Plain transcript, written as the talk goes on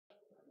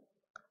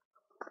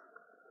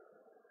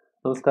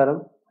നമസ്കാരം,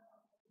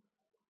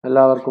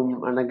 എല്ലാവർക്കും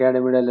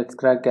അൺഅക്കാഡമിയുടെ let's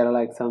crack Kerala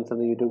exams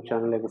എന്ന യൂട്യൂബ്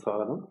ചാനലിലേക്ക്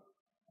സ്വാഗതം.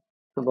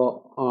 അപ്പോൾ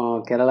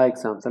കേരള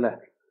എക്സാംസ് അല്ലേ,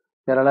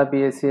 കേരള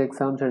PSC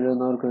എക്സാംസ്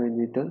എഴുതുന്നവർക്ക്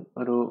വേണ്ടിയിട്ട്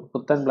ഒരു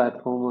പുത്തൻ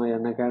പ്ലാറ്റ്ഫോമായി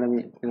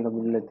അൺഅക്കാഡമി നിങ്ങളുടെ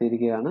മുന്നിൽ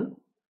എത്തിയിരിക്കുകയാണ്.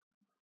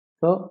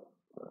 So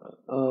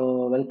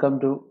welcome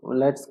to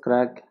let's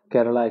crack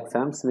Kerala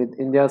exams with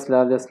India's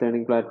largest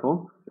learning platform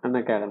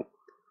Unacademy.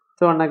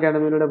 So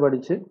അൺഅക്കാഡമിയിലൂടെ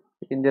പഠിച്ച്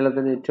ഇന്ത്യയിലെ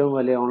തന്നെ ഏറ്റവും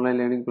വലിയ ഓൺലൈൻ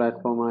ലേണിംഗ്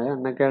പ്ലാറ്റ്ഫോമായ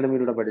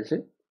അൺഅക്കാഡമിയിലൂടെ പഠിച്ച്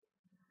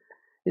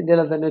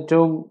ഇന്ത്യയിലെ തന്നെ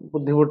ഏറ്റവും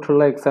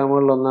ബുദ്ധിമുട്ടുള്ള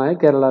എക്സാമുകളിലൊന്നായ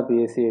കേരള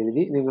PSC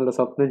എഴുതി നിങ്ങളുടെ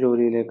സ്വപ്ന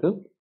ജോലിയിലേക്ക്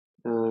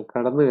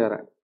കടന്നു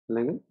കയറാൻ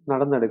അല്ലെങ്കിൽ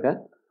നടന്നെടുക്കാൻ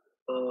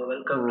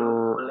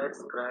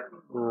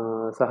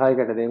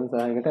സഹായിക്കട്ടെ, ദൈവം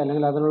സഹായിക്കട്ടെ.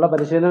 അല്ലെങ്കിൽ അതിനുള്ള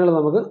പരിശീലനങ്ങൾ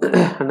നമുക്ക്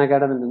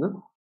അൺഅക്കാഡമിയിൽ നിന്ന്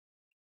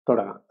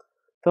തുടങ്ങാം.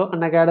 സോ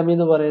അൺഅക്കാഡമി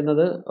എന്ന്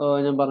പറയുന്നത്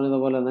ഞാൻ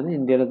പറഞ്ഞതുപോലെ തന്നെ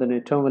ഇന്ത്യയിലെ തന്നെ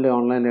ഏറ്റവും വലിയ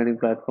ഓൺലൈൻ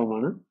ലേണിംഗ്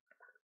പ്ലാറ്റ്ഫോമാണ്.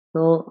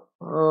 സോ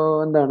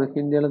എന്താണ്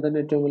ഇന്ത്യയിലെ തന്നെ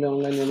ഏറ്റവും വലിയ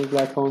ഓൺലൈൻ ലേണിംഗ്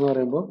പ്ലാറ്റ്ഫോം എന്ന്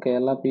പറയുമ്പോൾ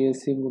കേരള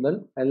PSC മുതൽ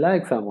എല്ലാ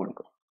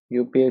എക്സാമുകൾക്കും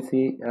UPSC,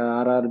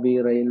 RRB,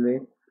 റെയിൽവേ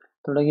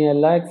തുടങ്ങിയ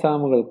എല്ലാ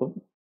എക്സാമുകൾക്കും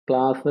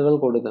ക്ലാസ്സുകൾ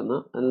കൊടുക്കുന്ന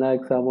എല്ലാ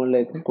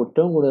എക്സാമുകളിലേക്കും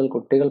ഏറ്റവും കൂടുതൽ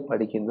കുട്ടികൾ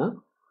പഠിക്കുന്ന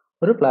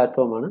ഒരു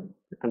പ്ലാറ്റ്ഫോമാണ്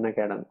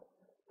അൺഅക്കാഡമി.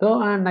 സോ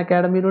ആ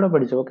അൺഅക്കാഡമിയിലൂടെ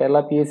പഠിച്ചപ്പോൾ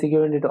കേരള PSCക്ക്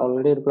വേണ്ടിയിട്ട്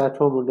ഓൾറെഡി ഒരു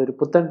പ്ലാറ്റ്ഫോം ഉണ്ട്, ഒരു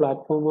പുത്തൻ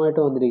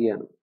പ്ലാറ്റ്ഫോമായിട്ട്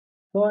വന്നിരിക്കുകയാണ്.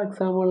 സോ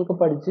എക്സാമുകൾക്ക്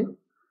പഠിച്ച്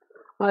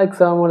ആ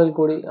എക്സാമുകളിൽ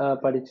കൂടി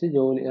പഠിച്ച്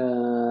ജോലി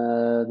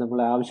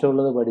നമ്മളെ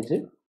ആവശ്യമുള്ളത് പഠിച്ച്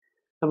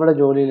നമ്മുടെ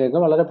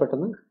ജോലിയിലേക്ക് വളരെ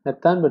പെട്ടെന്ന്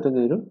എത്താൻ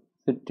പറ്റുന്ന ഒരു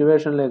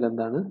സിറ്റുവേഷനിലേക്ക്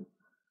എന്താണ്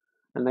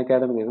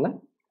അൺഅക്കാഡമി നിങ്ങളെ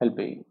ഹെൽപ്പ്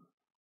ചെയ്യും.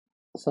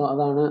 സോ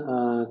അതാണ്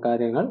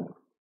കാര്യങ്ങൾ.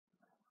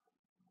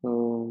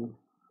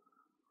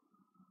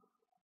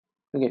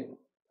 ഓക്കെ,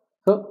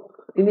 സോ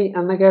ഇനി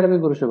അൺഅക്കാഡമിയെ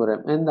കുറിച്ച്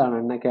പറയാം. എന്താണ്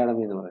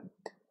അൺഅക്കാഡമി എന്ന്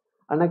പറയുന്നത്?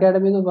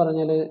 അൺഅക്കാഡമി എന്ന്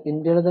പറഞ്ഞാൽ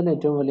ഇന്ത്യയിലെ തന്നെ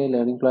ഏറ്റവും വലിയ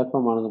ലേണിംഗ്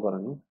പ്ലാറ്റ്ഫോം ആണെന്ന്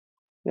പറഞ്ഞു.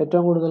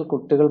 ഏറ്റവും കൂടുതൽ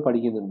കുട്ടികൾ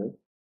പഠിക്കുന്നുണ്ട്.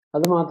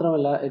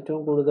 അതുമാത്രമല്ല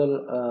ഏറ്റവും കൂടുതൽ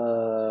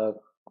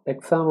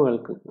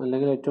എക്സാമുകൾക്ക്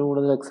അല്ലെങ്കിൽ ഏറ്റവും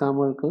കൂടുതൽ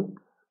എക്സാമുകൾക്ക്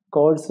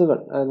കോഴ്സുകൾ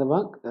അഥവാ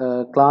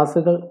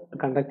ക്ലാസ്സുകൾ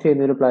കണ്ടക്ട്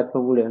ചെയ്യുന്ന ഒരു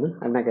പ്ലാറ്റ്ഫോം കൂടിയാണ്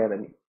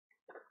അൺഅക്കാഡമി.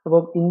 അപ്പോൾ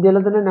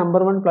ഇന്ത്യയിലെ തന്നെ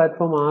നമ്പർ 1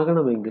 പ്ലാറ്റ്ഫോം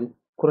ആകണമെങ്കിൽ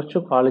കുറച്ച്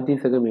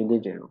ക്വാളിറ്റീസ് ഒക്കെ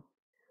മെയിൻറ്റെയിൻ ചെയ്യണം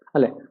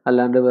അല്ലേ?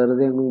 അല്ലാണ്ട്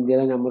വെറുതെ ഒന്നും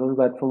ഇന്ത്യയിലെ നമ്പർ 1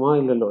 പ്ലാറ്റ്ഫോം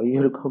ആയില്ലല്ലോ ഈ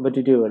ഒരു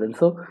കോമ്പറ്റീറ്റീവ് വേൾഡിൽ.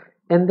 സോ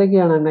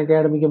എന്തൊക്കെയാണ്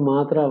അൺഅക്കാഡമിക്ക്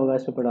മാത്രം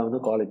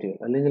അവകാശപ്പെടാവുന്ന ക്വാളിറ്റികൾ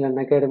അല്ലെങ്കിൽ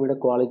അൺഅക്കാഡമിയുടെ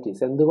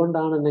ക്വാളിറ്റീസ്,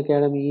 എന്തുകൊണ്ടാണ്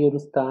അൺഅക്കാഡമി ഈ ഒരു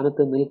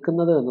സ്ഥാനത്ത്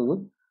നിൽക്കുന്നത് എന്നൊന്നും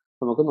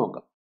നമുക്ക്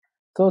നോക്കാം.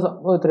 സോ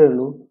സംഭവം ഇത്രയേ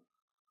ഉള്ളൂ.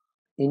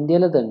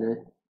 ഇന്ത്യയിലെ തന്നെ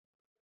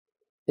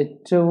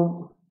ഏറ്റവും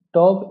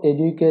ടോപ്പ്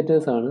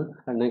എഡ്യൂക്കേറ്റേഴ്സ് ആണ്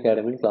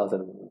അൺഅക്കാഡമിയിൽ ക്ലാസ്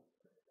എടുക്കുന്നത്.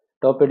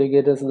 ടോപ്പ്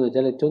എഡ്യൂക്കേറ്റേഴ്സ് എന്ന്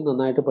വെച്ചാൽ ഏറ്റവും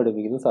നന്നായിട്ട്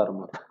പഠിപ്പിക്കുന്ന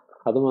സാറുമാർ.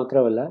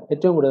 അതുമാത്രമല്ല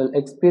ഏറ്റവും കൂടുതൽ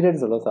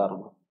എക്സ്പീരിയൻസ് ഉള്ള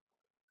സാറുമാർ.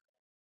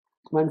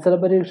 മത്സര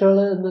പരീക്ഷകൾ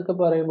എന്നൊക്കെ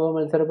പറയുമ്പോൾ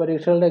മത്സര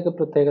പരീക്ഷകളുടെയൊക്കെ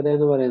പ്രത്യേകത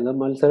എന്ന് പറയുന്നത്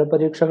മത്സര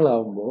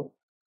പരീക്ഷകളാവുമ്പോൾ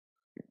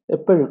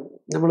എപ്പോഴും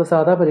നമ്മൾ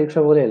സാധാ പരീക്ഷ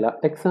പോലെയല്ല,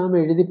 എക്സാം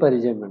എഴുതി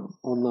പരിചയം വേണം.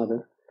 ഒന്നത്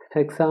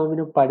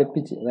എക്സാമിന്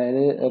പഠിപ്പിച്ച്,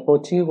 അതായത്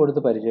കോച്ചിങ്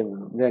കൊടുത്ത് പരിചയം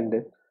വേണം.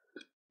 2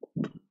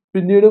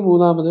 പിന്നീട്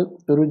മൂന്നാമത്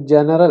ഒരു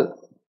ജനറൽ,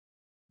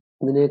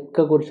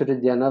 ഇതിനെയൊക്കെ കുറിച്ചൊരു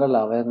ജനറൽ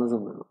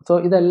അവയർനെസ്സും വേണം. സോ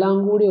ഇതെല്ലാം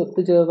കൂടി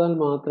ഒത്തുചേർത്താൽ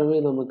മാത്രമേ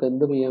നമുക്ക്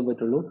എന്ത് ചെയ്യാൻ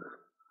പറ്റുള്ളൂ,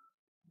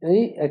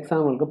 ഈ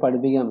എക്സാമുകൾക്ക്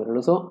പഠിപ്പിക്കാൻ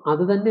പറ്റുള്ളൂ. സോ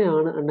അത്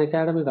തന്നെയാണ്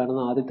അൺഅക്കാഡമി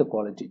കാണുന്ന ആദ്യത്തെ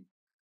ക്വാളിറ്റി.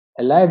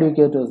 എല്ലാ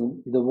എഡ്യൂക്കേറ്റേഴ്സും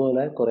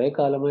ഇതുപോലെ കുറേ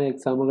കാലമായി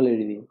എക്സാമുകൾ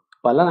എഴുതിയും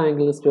പല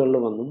റാങ്ക് ലിസ്റ്റുകളിൽ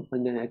വന്നും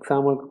പിന്നെ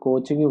എക്സാമുകൾക്ക്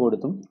കോച്ചിങ്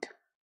കൊടുത്തും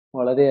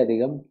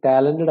വളരെയധികം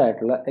ടാലൻറ്റഡ്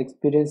ആയിട്ടുള്ള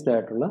എക്സ്പീരിയൻസ്ഡ്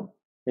ആയിട്ടുള്ള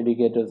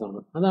എഡ്യൂക്കേറ്റേഴ്സാണ്.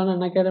 അതാണ്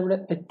അൺഅക്കാഡമിയുടെ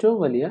ഏറ്റവും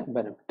വലിയ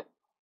ബെനിഫിറ്റ്.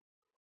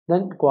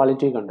 Then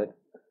quality content.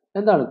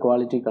 എന്താണ്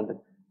ക്വാളിറ്റി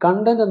കണ്ടന്റ്?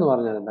 കണ്ടന്റ് എന്ന്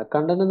പറഞ്ഞാൽ എന്താ?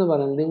 കണ്ടന്റ് എന്ന്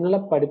പറയുന്നത് നിങ്ങളെ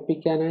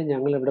പഠിപ്പിക്കാനായി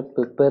ഞങ്ങൾ ഇവിടെ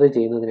പ്രിപ്പയർ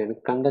ചെയ്യുന്നതിനാണ്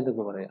കണ്ടന്റ്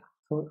എന്ന് പറയുക.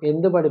 സോ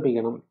എന്ത്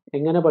പഠിപ്പിക്കണം,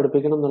 എങ്ങനെ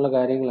പഠിപ്പിക്കണം എന്നുള്ള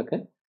കാര്യങ്ങളൊക്കെ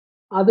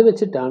അത്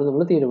വെച്ചിട്ടാണ്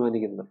നമ്മൾ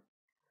തീരുമാനിക്കുന്നത്.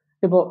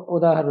 ഇപ്പോൾ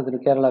ഉദാഹരണത്തിന്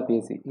കേരള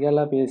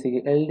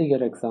PSCക്ക് LDക്ക്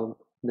ഒരു എക്സാം,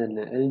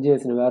 തന്നെ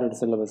LGSന് വേറൊരു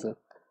സിലബസ്,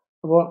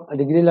 അപ്പോൾ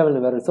ഡിഗ്രി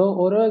ലെവലിന് വേറെ. സോ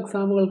ഓരോ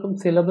എക്സാമുകൾക്കും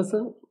സിലബസ്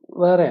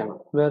വേറെയാണ്,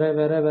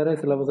 വേറെ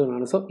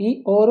സിലബസുകളാണ്. സോ ഈ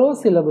ഓരോ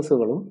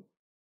സിലബസുകളും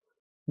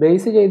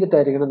ബേസ്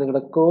ചെയ്തിട്ടായിരിക്കണം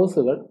നിങ്ങളുടെ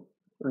കോഴ്സുകൾ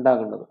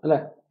ഉണ്ടാക്കേണ്ടത് അല്ലേ?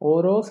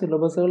 ഓരോ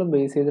സിലബസുകളും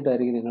ബേസ്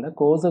ചെയ്തിട്ടായിരിക്കും നിങ്ങളുടെ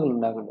കോഴ്സുകൾ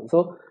ഉണ്ടാക്കേണ്ടത്. സോ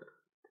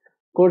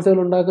കോഴ്സുകൾ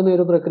ഉണ്ടാക്കുന്ന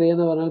ഒരു പ്രക്രിയ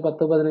എന്ന് പറഞ്ഞാൽ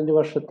 10-15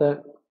 വർഷത്തെ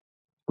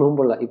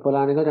മുമ്പുള്ള,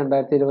 ഇപ്പോഴാണെങ്കിൽ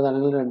 2020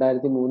 ആണെങ്കിൽ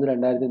 2003,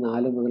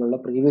 2004 മുതലുള്ള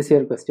പ്രീവിയസ്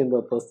ഇയർ ക്വസ്റ്റ്യൻ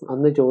പേപ്പേഴ്സ്,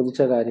 അന്ന്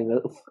ചോദിച്ച കാര്യങ്ങൾ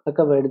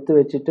ഒക്കെ എടുത്ത്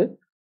വെച്ചിട്ട്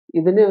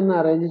ഇതിനെ ഒന്ന്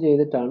അറേഞ്ച്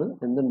ചെയ്തിട്ടാണ്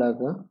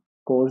എന്തുണ്ടാക്കുക,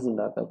 കോഴ്സ്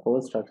ഉണ്ടാക്കുക,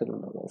 കോഴ്സ് സ്ട്രക്ചർ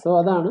ഉണ്ടാക്കുക. സോ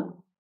അതാണ്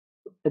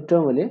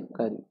ഏറ്റവും വലിയ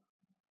കാര്യം.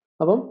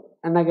 അപ്പം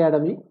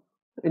അൺഅക്കാഡമി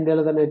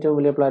ഇന്ത്യയിലെ തന്നെ ഏറ്റവും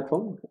വലിയ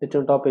പ്ലാറ്റ്ഫോം,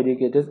 ഏറ്റവും ടോപ്പ്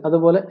എഡ്യൂക്കേറ്റേഴ്സ്,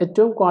 അതുപോലെ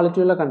ഏറ്റവും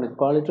ക്വാളിറ്റിയുള്ള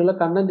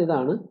കണ്ടന്റ്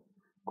ഇതാണ്.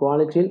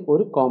 ക്വാളിറ്റിയിൽ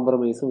ഒരു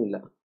കോംപ്രമൈസും ഇല്ല.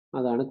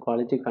 അതാണ്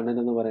ക്വാളിറ്റി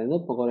കണ്ടന്റ് എന്ന് പറയുന്നത്.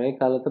 ഇപ്പോൾ കുറേ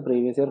കാലത്ത്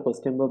പ്രീവിയസ് ഇയർ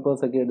ക്വസ്റ്റ്യൻ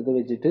പേപ്പേഴ്സ് ഒക്കെ എടുത്ത്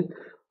വെച്ചിട്ട്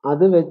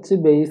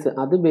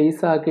അത്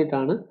ബേസ്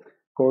ആക്കിയിട്ടാണ്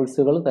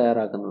കോഴ്സുകൾ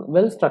തയ്യാറാക്കുന്നത്.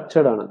 വെൽ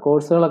സ്ട്രക്ചേർഡ് ആണ്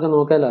കോഴ്സുകളൊക്കെ.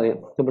 നോക്കിയാൽ അറിയാം,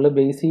 നമ്മൾ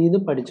ബേസ് ചെയ്ത്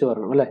പഠിച്ചു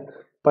വരണം അല്ലേ?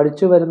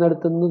 പഠിച്ചു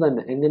വരുന്നിടത്തു നിന്ന്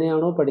തന്നെ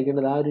എങ്ങനെയാണോ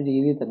പഠിക്കേണ്ടത് ആ ഒരു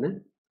രീതിയിൽ തന്നെ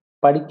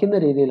പഠിക്കുന്ന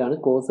രീതിയിലാണ്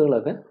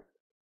കോഴ്സുകളൊക്കെ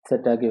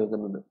സെറ്റാക്കി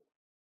വെക്കുന്നത്.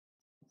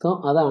 സോ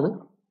അതാണ്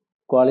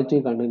ക്വാളിറ്റി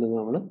കണ്ടന്റ് എന്ന്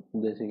നമ്മൾ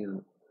ഉദ്ദേശിക്കുന്നത്.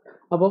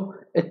 അപ്പോൾ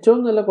ഏറ്റവും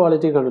നല്ല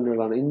ക്വാളിറ്റി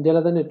കണ്ടന്റുകളാണ്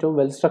ഇന്ത്യയിലെ തന്നെ ഏറ്റവും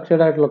വെൽ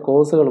സ്ട്രക്ചേർഡ് ആയിട്ടുള്ള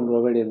കോഴ്സുകളും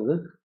പ്രൊവൈഡ് ചെയ്യുന്നത്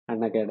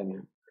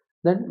അൺഅക്കാഡമിയാണ്.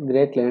 Then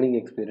great learning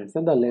experience.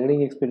 എന്താ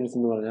ലേണിംഗ് എക്സ്പീരിയൻസ്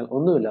എന്ന് പറഞ്ഞാൽ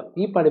ഒന്നുമില്ല,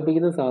 ഈ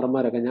പഠിപ്പിക്കുന്ന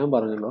സാറന്മാരൊക്കെ ഞാൻ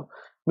പറഞ്ഞല്ലോ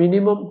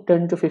minimum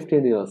 10 to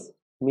 15 years,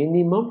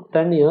 minimum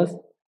 10 years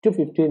to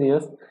 15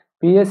 years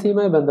PSC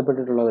യുമായി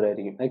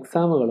ബന്ധപ്പെട്ടിട്ടുള്ളവരായിരിക്കും,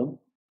 എക്സാമുകളും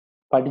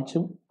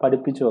പഠിച്ചും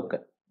പഠിപ്പിച്ചും ഒക്കെ.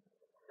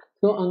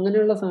 സോ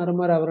അങ്ങനെയുള്ള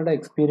സാറന്മാർ അവരുടെ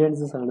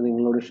എക്സ്പീരിയൻസസ് ആണ്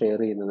നിങ്ങളോട് ഷെയർ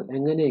ചെയ്യുന്നത്.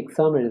 എങ്ങനെ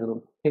എക്സാം എഴുതണം,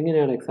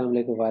 എങ്ങനെയാണ്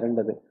എക്സാമിലേക്ക്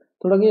വരേണ്ടത്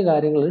തുടങ്ങിയ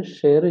കാര്യങ്ങൾ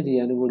ഷെയർ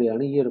ചെയ്യാനും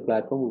കൂടിയാണ് ഈ ഒരു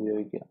പ്ലാറ്റ്ഫോം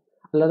ഉപയോഗിക്കുക.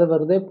 അല്ലാതെ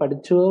വെറുതെ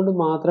പഠിച്ചുകൊണ്ട്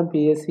മാത്രം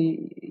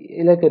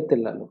PSCയിലേക്ക്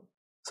എത്തില്ലല്ലോ.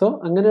 സോ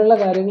അങ്ങനെയുള്ള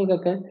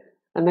കാര്യങ്ങൾക്കൊക്കെ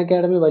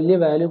അൺഅക്കാഡമി വലിയ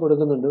വാല്യൂ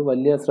കൊടുക്കുന്നുണ്ട്,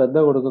 വലിയ ശ്രദ്ധ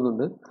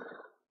കൊടുക്കുന്നുണ്ട്.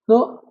 സോ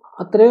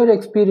അത്രയും ഒരു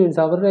എക്സ്പീരിയൻസ്,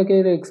 അവരുടെയൊക്കെ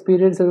ഒരു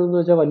എക്സ്പീരിയൻസ് എന്ന്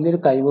വെച്ചാൽ വലിയൊരു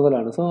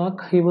കൈമുതലാണ്. സോ ആ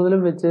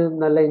കൈമുതലും വെച്ച്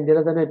നല്ല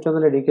ഇന്ത്യയിലെ തന്നെ ഏറ്റവും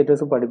നല്ല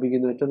എഡ്യൂക്കേറ്റേഴ്സ്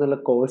പഠിപ്പിക്കുന്നു, ഏറ്റവും നല്ല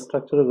കോഴ്സ്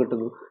സ്ട്രക്ചർ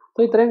കിട്ടുന്നു. സോ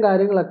ഇത്രയും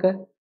കാര്യങ്ങളൊക്കെ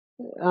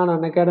ആണ്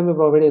അൺഅക്കാഡമി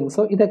പ്രൊവൈഡ് ചെയ്യുന്നത്.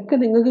 സോ ഇതൊക്കെ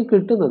നിങ്ങൾക്ക്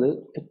കിട്ടുന്നത്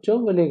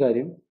ഏറ്റവും വലിയ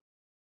കാര്യം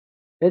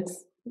ഇറ്റ്സ്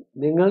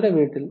നിങ്ങളുടെ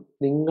വീട്ടിൽ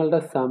നിങ്ങളുടെ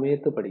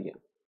സമയത്ത് പഠിക്കാം.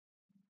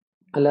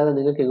 അല്ലാതെ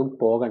നിങ്ങൾക്ക് എങ്ങും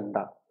പോകണ്ട,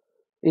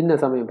 ഇന്ന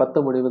സമയം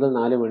 10 മണി മുതൽ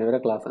 4 മണി വരെ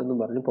ക്ലാസ് എന്നും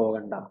പറഞ്ഞ്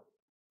പോകണ്ട.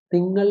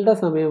 നിങ്ങളുടെ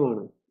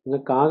സമയമാണ്.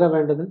 നിങ്ങൾക്കാകെ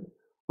വേണ്ടത്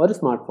ഒരു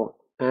സ്മാർട്ട് ഫോൺ,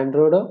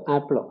 ആൻഡ്രോയിഡോ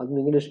ആപ്പിളോ അത്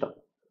നിങ്ങളുടെ ഇഷ്ടം,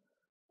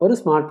 ഒരു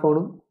സ്മാർട്ട്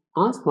ഫോണും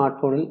ആ സ്മാർട്ട്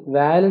ഫോണിൽ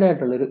വാലിഡ്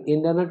ആയിട്ടുള്ളൊരു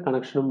ഇൻ്റർനെറ്റ്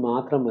കണക്ഷനും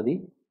മാത്രം മതി.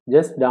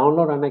 Just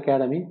download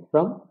Unacademy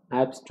from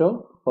app store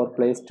or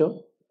play store,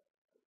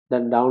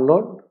 then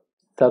download,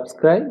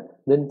 subscribe,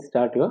 then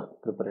start your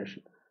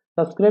preparation.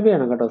 Subscribe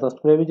ചെയ്യണം കേട്ടോ,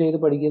 സബ്സ്ക്രൈബ് ചെയ്ത്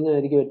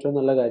പഠിക്കുന്നതായിരിക്കും ഏറ്റവും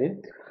നല്ല കാര്യം.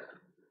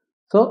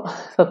 സോ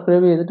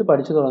സബ്സ്ക്രൈബ് ചെയ്തിട്ട്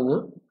പഠിച്ചു തുടങ്ങുക.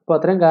 അപ്പോൾ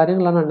അത്രയും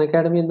കാര്യങ്ങളാണ്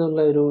അൺഅക്കാഡമി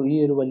എന്നുള്ള ഈ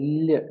ഒരു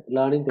വലിയ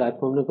ലേണിംഗ്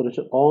പ്ലാറ്റ്ഫോമിനെ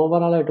കുറിച്ച്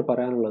ഓവറോളായിട്ട്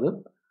പറയാനുള്ളത്.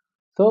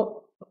 സോ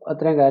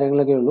അത്രയും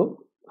കാര്യങ്ങളൊക്കെ ഉള്ളൂ.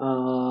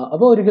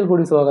 അപ്പോൾ ഒരിക്കൽ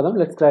കൂടി സ്വാഗതം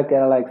ലെറ്റ്സ് ക്രാക്ക്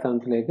കേരള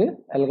എക്സാംസിലേക്ക്.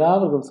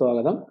 എല്ലാവർക്കും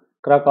സ്വാഗതം.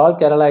 ക്രാക്ക് ഓൾ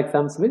കേരള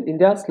എക്സാംസ് വിത്ത്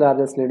India's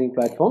largest learning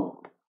platform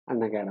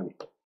Unacademy.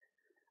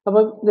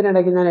 അപ്പം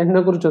ഇതിനിടയ്ക്ക് ഞാൻ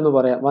എന്നെക്കുറിച്ചൊന്ന്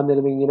പറയാം,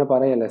 വന്നിരുന്ന് ഇങ്ങനെ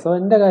പറയല്ലേ. സോ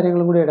എൻ്റെ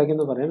കാര്യങ്ങളും കൂടി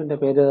ഇടയ്ക്കൊന്ന് പറയാം. എൻ്റെ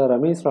പേര്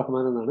റമീസ്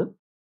റഹ്മാൻ എന്നാണ്.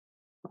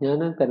 ഞാൻ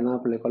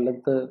കരുനാഗപ്പള്ളി,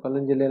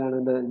 കൊല്ലം ജില്ലയിലാണ്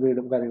എൻ്റെ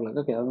വീടും കാര്യങ്ങളൊക്കെ.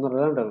 ഓക്കെ, അതൊന്നും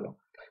അറിയാണ്ടല്ലോ.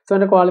 സോ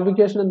എൻ്റെ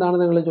ക്വാളിഫിക്കേഷൻ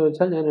എന്താണെന്ന് നിങ്ങൾ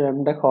ചോദിച്ചാൽ ഞാൻ ഒരു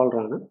MTech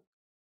ഹോൾഡറാണ്.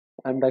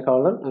 MTech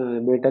holder,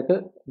 BTech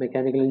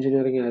mechanical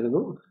engineering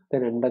ആയിരുന്നു.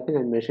 ദെൻ MTech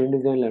ഞാൻ മെഷീൻ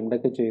ഡിസൈനിൽ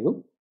MTech ചെയ്തു.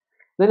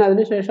 ദെൻ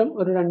അതിനുശേഷം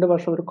ഒരു 2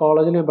 വർഷം ഒരു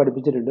കോളേജിൽ ഞാൻ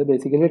പഠിപ്പിച്ചിട്ടുണ്ട്.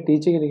 ബേസിക്കലി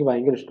ടീച്ചിങ് എനിക്ക്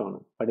ഭയങ്കര ഇഷ്ടമാണ്,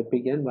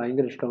 പഠിപ്പിക്കാൻ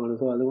ഭയങ്കര ഇഷ്ടമാണ്.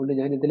 സോ അതുകൊണ്ട്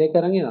ഞാൻ ഇതിലേക്ക്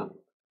ഇറങ്ങിയതാണ്.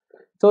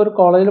 സോ ഒരു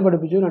കോളേജിൽ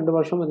പഠിപ്പിച്ചു 2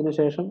 വർഷം.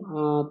 അതിനുശേഷം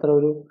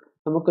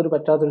നമുക്കൊരു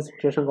പറ്റാത്തൊരു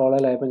സിറ്റുവേഷൻ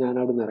കോളേജിലായപ്പോൾ ഞാൻ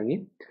അവിടെ നിന്ന് ഇറങ്ങി.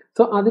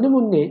 സോ അതിനു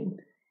മുന്നേ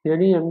ഞാൻ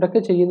ഈ MTech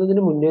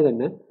ചെയ്യുന്നതിന് മുന്നേ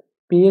തന്നെ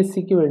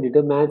PSCക്ക്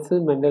വേണ്ടിയിട്ട് മാത്സ്,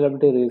 മെൻ്റൽ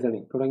എബിലിറ്റി,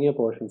 റീസണിങ് തുടങ്ങിയ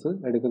പോർഷൻസ്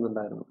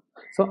എടുക്കുന്നുണ്ടായിരുന്നു.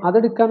 സോ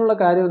അതെടുക്കാനുള്ള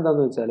കാര്യം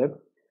എന്താണെന്ന് വെച്ചാൽ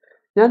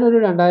ഞാനൊരു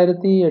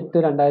 2008,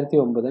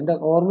 2009 എൻ്റെ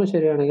ഓർമ്മ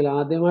ശരിയാണെങ്കിൽ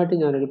ആദ്യമായിട്ട്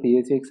ഞാനൊരു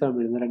PSC എക്സാം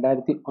എഴുതുന്നത്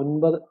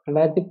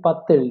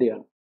 2010 LD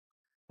ആണ്.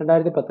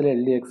 2010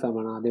 LD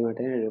എക്സാമാണ്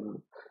ആദ്യമായിട്ട് ഞാൻ എഴുതുന്നത്.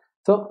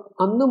 സോ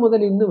അന്ന്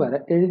മുതൽ ഇന്ന് വരെ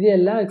എഴുതിയ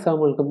എല്ലാ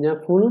എക്സാമുകൾക്കും ഞാൻ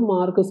ഫുൾ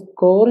മാർക്ക്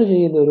സ്കോർ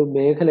ചെയ്യുന്ന ഒരു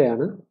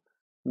മേഖലയാണ്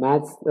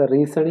maths,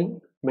 reasoning,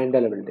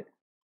 mental ability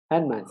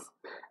and maths.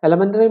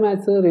 Elementary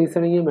maths,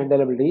 reasoning,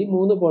 mental ability ഈ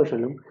 3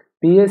 പോർഷനിലും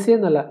PSC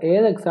എന്നല്ല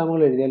ഏത്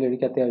എക്സാമുകൾ എഴുതിയാലും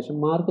എനിക്ക് അത്യാവശ്യം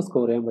മാർക്ക്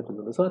സ്കോർ ചെയ്യാൻ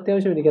പറ്റുന്നുണ്ട്. സോ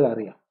അത്യാവശ്യം എനിക്കത്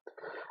അറിയാം.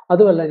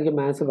 അതുമല്ല എനിക്ക്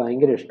മാത്സ്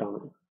ഭയങ്കര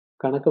ഇഷ്ടമാണ്,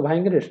 കണക്ക്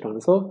ഭയങ്കര ഇഷ്ടമാണ്.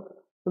 സോ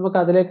നമുക്ക്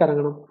അതിലേക്ക്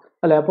ഇറങ്ങണം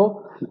അല്ലേ. അപ്പോൾ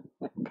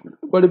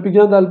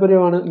പഠിപ്പിക്കാൻ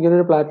താല്പര്യമാണ്.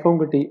 ഇങ്ങനൊരു പ്ലാറ്റ്ഫോം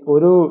കിട്ടി.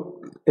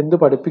 എന്ത്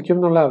പഠിപ്പിക്കും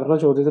എന്നുള്ള അവരുടെ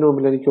ചോദ്യത്തിന്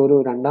മുമ്പിൽ എനിക്ക്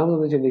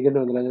രണ്ടാമതൊന്നും ചിന്തിക്കേണ്ടി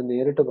വന്നില്ല. ഞാൻ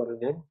നേരിട്ട് പറഞ്ഞു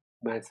ഞാൻ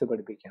മാത്സ്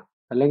പഠിപ്പിക്കാം,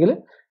 അല്ലെങ്കിൽ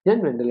ഞാൻ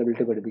മെൻ്റൽ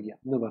എബിലിറ്റി പഠിപ്പിക്കാം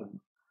എന്ന് പറഞ്ഞു.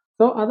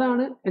 സോ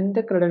അതാണ്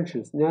എൻ്റെ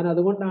ക്രെഡൻഷ്യൽസ്. ഞാൻ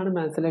അതുകൊണ്ടാണ്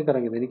മാത്സിലേക്ക്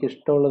ഇറങ്ങിയത്, എനിക്ക്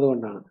ഇഷ്ടമുള്ളത്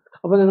കൊണ്ടാണ്.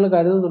 അപ്പോൾ നിങ്ങൾ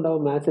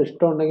കരുതുന്നുണ്ടാവും മാത്സ്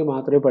ഇഷ്ടമുണ്ടെങ്കിൽ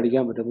മാത്രമേ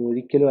പഠിക്കാൻ പറ്റുന്നു.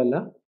 ഒരിക്കലും അല്ല.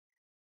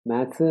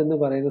 മാത്സ് എന്ന്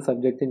പറയുന്ന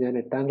സബ്ജക്റ്റ് ഞാൻ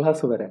 8ാം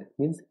ക്ലാസ് വരെ,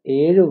 മീൻസ്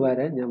 7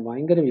 വരെ ഞാൻ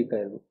ഭയങ്കര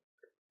വീക്കായിരുന്നു.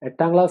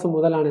 8ാം ക്ലാസ്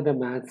മുതലാണ് എൻ്റെ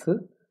മാത്സ്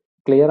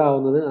ക്ലിയർ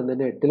ആവുന്നത്. അന്ന്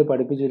തന്നെ 8ൽ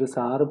പഠിപ്പിച്ചൊരു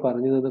സാറ്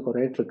പറഞ്ഞു തന്ന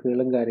കുറേ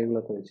ട്രിക്കുകളും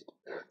കാര്യങ്ങളൊക്കെ വെച്ചിട്ട്.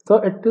 സോ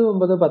 8,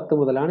 9, 10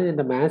 മുതലാണ്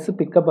എൻ്റെ മാത്സ്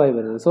പിക്കപ്പായി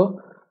വരുന്നത്. സോ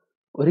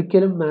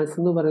ഒരിക്കലും മാത്സ്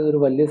എന്ന് പറയുന്ന ഒരു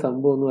വലിയ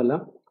സംഭവമൊന്നുമല്ല,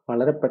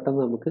 വളരെ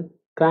പെട്ടെന്ന് നമുക്ക്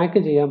ക്രാക്ക്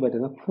ചെയ്യാൻ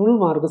പറ്റുന്ന, ഫുൾ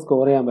മാർക്ക്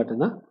സ്കോർ ചെയ്യാൻ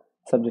പറ്റുന്ന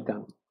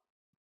സബ്ജക്റ്റാണ്.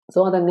 സോ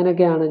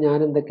അതെങ്ങനെയൊക്കെയാണ്, ഞാൻ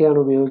എന്തൊക്കെയാണ്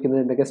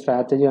ഉപയോഗിക്കുന്നത്, എന്തൊക്കെ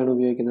സ്ട്രാറ്റജിയാണ്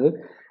ഉപയോഗിക്കുന്നത്,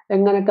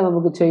 എങ്ങനെയൊക്കെ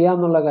നമുക്ക് ചെയ്യാം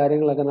എന്നുള്ള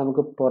കാര്യങ്ങളൊക്കെ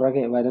നമുക്ക്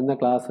പുറകെ വരുന്ന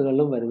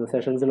ക്ലാസ്സുകളിലും വരുന്ന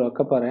സെഷൻസിലും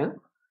ഒക്കെ പറയാം.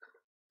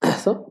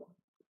 സോ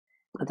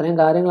അത്രയും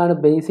കാര്യങ്ങളാണ്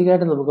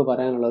ബേസിക്കായിട്ട് നമുക്ക്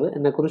പറയാനുള്ളത്.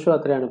 എന്നെക്കുറിച്ചും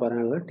അത്രയാണ്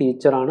പറയാനുള്ളത്.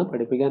 ടീച്ചറാണ്,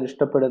 പഠിപ്പിക്കാൻ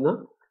ഇഷ്ടപ്പെടുന്ന,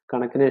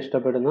 കണക്കിനെ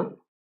ഇഷ്ടപ്പെടുന്ന,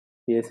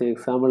 PSC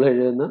എക്സാമുകൾ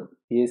എഴുതുന്ന,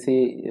 PSC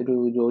ഒരു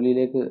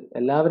ജോലിയിലേക്ക്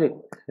എല്ലാവരെയും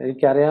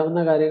എനിക്കറിയാവുന്ന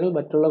കാര്യങ്ങൾ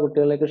മറ്റുള്ള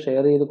കുട്ടികളിലേക്ക്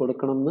ഷെയർ ചെയ്ത്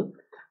കൊടുക്കണമെന്ന്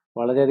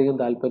വളരെയധികം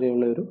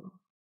താല്പര്യമുള്ള ഒരു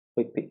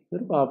വ്യക്തി,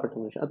 ഒരു പാവപ്പെട്ട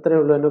മനുഷ്യൻ. അത്രയേ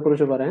ഉള്ളൂ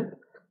എന്നെക്കുറിച്ച് പറയാൻ.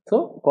 സോ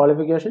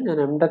ക്വാളിഫിക്കേഷൻ ഞാൻ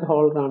MTech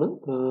ഹോൾഡറാണ്.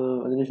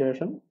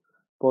 അതിനുശേഷം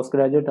പോസ്റ്റ്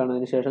ഗ്രാജുവേറ്റ് ആണ്.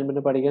 അതിനുശേഷം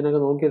പിന്നെ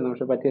പഠിക്കാനൊക്കെ നോക്കിയിരുന്നു,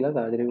 പക്ഷെ പറ്റിയില്ല,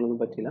 സാഹചര്യങ്ങളൊന്നും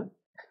പറ്റിയില്ല.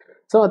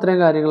 സോ അത്രയും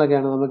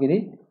കാര്യങ്ങളൊക്കെയാണ് നമുക്കിനി.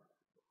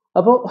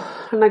 അപ്പോൾ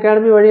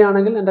അൺഅക്കാഡമി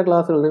വഴിയാണെങ്കിൽ എൻ്റെ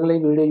ക്ലാസ്സുകൾ, നിങ്ങൾ ഈ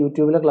വീഡിയോ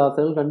യൂട്യൂബിലെ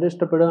ക്ലാസ്സുകൾ കണ്ട്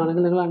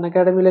ഇഷ്ടപ്പെടുകയാണെങ്കിൽ നിങ്ങൾ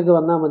അൺഅക്കാഡമിയിലേക്ക്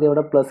വന്നാൽ മതി.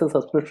 അവിടെ പ്ലസ്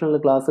സബ്സ്ക്രിപ്ഷനിൽ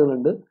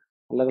ക്ലാസ്സുകളുണ്ട്.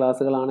 നല്ല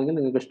ക്ലാസ്സുകളാണെങ്കിൽ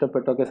നിങ്ങൾക്ക്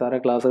ഇഷ്ടപ്പെട്ടൊക്കെ സാറേ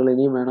ക്ലാസ്സുകൾ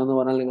ഇനിയും വേണമെന്ന്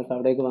പറഞ്ഞാൽ നിങ്ങൾക്ക്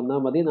അവിടേക്ക് വന്നാൽ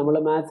മതി. നമ്മൾ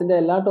മാത്സിൻ്റെ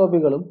എല്ലാ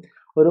ടോപ്പിക്കുകളും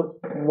ഒരു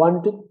 1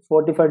 to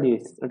 45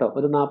 days കേട്ടോ,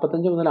 ഒരു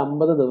 45 മുതൽ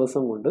 50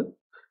 ദിവസം കൊണ്ട്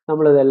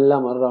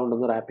നമ്മളിതെല്ലാം ഒരു റൗണ്ട്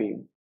ഒന്ന് റാപ്പ് ചെയ്യും.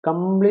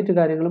 കംപ്ലീറ്റ്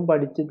കാര്യങ്ങളും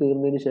പഠിച്ച്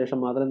തീർന്നതിന് ശേഷം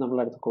മാത്രമേ നമ്മൾ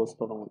അടുത്ത കോഴ്സ്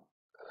തുടങ്ങുള്ളൂ.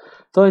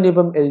 സോ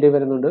ഇനിയിപ്പം LD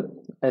വരുന്നുണ്ട്,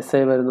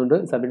 SI വരുന്നുണ്ട്,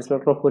 സബ്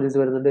ഇൻസ്പെക്ടർ ഓഫ് പോലീസ്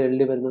വരുന്നുണ്ട്,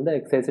 LD വരുന്നുണ്ട്,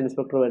 എക്സൈസ്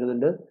ഇൻസ്പെക്ടർ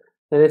വരുന്നുണ്ട്,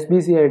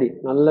 SBCID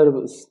നല്ലൊരു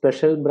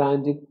special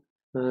branch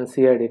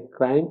CID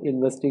crime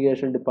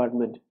investigation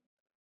department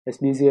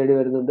SBCID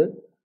വരുന്നുണ്ട്.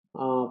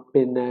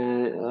 പിന്നെ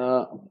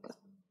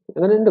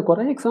അങ്ങനെയുണ്ട്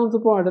കുറേ എക്സാംസ്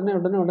ഇപ്പോൾ ഉടനെ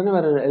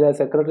വരുന്നുണ്ട്.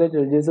 സെക്രട്ടേറിയറ്റ്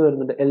LGS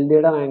വരുന്നുണ്ട്,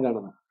 LDയുടെ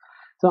റാങ്കാണത്.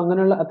 സോ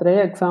അങ്ങനെയുള്ള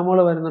അത്രയും എക്സാമുകൾ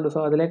വരുന്നുണ്ട്. സോ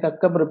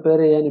അതിലേക്കൊക്കെ പ്രിപ്പയർ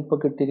ചെയ്യാൻ ഇപ്പോൾ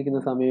കിട്ടിയിരിക്കുന്ന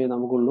സമയമേ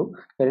നമുക്കുള്ളൂ.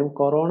 കാര്യം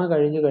കൊറോണ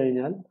കഴിഞ്ഞു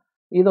കഴിഞ്ഞാൽ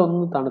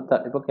ഇതൊന്ന്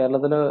തണുത്താൽ, ഇപ്പോൾ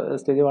കേരളത്തിലെ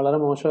സ്ഥിതി വളരെ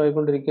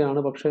മോശമായിക്കൊണ്ടിരിക്കുകയാണ്.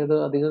 പക്ഷേ ഇത്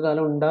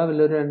അധികകാലം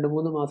ഉണ്ടാവില്ല, ഒരു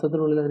 2-3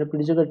 മാസത്തിനുള്ളിൽ അതിനെ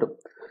പിടിച്ചു കെട്ടും.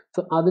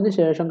 സോ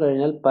അതിനുശേഷം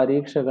കഴിഞ്ഞാൽ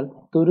പരീക്ഷകൾ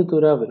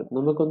തുരുതുരാ വരും.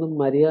 നമുക്കൊന്നും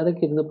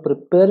മര്യാദയ്ക്ക് ഇരുന്ന്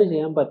പ്രിപ്പയർ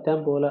ചെയ്യാൻ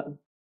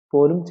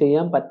പോലും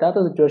ചെയ്യാൻ പറ്റാത്ത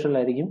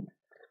സിറ്റുവേഷനിലായിരിക്കും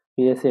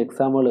PSC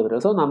എക്സാമുകൾ വരിക.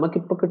 സോ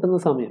നമുക്കിപ്പോൾ കിട്ടുന്ന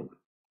സമയം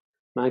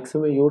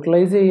മാക്സിമം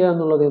യൂട്ടിലൈസ് ചെയ്യുക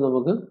എന്നുള്ളതേ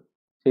നമുക്ക്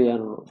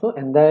ചെയ്യാനുള്ളൂ. സോ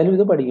എന്തായാലും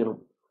ഇത് പഠിക്കണം,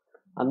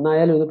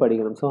 അന്നായാലും ഇത്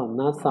പഠിക്കണം. സോ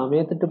അന്ന് ആ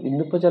സമയത്തിട്ട്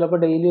ഇന്നിപ്പോൾ ചിലപ്പോൾ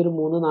ഡെയിലി ഒരു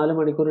 3-4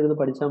 മണിക്കൂർ ഇരുന്ന്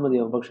പഠിച്ചാൽ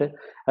മതിയാവും. പക്ഷേ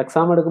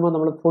എക്സാം എടുക്കുമ്പോൾ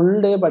നമ്മൾ ഫുൾ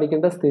ഡേ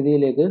പഠിക്കേണ്ട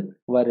സ്ഥിതിയിലേക്ക്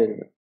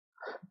വരരുത്.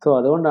 സോ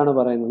അതുകൊണ്ടാണ്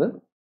പറയുന്നത്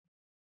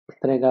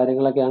ഇത്രയും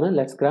കാര്യങ്ങളൊക്കെയാണ്.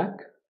 Let's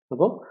crack.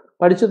 അപ്പോൾ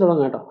പഠിച്ചു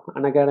തുടങ്ങാം കേട്ടോ.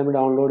 അൺഅക്കാഡമി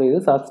ഡൗൺലോഡ് ചെയ്ത്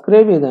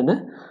സബ്സ്ക്രൈബ് ചെയ്ത് തന്നെ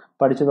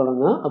പഠിച്ചു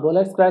തുടങ്ങുക. അപ്പോൾ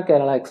ലെറ്റ്സ് ക്രാക്ക്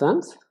കേരള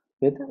എക്സാംസ്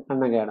വിത്ത്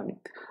അൺഅക്കാഡമി.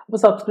 അപ്പോൾ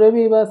സബ്സ്ക്രൈബ്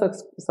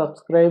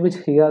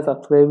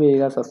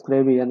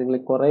ചെയ്യുക. നിങ്ങൾ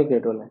കുറേ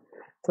കേട്ടുമല്ലേ.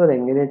 സോ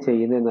അതെങ്ങനെയാണ്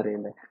ചെയ്യുന്നതെന്ന്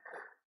അറിയണ്ടേ.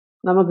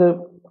 നമുക്ക്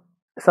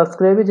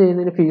സബ്സ്ക്രൈബ്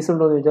ചെയ്യുന്നതിന് ഫീസ്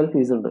ഉണ്ടോ എന്ന് ചോദിച്ചാൽ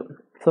ഫീസ് ഉണ്ട്.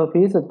 സോ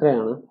ഫീസ്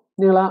എത്രയാണ്?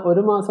 നിങ്ങൾ ആ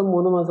 1 മാസം,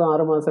 3 മാസം,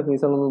 6 മാസം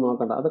ഫീസുകളൊന്നും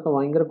നോക്കണ്ട. അതൊക്കെ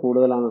ഭയങ്കര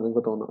കൂടുതലാണെന്ന്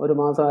നിങ്ങൾക്ക് തോന്നുന്നു. 1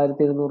 മാസം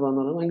 1200 രൂപ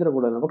എന്ന് പറഞ്ഞാൽ ഭയങ്കര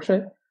കൂടുതലാണ്. പക്ഷേ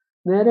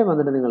നേരെ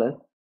വന്നിട്ട് നിങ്ങൾ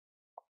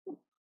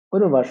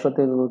ഒരു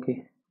വർഷത്തേക്ക് നോക്കി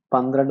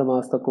 12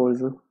 മാസത്തെ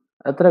കോഴ്സ്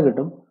എത്ര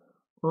കിട്ടും?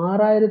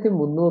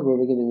 6300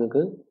 രൂപയ്ക്ക്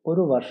നിങ്ങൾക്ക്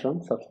ഒരു വർഷം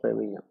സബ്സ്ക്രൈബ്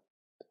ചെയ്യാം.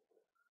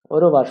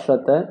 ഒരു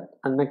വർഷത്തെ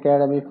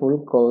അൺഅക്കാഡമി ഫുൾ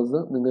കോഴ്സ്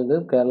നിങ്ങൾക്ക്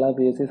കേരള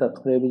PSC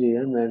സബ്സ്ക്രൈബ്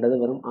ചെയ്യാൻ വേണ്ടത്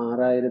വെറും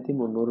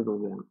 6300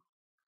 രൂപയാണ്.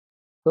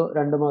 സോ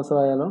 2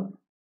 മാസമായാലോ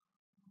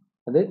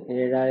അത്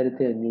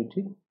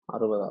 7560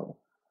 ആവും.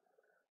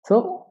 സോ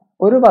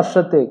ഒരു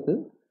വർഷത്തേക്ക്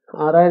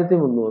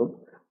 6300,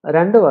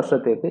 2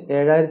 വർഷത്തേക്ക്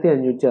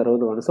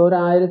 7560 ആണ്. സോ ഒരു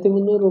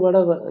 1300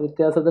 രൂപയുടെ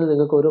വ്യത്യാസത്തിൽ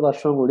നിങ്ങൾക്ക് ഒരു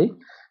വർഷം കൂടി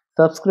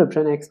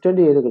സബ്സ്ക്രിപ്ഷൻ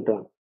എക്സ്റ്റെൻഡ് ചെയ്ത്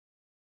കിട്ടുകയാണ്.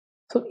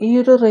 സോ ഈ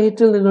ഒരു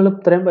റേറ്റിൽ നിങ്ങൾ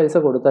ഇത്രയും പൈസ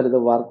കൊടുത്താൽ ഇത്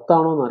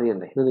വർത്താണോ എന്ന്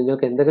അറിയണ്ടേ, ഇത്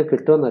നിങ്ങൾക്ക് എന്തൊക്കെ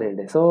കിട്ടുമെന്ന്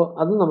അറിയണ്ടേ. സോ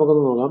അത്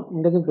നമുക്കൊന്ന് നോക്കാം.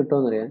 എന്തൊക്കെ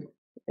കിട്ടുമെന്ന് അറിയാൻ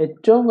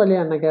ഏറ്റവും വലിയ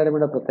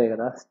അൺഅക്കാഡമിയുടെ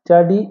പ്രത്യേകത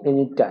സ്റ്റഡി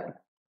എനി ടൈം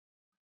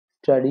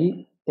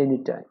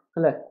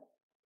അല്ലേ.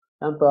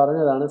 ഞാൻ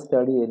പറഞ്ഞതാണ്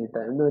സ്റ്റഡി എനി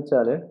ടൈം എന്ന്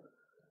വെച്ചാൽ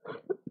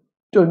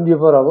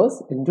 24 hours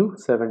into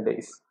 7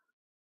 days.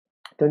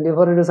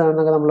 24 into 7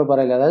 എന്നൊക്കെ നമ്മൾ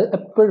പറയില്ല. അതായത്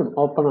എപ്പോഴും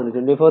ഓപ്പൺ ആണ്.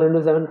 24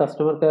 into 7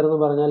 കസ്റ്റമർ കെയർ എന്ന്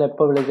പറഞ്ഞാൽ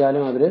എപ്പോൾ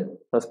വിളിച്ചാലും അവർ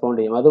റെസ്പോണ്ട്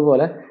ചെയ്യും.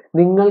 അതുപോലെ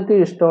നിങ്ങൾക്ക്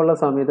ഇഷ്ടമുള്ള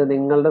സമയത്ത്,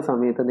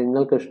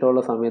 നിങ്ങൾക്ക്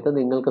ഇഷ്ടമുള്ള സമയത്ത്,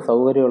 നിങ്ങൾക്ക്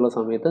സൗകര്യമുള്ള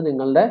സമയത്ത്,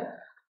 നിങ്ങളുടെ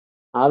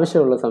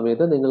ആവശ്യമുള്ള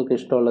സമയത്ത്, നിങ്ങൾക്ക്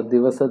ഇഷ്ടമുള്ള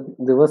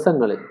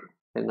ദിവസങ്ങളിൽ,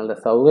 നിങ്ങളുടെ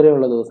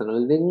സൗകര്യമുള്ള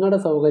ദിവസങ്ങളിൽ, നിങ്ങളുടെ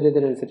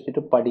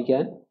സൗകര്യത്തിനനുസരിച്ചിട്ട്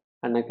പഠിക്കാൻ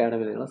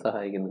അൺഅക്കാഡമി നിങ്ങളെ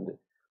സഹായിക്കുന്നുണ്ട്.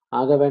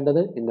 ആകെ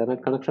വേണ്ടത്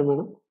ഇൻ്റർനെറ്റ് കണക്ഷൻ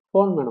വേണം,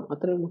 ഫോൺ വേണം,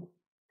 അത്രയേ ഉള്ളൂ.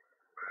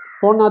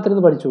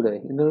 ഫോണിനകത്തിരുന്ന് പഠിച്ചുകൂടെ?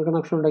 ഇൻ്റർനെറ്റ്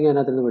കണക്ഷൻ ഉണ്ടെങ്കിൽ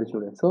അതിനകത്തിരുന്ന്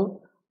പഠിച്ചുകൂടെ? സോ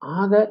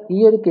ആകെ ഈ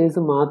ഒരു കേസ്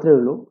മാത്രമേ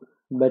ഉള്ളൂ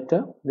ബെറ്റർ.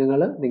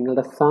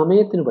 നിങ്ങളുടെ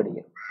സമയത്തിന്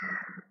പഠിക്കാം.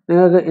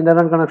 നിങ്ങൾക്ക്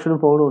ഇൻ്റർനെറ്റ് കണക്ഷനും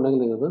ഫോണും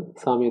ഉണ്ടെങ്കിൽ നിങ്ങൾക്ക്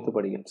സമയത്ത്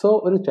പഠിക്കാം. സോ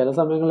ചില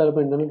സമയങ്ങളിൽ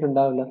ചിലപ്പോൾ ഇൻ്റർനെറ്റ്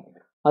ഉണ്ടാവില്ല,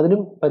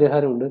 അതിനും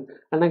പരിഹാരമുണ്ട്.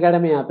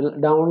 അൺഅക്കാഡമി ആപ്പിൽ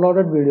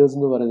ഡൗൺലോഡഡ് വീഡിയോസ്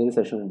എന്ന് പറയുന്നൊരു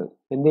സെഷൻ ഉണ്ട്.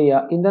 എന്ത്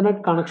ചെയ്യുക?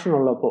 ഇൻ്റർനെറ്റ് കണക്ഷൻ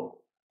ഉള്ളപ്പോൾ,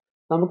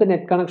 നമുക്ക്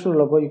നെറ്റ് കണക്ഷൻ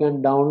ഉള്ളപ്പോൾ you can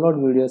download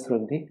videos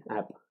from the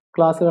app.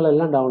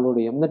 ക്ലാസ്സുകളെല്ലാം download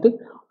ചെയ്യാം, എന്നിട്ട്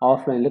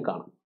ഓഫ്ലൈനിൽ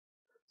കാണാം.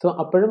 സോ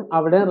അപ്പോഴും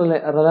അവിടെ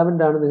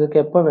റെലവൻ്റ് ആണ്. നിങ്ങൾക്ക്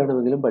എപ്പോൾ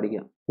വേണമെങ്കിലും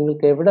പഠിക്കാം,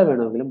 നിങ്ങൾക്ക് എവിടെ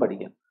വേണമെങ്കിലും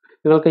പഠിക്കാം.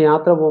 നിങ്ങൾക്ക്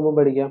യാത്ര പോകുമ്പോൾ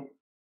പഠിക്കാം.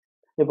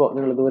 ഇപ്പോൾ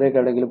നിങ്ങൾ ദൂരേക്ക്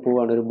എവിടെയെങ്കിലും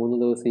പോവുകയാണ്, ഒരു 3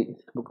 ദിവസം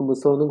ബുക്കും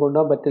പുസ്തകമൊന്നും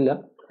കൊണ്ടുപോകാൻ പറ്റില്ല,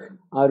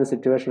 ആ ഒരു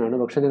സിറ്റുവേഷനാണ്.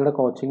 പക്ഷേ നിങ്ങളുടെ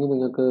കോച്ചിങ്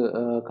നിങ്ങൾക്ക്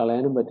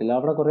കളയാനും പറ്റില്ല.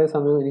 അവിടെ കുറേ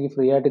സമയം എനിക്ക്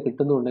ഫ്രീ ആയിട്ട്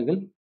കിട്ടുന്നുണ്ടെങ്കിൽ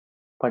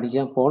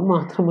പഠിക്കാം. ഫോൺ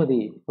മാത്രം മതി,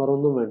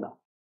 വേറൊന്നും വേണ്ട.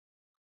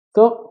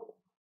 സോ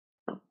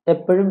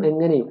എപ്പോഴും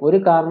എങ്ങനെയും ഒരു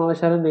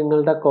കാരണവശാലും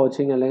നിങ്ങളുടെ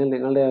കോച്ചിങ് അല്ലെങ്കിൽ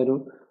നിങ്ങളുടെ ഒരു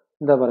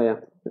എന്താ പറയുക,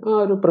 ആ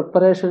ഒരു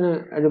പ്രിപ്പറേഷന്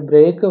ഒരു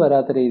ബ്രേക്ക്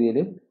വരാത്ത രീതിയിൽ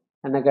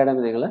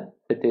അൺഅക്കാഡമി നിങ്ങളെ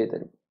സെറ്റ് ചെയ്ത്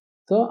തരും.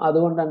 സോ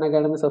അതുകൊണ്ട്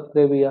അൺഅക്കാഡമി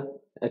സബ്സ്ക്രൈബ് ചെയ്യുക,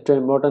 ഏറ്റവും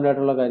ഇമ്പോർട്ടൻ്റ്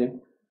ആയിട്ടുള്ള കാര്യം.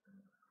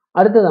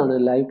 അടുത്തതാണ്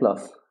ലൈവ്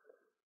ക്ലാസ്.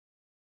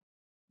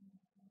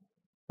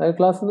 ലൈവ്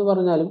ക്ലാസ് എന്ന്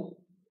പറഞ്ഞാലും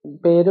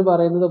പേര്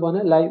പറയുന്നത്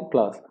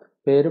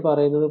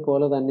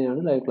പോലെ തന്നെയാണ്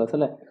ലൈവ് ക്ലാസ്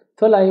അല്ലേ.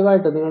 സോ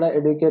ലൈവായിട്ട് നിങ്ങളുടെ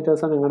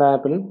എഡ്യൂക്കേറ്റേഴ്സ് നിങ്ങളുടെ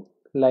ആപ്പിൽ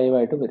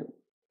ലൈവായിട്ട് വരും.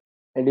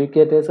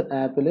 എഡ്യൂക്കേറ്റേഴ്സ്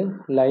ആപ്പിൽ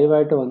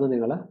ലൈവായിട്ട് വന്ന്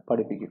നിങ്ങളെ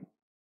പഠിപ്പിക്കും.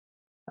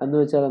 എന്ന്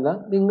വെച്ചാൽ എന്താ,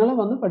 നിങ്ങളെ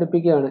വന്ന്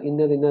പഠിപ്പിക്കുകയാണ്.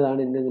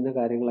 ഇന്ന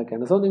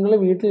കാര്യങ്ങളൊക്കെയാണ്. സോ നിങ്ങൾ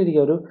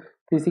വീട്ടിലിരിക്കുക, ഒരു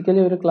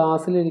ഫിസിക്കലി ഒരു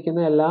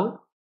ക്ലാസ്സിലിരിക്കുന്ന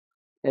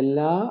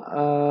എല്ലാ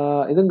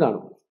ഇതും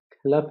കാണും,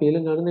 എല്ലാ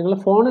ഫീലും കാണും. നിങ്ങൾ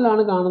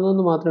ഫോണിലാണ്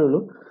കാണുന്നതെന്ന് മാത്രമേ ഉള്ളൂ.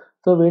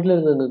 സോ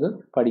വീട്ടിലിരുന്ന് നിങ്ങൾക്ക്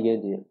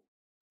പഠിക്കുകയും ചെയ്യാം.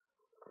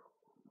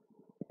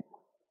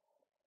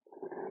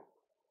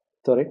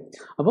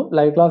 അപ്പം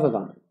ലൈവ് ക്ലാസ്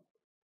അതാണ്.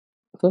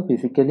 സോ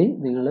ഫിസിക്കലി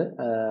നിങ്ങൾ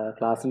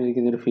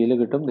ക്ലാസ്സിലിരിക്കുന്ന ഒരു ഫീല്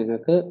കിട്ടും,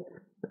 നിങ്ങൾക്ക്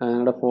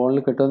നിങ്ങളുടെ ഫോണിൽ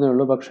കിട്ടുന്നേ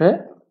ഉള്ളൂ. പക്ഷേ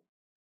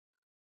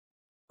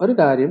ഒരു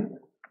കാര്യം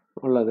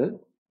ഉള്ളത്,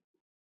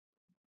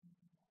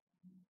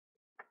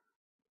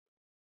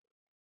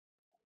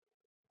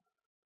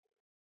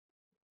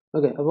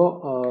 ഓക്കെ, അപ്പോൾ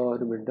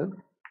ഒരു മിനിറ്റ്.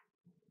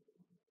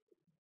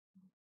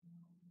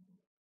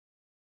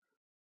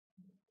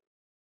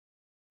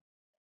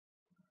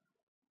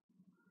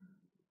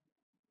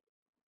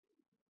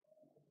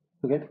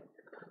 ഓക്കെ,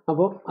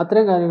 അപ്പോൾ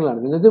അത്രയും കാര്യങ്ങളാണ്.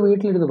 നിങ്ങൾക്ക്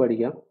വീട്ടിലിരുന്ന്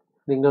പഠിക്കാം,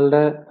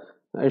 നിങ്ങളുടെ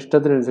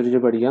ഇഷ്ടത്തിനനുസരിച്ച്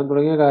പഠിക്കാം,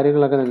 തുടങ്ങിയ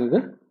കാര്യങ്ങളൊക്കെ നിങ്ങൾക്ക്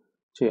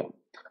ചെയ്യാം.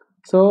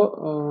 സോ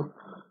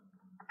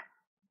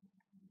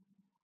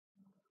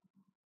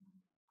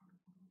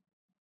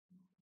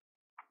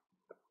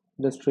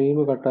എൻ്റെ സ്ട്രീം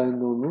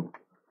കട്ടായെന്ന് തോന്നുന്നു.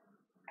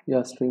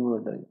 സ്ട്രീം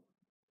കട്ടായി.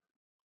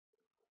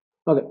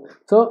 ഓക്കെ,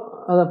 സോ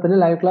അതാ പിന്നെ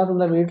ലൈവ് ക്ലാസ്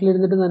എന്താ,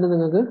 വീട്ടിലിരുന്നിട്ട് തന്നെ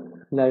നിങ്ങൾക്ക്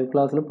ലൈവ്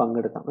ക്ലാസ്സിൽ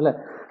പങ്കെടുക്കാം അല്ലേ.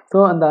 സോ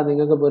എന്താ,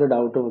 നിങ്ങൾക്കിപ്പോൾ ഒരു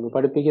ഡൗട്ട് വന്നു,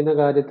 പഠിപ്പിക്കുന്ന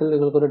കാര്യത്തിൽ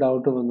നിങ്ങൾക്കൊരു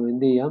ഡൗട്ട് വന്നു,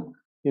 എന്ത് ചെയ്യാം?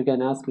 You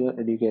can ask your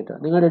educator.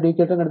 നിങ്ങളുടെ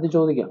എഡ്യൂക്കേറ്ററിൻ്റെ അടുത്ത്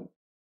ചോദിക്കാം.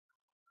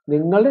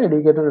 നിങ്ങളുടെ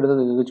എഡ്യൂക്കേറ്ററിൻ്റെ അടുത്ത്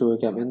നിങ്ങൾക്ക്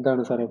ചോദിക്കാം,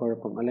 എന്താണ് സാറേ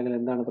കുഴപ്പം, അല്ലെങ്കിൽ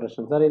എന്താണ്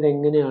പ്രശ്നം, സാർ ഇത്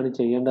എങ്ങനെയാണ്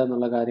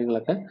ചെയ്യേണ്ടതെന്നുള്ള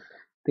കാര്യങ്ങളൊക്കെ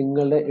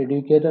നിങ്ങളുടെ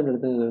എഡ്യൂക്കേറ്ററിൻ്റെ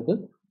അടുത്ത് നിങ്ങൾക്ക്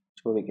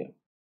ചോദിക്കാം.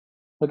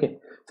 ഓക്കെ,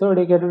 സോ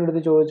എഡ്യൂക്കേറ്ററിൻ്റെ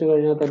അടുത്ത് ചോദിച്ചു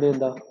കഴിഞ്ഞാൽ തന്നെ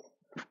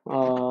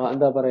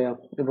എന്താ പറയുക,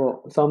 ഇപ്പോൾ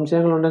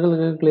സംശയങ്ങളുണ്ടെങ്കിൽ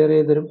നിങ്ങൾക്ക് ക്ലിയർ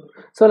ചെയ്ത് തരും.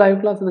 സോ ലൈവ്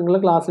ക്ലാസ് നിങ്ങൾ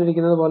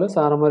ക്ലാസ്സിലിരിക്കുന്നത് പോലെ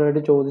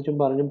സാറന്മാരുമായിട്ട് ചോദിച്ചും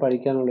പറഞ്ഞും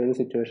പഠിക്കാനുള്ളൊരു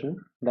സിറ്റുവേഷൻ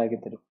ഉണ്ടാക്കി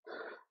തരും.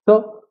 സോ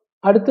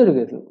അടുത്തൊരു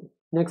കേസ്,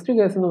 നെക്സ്റ്റ്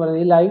കേസ് എന്ന്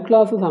പറയുന്നത്, ഈ ലൈവ്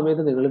ക്ലാസ്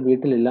സമയത്ത് നിങ്ങൾ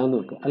വീട്ടിലില്ലാന്ന്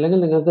വെക്കുക, അല്ലെങ്കിൽ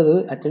നിങ്ങൾക്ക് ഇത്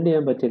അറ്റൻഡ്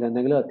ചെയ്യാൻ പറ്റില്ല,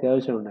 എന്തെങ്കിലും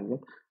അത്യാവശ്യം ഉണ്ടെങ്കിൽ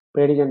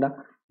പേടിക്കേണ്ട.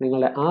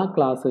 നിങ്ങളുടെ ആ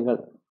ക്ലാസ്സുകൾ,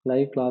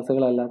 ലൈവ്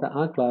ക്ലാസ്സുകളല്ലാത്ത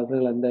ആ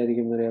ക്ലാസ്സുകൾ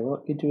എന്തായിരിക്കും എന്ന് അറിയാമോ?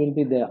 It will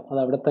be there.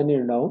 അത് അവിടെ തന്നെ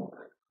ഉണ്ടാവും.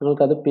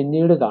 നിങ്ങൾക്കത്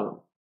പിന്നീട്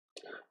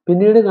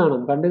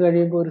കാണാം. കണ്ടു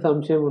കഴിയുമ്പോൾ ഒരു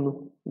സംശയം വന്നു,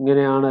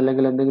 ഇങ്ങനെയാണ്,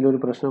 അല്ലെങ്കിൽ എന്തെങ്കിലും ഒരു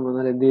പ്രശ്നം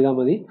വന്നാൽ എന്ത് ചെയ്താൽ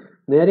മതി?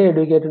 നേരെ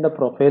എഡ്യൂക്കേറ്ററിൻ്റെ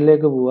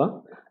പ്രൊഫൈലിലേക്ക് പോവുക.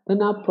 ദെൻ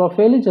ആ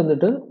പ്രൊഫൈലിൽ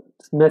ചെന്നിട്ട്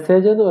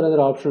മെസ്സേജ് എന്ന്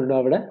പറയുന്നൊരു ഓപ്ഷൻ ഉണ്ട്,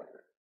 അവിടെ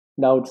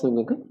ഡൗട്ട്സ്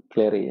നിങ്ങൾക്ക്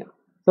ക്ലിയർ ചെയ്യാം.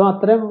 സോ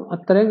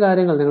അത്രയും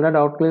കാര്യങ്ങൾ, നിങ്ങളുടെ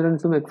ഡൗട്ട്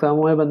ക്ലിയറൻസും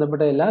എക്സാമുമായി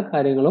ബന്ധപ്പെട്ട എല്ലാ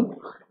കാര്യങ്ങളും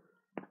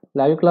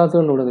ലൈവ്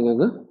ക്ലാസ്സുകളിലൂടെ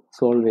നിങ്ങൾക്ക്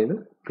സോൾവ് ചെയ്ത്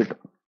കിട്ടും.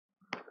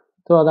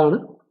 സോ അതാണ്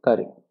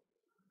കാര്യം.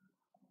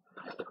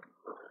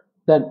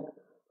 ദെൻ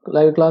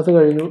ലൈവ് ക്ലാസ്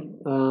കഴിഞ്ഞു,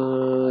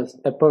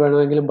 എപ്പോൾ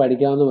വേണമെങ്കിലും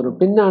പഠിക്കാമെന്ന് പറഞ്ഞു.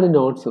 പിന്നാണ്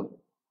നോട്ട്സും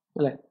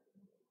അല്ലേ.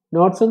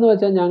 നോട്ട്സ് എന്ന്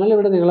വെച്ചാൽ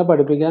ഞങ്ങളിവിടെ നിങ്ങളെ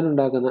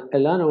പഠിപ്പിക്കാനുണ്ടാക്കുന്ന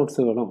എല്ലാ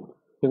നോട്ട്സുകളും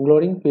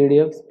ഇൻക്ലൂഡിങ്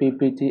PDF,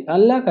 PPT,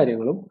 എല്ലാ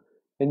കാര്യങ്ങളും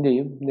എന്ത്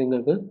ചെയ്യും?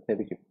 നിങ്ങൾക്ക്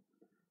ലഭിക്കും.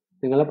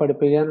 നിങ്ങളെ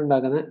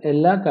പഠിപ്പിക്കാനുണ്ടാക്കുന്ന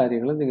എല്ലാ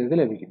കാര്യങ്ങളും നിങ്ങൾക്ക്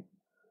ലഭിക്കും.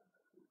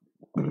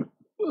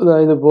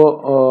 അതായത് ഇപ്പോൾ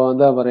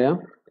എന്താ പറയുക,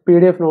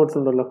 PDF നോട്ട്സ്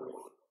ഉണ്ടല്ലോ,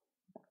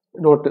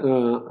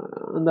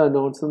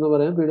 നോട്ട്സ് എന്ന്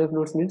പറയാം. PDF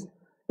നോട്ട്സ് മീൻസ്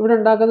ഇവിടെ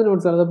ഉണ്ടാക്കുന്ന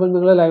നോട്ട്സ് ആണ്. അപ്പോൾ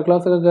നിങ്ങൾ ലൈവ്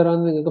ക്ലാസ് ഒക്കെ കയറാൻ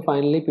നിങ്ങൾക്ക്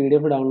ഫൈനലി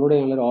PDF ഡൗൺലോഡ്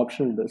ചെയ്യാനുള്ള ഒരു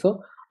ഓപ്ഷൻ ഉണ്ട്. സോ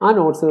ആ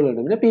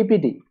നോട്ട്സുകളുണ്ട്. പിന്നെ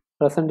PPT,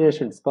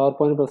 presentations, power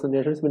point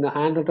presentations, പിന്നെ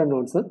ഹാൻഡ് റിട്ടൺ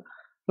നോട്ട്സ്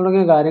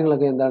തുടങ്ങിയ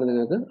കാര്യങ്ങളൊക്കെ എന്താണ്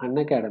നിങ്ങൾക്ക്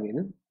അൺഅക്കാഡമിയിൽ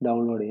നിന്ന്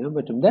ഡൗൺലോഡ് ചെയ്യാൻ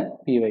പറ്റും.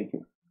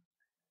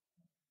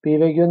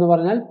 PYQ എന്ന്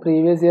പറഞ്ഞാൽ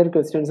പ്രീവിയസ് ഇയർ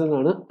ക്വസ്റ്റ്യൻസ്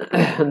എന്നാണ്.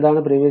 എന്താണ്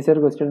പ്രീവിയസ് ഇയർ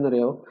ക്വസ്റ്റ്യൻ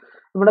എന്നറിയാമോ?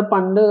 നമ്മുടെ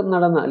പണ്ട്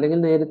നടന്ന അല്ലെങ്കിൽ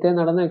നേരത്തെ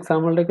നടന്ന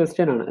എക്സാമുകളുടെ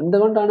ക്വസ്റ്റ്യൻ ആണ്.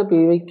 എന്തുകൊണ്ടാണ്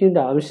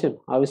PYQൻ്റെ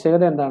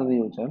ആവശ്യകത എന്താണെന്ന്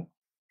ചോദിച്ചാൽ,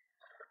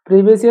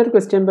 previous year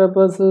question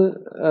papers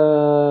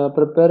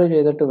prepare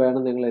ചെയ്തിട്ട്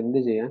വേണം നിങ്ങൾ എന്ത്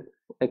ചെയ്യാൻ?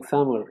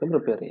 എക്സാമുകൾക്ക്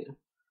പ്രിപ്പയർ ചെയ്യാൻ.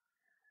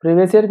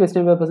 പ്രീവിയസ് ഇയർ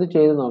ക്വസ്റ്റ്യൻ പേപ്പേഴ്സ്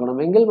ചെയ്ത് നോക്കണം.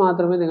 എങ്കിൽ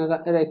മാത്രമേ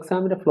നിങ്ങൾക്ക് ഒരു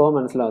എക്സാമിൻ്റെ ഫ്ലോ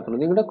മനസ്സിലാകത്തുള്ളൂ.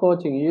 നിങ്ങളുടെ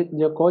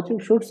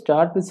coaching should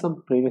start with some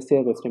previous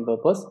year question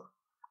papers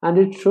and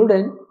it should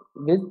end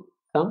with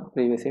some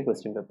previous year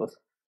question papers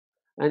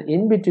and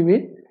in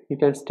between you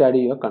can study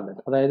your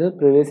content. അതായത്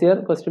previous year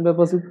question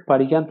papers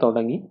പഠിക്കാൻ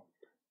തുടങ്ങി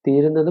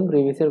തീരുന്നതും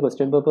previous year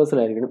question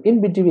പേപ്പേഴ്സിലായിരിക്കണം. In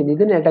between,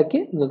 ഇതിനിടയ്ക്ക്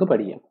നിങ്ങൾക്ക്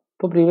പഠിക്കാം.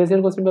 ഇപ്പോൾ previous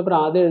year question paper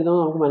ആദ്യം എഴുതുമ്പോൾ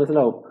നമുക്ക്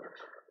മനസ്സിലാവും,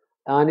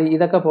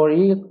 ഇതൊക്കെ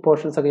ഈ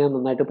പോർഷൻസ് ഒക്കെ ഞാൻ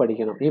നന്നായിട്ട്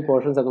പഠിക്കണം, ഈ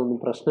പോർഷൻസ് ഒക്കെ ഒന്നും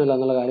പ്രശ്നമില്ല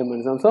എന്നുള്ള കാര്യം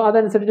മനസ്സിലാവും. സോ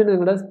അതനുസരിച്ച്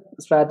നിങ്ങളുടെ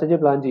സ്ട്രാറ്റജി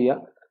പ്ലാൻ ചെയ്യുക,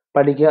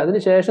 പഠിക്കുക.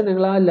 അതിനുശേഷം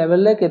നിങ്ങൾ ആ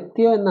ലെവലിലേക്ക്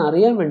എത്തിയോ എന്ന്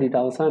അറിയാൻ വേണ്ടിയിട്ട്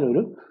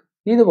അവസാനം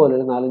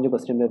ഇതുപോലൊരു 4-5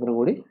 ക്വസ്റ്റ്യൻ പേപ്പറും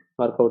കൂടി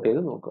വർക്കൗട്ട്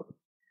ചെയ്ത് നോക്കുക.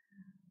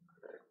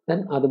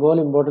 ദെൻ അതുപോലെ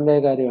ഇമ്പോർട്ടൻ്റ് ആയ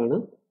കാര്യമാണ്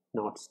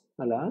നോട്ട്സ്,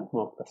 അല്ല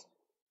മോക്ക് ടെസ്റ്റ്.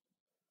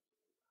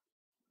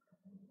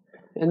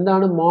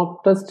 എന്താണ് മോക്ക്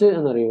ടെസ്റ്റ്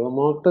എന്നറിയുമോ?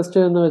 മോക്ക് ടെസ്റ്റ്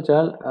എന്ന്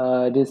വെച്ചാൽ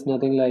ഇറ്റ് ഈസ്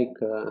നത്തിങ്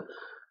ലൈക്ക്,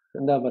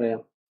 എന്താ പറയുക,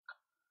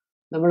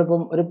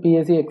 നമ്മളിപ്പം ഒരു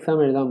PSC എക്സാം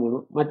എഴുതാൻ പോകുന്നു,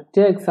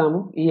 മറ്റേ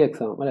എക്സാമും ഈ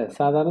എക്സാമും അല്ലേ.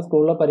 സാധാരണ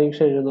സ്കൂളിലെ പരീക്ഷ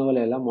എഴുതുന്ന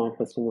പോലെയല്ല മോക്ക്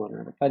ടെസ്റ്റ് എന്ന്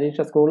പറഞ്ഞാൽ.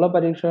 സ്കൂളിലെ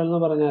പരീക്ഷകൾ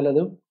എന്ന് പറഞ്ഞാൽ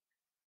അത്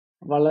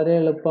വളരെ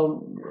എളുപ്പം,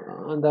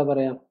 എന്താ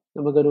പറയുക,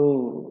 നമുക്കൊരു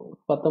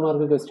 10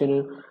 മാർക്ക് ക്വസ്റ്റ്യന്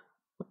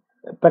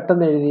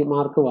പെട്ടെന്ന് എഴുതി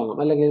മാർക്ക് വാങ്ങാം,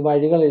 അല്ലെങ്കിൽ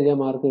വഴികൾ എഴുതിയാൽ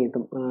മാർക്ക്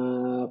കിട്ടും,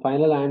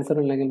 ഫൈനൽ ആൻസർ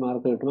ഉണ്ടെങ്കിൽ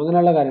മാർക്ക് കിട്ടും,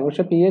 അങ്ങനെയുള്ള കാര്യം.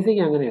 പക്ഷേ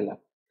PSCക്ക് അങ്ങനെയല്ല.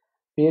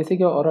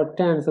 PSCക്ക് ഒരൊറ്റ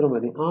ആൻസർ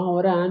മതി. ആ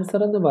ഒരു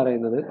ആൻസർ എന്ന്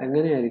പറയുന്നത്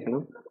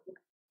എങ്ങനെയായിരിക്കണം?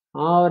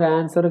 ആ ഒരു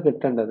ആൻസർ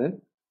കിട്ടേണ്ടത്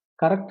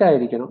കറക്റ്റ്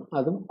ആയിരിക്കണം,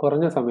 അതും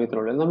കുറഞ്ഞ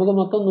സമയത്തിനുള്ളിൽ. നമുക്ക്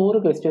മൊത്തം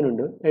 100 ക്വസ്റ്റ്യൻ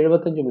ഉണ്ട്,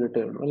 75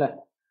 മിനിറ്റേ ഉള്ളൂ അല്ലേ.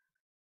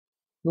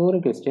 100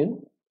 ക്വസ്റ്റ്യൻ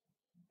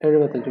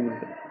 75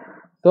 മിനിറ്റ്.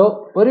 സോ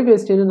ഒരു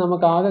ക്വസ്റ്റ്യന്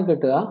നമുക്ക് ആകെ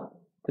കിട്ടുക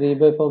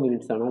 3/4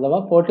 മിനിറ്റ്സ് ആണ്,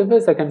 അഥവാ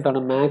 45 സെക്കൻഡ്സ്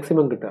ആണ്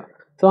മാക്സിമം കിട്ടുക.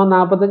 സോ ആ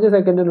 45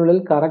 സെക്കൻഡിനുള്ളിൽ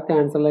കറക്റ്റ്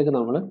ആൻസറിലേക്ക്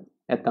നമ്മൾ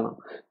എത്തണം.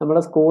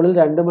 നമ്മുടെ സ്കൂളിൽ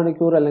 2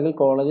 മണിക്കൂർ അല്ലെങ്കിൽ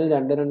കോളേജിൽ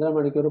 2-2.5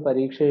 മണിക്കൂർ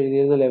പരീക്ഷ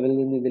എഴുതിയിരുന്ന ലെവലിൽ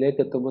നിന്ന് ഇതിലേക്ക്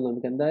എത്തുമ്പോൾ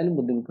നമുക്ക് എന്തായാലും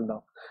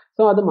ബുദ്ധിമുട്ടുണ്ടാവും.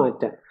 സോ അത്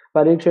മാറ്റാൻ,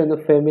 പരീക്ഷ ഒന്ന്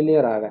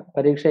ഫെമിലിയർ ആകാൻ,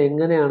 പരീക്ഷ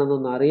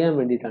എങ്ങനെയാണെന്നൊന്ന് അറിയാൻ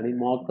വേണ്ടിയിട്ടാണ് ഈ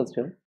mock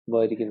test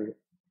ഉപകരിക്കുന്നത്.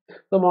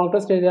 So mock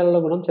test എഴുതിയാലുള്ള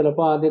ഗുണം,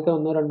 ചിലപ്പോൾ ആദ്യത്തെ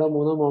 1, 2,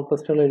 3 മോക്ക്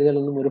ടെസ്റ്റുകൾ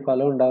എഴുതിയാലൊന്നും ഒരു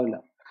ഫലം ഉണ്ടാവില്ല.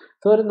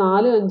 സോ ഒരു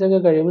 4-5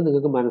 ഒക്കെ കഴിയുമ്പോൾ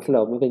നിങ്ങൾക്ക്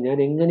മനസ്സിലാവും, ഓക്കെ ഞാൻ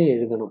എങ്ങനെ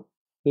എഴുതണം,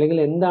 അല്ലെങ്കിൽ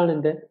എന്താണ്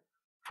എൻ്റെ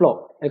ഫ്ലോ,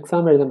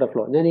 എക്സാം എഴുതേണ്ട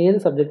ഫ്ലോ, ഞാൻ ഏത്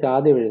സബ്ജക്റ്റ്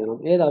ആദ്യം എഴുതണം,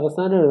 ഏത്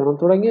അവസാനം എഴുതണം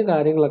തുടങ്ങിയ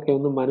കാര്യങ്ങളൊക്കെ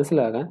ഒന്ന്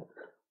മനസ്സിലാകാൻ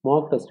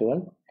മോക്ക് ടെസ്റ്റുകൾ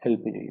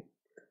ഹെൽപ്പ് ചെയ്യും.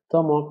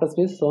 So mock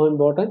test is so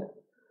important.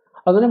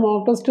 അങ്ങനെ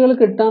മോക്ക് ടെസ്റ്റുകൾ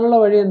കിട്ടാനുള്ള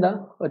വഴി എന്താ?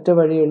 ഒറ്റ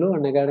വഴിയുള്ളൂ,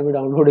 അൺഅക്കാഡമി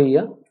ഡൗൺലോഡ്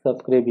ചെയ്യുക,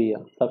 സബ്സ്ക്രൈബ്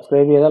ചെയ്യുക.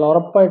 സബ്സ്ക്രൈബ് ചെയ്താൽ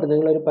ഉറപ്പായിട്ട്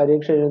നിങ്ങളൊരു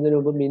പരീക്ഷ എഴുതുന്നതിന്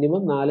മുമ്പ്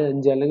മിനിമം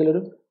 4-5 അല്ലെങ്കിൽ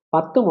ഒരു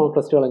 10 മോക്ക്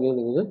ടെസ്റ്റുകളെങ്കിലും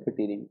നിങ്ങൾക്ക്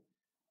കിട്ടിയിരിക്കും.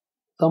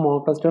 സോ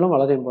മോക്ക് ടെസ്റ്റുകളും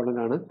വളരെ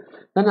ഇമ്പോർട്ടൻ്റ് ആണ്.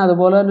 then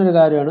അതുപോലെ തന്നെ ഒരു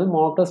കാര്യമാണ്,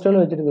 മോക്ക് ടെസ്റ്റുകൾ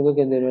വെച്ചിട്ട്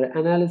നിങ്ങൾക്ക് എന്തെങ്കിലും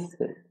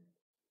അനാലിസിസ്.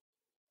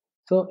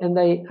 സോ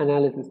എന്താ ഈ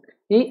അനാലിസിസ്?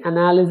 ഈ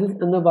അനാലിസിസ്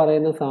എന്ന്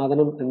പറയുന്ന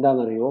സാധനം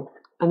എന്താണെന്നറിയോ?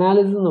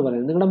 അനാലിസിസ് എന്ന്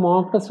പറയുന്നത് നിങ്ങളുടെ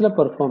mock ടെസ്റ്റിലെ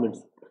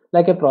performance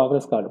like A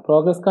progress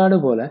card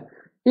പോലെ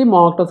ഈ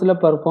മോക്ക് ടെസ്റ്റിലെ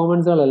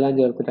പെർഫോമൻസുകളെല്ലാം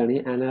ചേർത്തിട്ടാണ് ഈ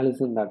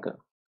അനാലിസിസ് ഉണ്ടാക്കുക.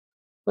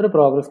 ഒരു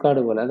പ്രോഗ്രസ്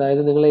കാർഡ് പോലെ.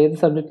 അതായത് നിങ്ങൾ ഏത്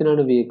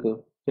സബ്ജക്റ്റിനാണ് വീക്ക്,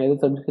 ഏത്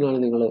സബ്ജക്റ്റിനാണ്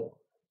നിങ്ങൾ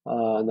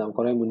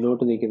കുറേ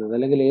മുന്നോട്ട് നിൽക്കുന്നത്,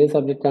 അല്ലെങ്കിൽ ഏത്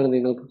സബ്ജക്റ്റാണ്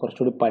നിങ്ങൾക്ക്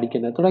കുറച്ചുകൂടി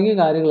പഠിക്കേണ്ടത് തുടങ്ങിയ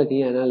കാര്യങ്ങളൊക്കെ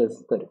ഈ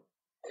അനാലിസിസ് തരും.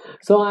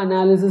 സോ ആ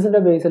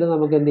അനാലിസിസിൻ്റെ ബേസിൽ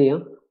നമുക്ക് എന്ത്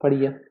ചെയ്യാം?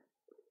 പഠിക്കാം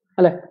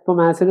അല്ലേ? ഇപ്പോൾ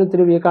മാത്സിന്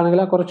ഒത്തിരി വീക്ക്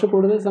ആണെങ്കിൽ കുറച്ച്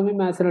കൂടുതൽ സമയം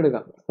മാത്സിന്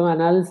എടുക്കാം. സോ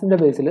അനാലിസിസിൻ്റെ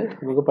ബേസിൽ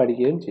നമുക്ക്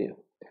പഠിക്കുകയും ചെയ്യാം.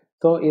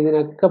 സോ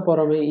ഇതിനൊക്കെ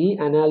പുറമെ ഈ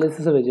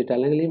അനാലിസിസ് വെച്ചിട്ട്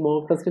അല്ലെങ്കിൽ ഈ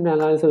മോക്ക് ടെസ്റ്റിൻ്റെ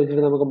അനാലിസിസ്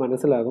വെച്ചിട്ട് നമുക്ക്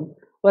മനസ്സിലാകും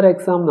ഒരു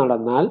എക്സാം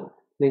നടന്നാൽ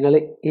നിങ്ങൾ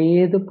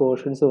ഏത്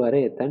പോർഷൻസ് വരെ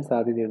എത്താൻ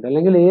സാധ്യതയുണ്ട്,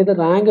 അല്ലെങ്കിൽ ഏത്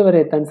റാങ്ക് വരെ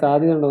എത്താൻ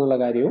സാധ്യതയുണ്ടെന്നുള്ള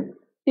കാര്യവും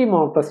ഈ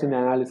മോക്ക് ടെസ്റ്റിൻ്റെ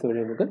അനാലിസിസ് വഴി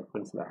നമുക്ക്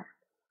മനസ്സിലാകും.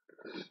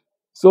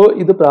 സോ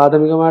ഇത്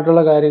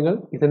പ്രാഥമികമായിട്ടുള്ള കാര്യങ്ങൾ.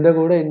 ഇതിൻ്റെ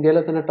കൂടെ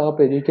ഇന്ത്യയിലെ തന്നെ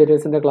ടോപ്പ്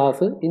എഡ്യൂക്കേറ്റേഴ്സിൻ്റെ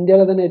ക്ലാസ്,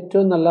 ഇന്ത്യയിലെ തന്നെ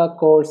ഏറ്റവും നല്ല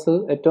കോഴ്സ്,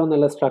 ഏറ്റവും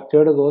നല്ല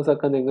സ്ട്രക്ചേർഡ്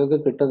കോഴ്സൊക്കെ നിങ്ങൾക്ക്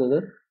കിട്ടുന്നത്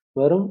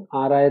വെറും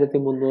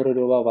 6300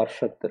 രൂപ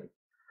വർഷത്തിൽ.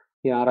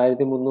 ഈ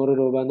 6300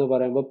 രൂപ എന്ന്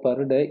പറയുമ്പോൾ പെർ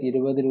ഡേ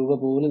 20 രൂപ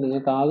പോലും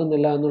നിങ്ങൾക്ക്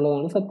ആകുന്നില്ല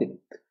എന്നുള്ളതാണ് സത്യം.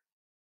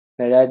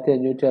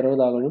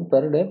 7560 ആകണം,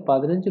 പെർ ഡേ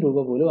 15 രൂപ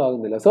പോലും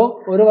ആകുന്നില്ല. സോ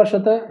ഒരു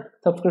വർഷത്തെ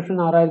സബ്സ്ക്രിപ്ഷൻ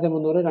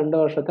 6300, 2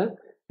 വർഷത്തെ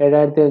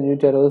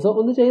 7560. സോ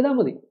ഒന്ന് ചെയ്താൽ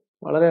മതി,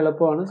 വളരെ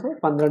എളുപ്പമാണ്. സോ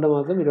 12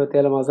 മാസം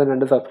 24 മാസം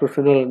 2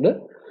 സബ്സ്ക്രിപ്ഷനുകളുണ്ട്.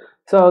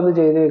 സോ അതൊന്ന്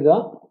ചെയ്ത് വെക്കുക.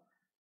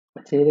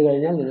 ചെയ്ത്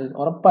കഴിഞ്ഞാൽ നിങ്ങൾക്ക്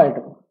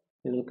ഉറപ്പായിട്ടും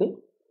നിങ്ങൾക്ക്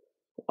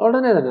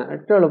ഉടനെ തന്നെ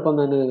ഏറ്റവും എളുപ്പം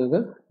തന്നെ നിങ്ങൾക്ക്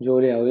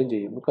ജോലിയാവുകയും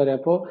ചെയ്യും. നമുക്കറിയാം,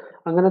 അപ്പോൾ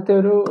അങ്ങനത്തെ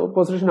ഒരു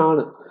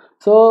പൊസിഷനാണ്.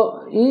 സോ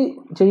ഈ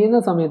ചെയ്യുന്ന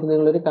സമയത്ത്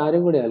നിങ്ങളൊരു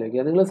കാര്യം കൂടി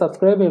ആലോചിക്കുക. നിങ്ങൾ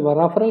സബ്സ്ക്രൈബ് ചെയ്യുമ്പോൾ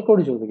റഫറൽ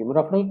കോഡ്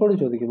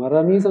ചോദിക്കും.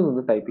 റമീസ്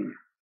എന്നൊന്ന് ടൈപ്പ് ചെയ്യും,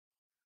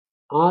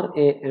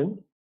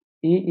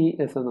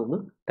 RAMEES എന്നൊന്ന്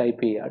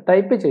ടൈപ്പ് ചെയ്യുക.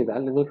 ടൈപ്പ് ചെയ്താൽ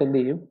നിങ്ങൾക്ക് എന്ത്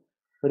ചെയ്യും?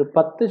 ഒരു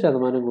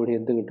 10% കൂടി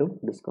എന്ത് കിട്ടും?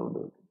 ഡിസ്കൗണ്ട്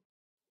കിട്ടും.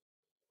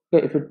 Okay,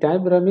 if you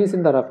type Ramees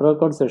in the referral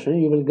code session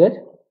you will get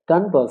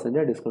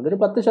 10% discount. ഒരു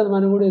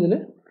 10% കൂടി ഇതിൽ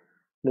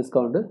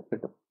ഡിസ്കൗണ്ട്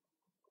കിട്ടും.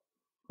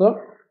 സോ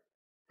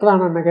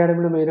അതാണ്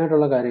അൺഅക്കാഡമിയുടെ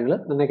മെയിനായിട്ടുള്ള കാര്യങ്ങൾ.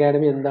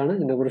 അൺഅക്കാഡമി എന്താണ്,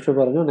 ഇതിനെക്കുറിച്ച്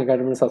പറഞ്ഞു,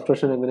 അൺഅക്കാഡമിയുടെ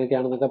സബ്സ്ക്രിപ്ഷൻ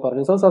എങ്ങനെയൊക്കെയാണെന്നൊക്കെ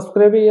പറഞ്ഞു. സോ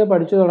സബ്സ്ക്രൈബ് ചെയ്യുക,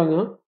 പഠിച്ചു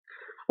തുടങ്ങുക.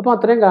 അപ്പോൾ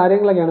അത്രയും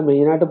കാര്യങ്ങളൊക്കെയാണ്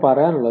മെയിനായിട്ട്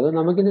പറയാനുള്ളത്.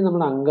 നമുക്കിനി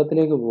നമ്മുടെ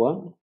അംഗത്തിലേക്ക് പോവാം.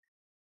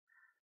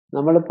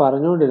 നമ്മൾ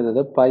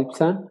പറഞ്ഞുകൊണ്ടിരുന്നത്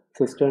പൈപ്സ് ആൻഡ്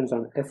സിസ്റ്റേൺസ്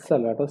ആണ്. എസ്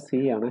അല്ല കേട്ടോ, സി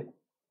ആണ്.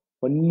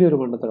 വലിയൊരു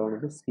മണ്ടത്തരമാണ്,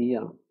 ഇത് സി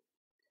ആണ്.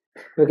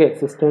 ഓക്കെ,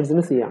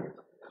 സിസ്റ്റേൺസിന് സി ആണ്.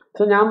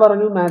 സോ ഞാൻ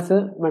പറഞ്ഞു മാത്സ്,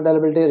 മെൻ്റൽ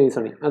എബിലിറ്റി,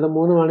 റീസണിങ്, അത്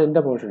മൂന്നുമാണ്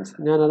എൻ്റെ പോർഷൻസ്.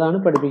 ഞാൻ അതാണ്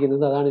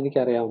പഠിപ്പിക്കുന്നത്, അതാണ്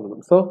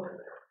എനിക്കറിയാവുന്നത്. സോ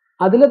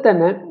അതിൽ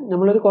തന്നെ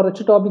നമ്മളൊരു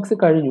കുറച്ച് ടോപ്പിക്സ്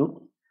കഴിഞ്ഞു.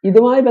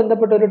 ഇതുമായി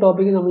ബന്ധപ്പെട്ട ഒരു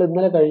ടോപ്പിക്ക് നമ്മൾ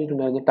ഇന്നലെ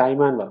കഴിഞ്ഞിട്ടുണ്ടായിരുന്നു, time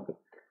and work.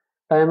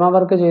 Time and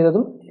work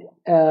ചെയ്തതും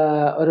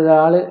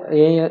ഒരാൾ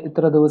എ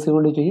ഇത്ര ദിവസം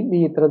കൊണ്ട് ചെയ്യും, ബി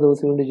ഇത്ര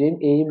ദിവസം കൊണ്ട് ചെയ്യും,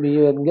 എയും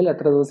ബിയും എങ്കിൽ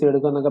എത്ര ദിവസം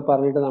എടുക്കും എന്നൊക്കെ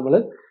പറഞ്ഞിട്ട് നമ്മൾ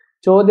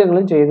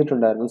ചോദ്യങ്ങളും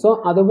ചെയ്തിട്ടുണ്ടായിരുന്നു. സോ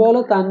അതുപോലെ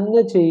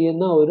തന്നെ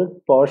ചെയ്യുന്ന ഒരു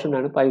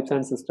പോർഷനാണ് pipes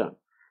and cistern.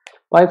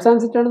 Pipes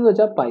and cistern എന്ന്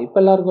വെച്ചാൽ പൈപ്പ്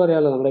എല്ലാവർക്കും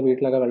അറിയാമല്ലോ, നമ്മുടെ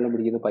വീട്ടിലൊക്കെ വെള്ളം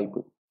പിടിക്കുന്ന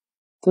പൈപ്പ്.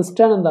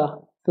 സിസ്റ്റേൺ എന്താ?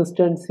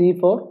 Cistern,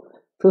 C4.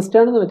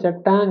 സിസ്റ്റേൺ എന്ന് വെച്ചാൽ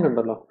ടാങ്ക്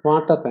ഉണ്ടല്ലോ,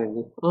 വാട്ടർ ടാങ്ക്,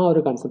 ആ ഒരു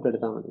കൺസെപ്റ്റ്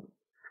എടുത്താൽ മതി.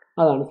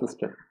 അതാണ്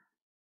സിസ്റ്റേൺ.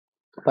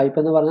 പൈപ്പ്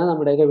എന്ന് പറഞ്ഞാൽ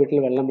നമ്മുടെയൊക്കെ വീട്ടിൽ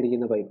വെള്ളം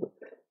പിടിക്കുന്ന പൈപ്പ്.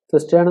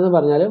 സിസ്റ്റേൺ എന്ന്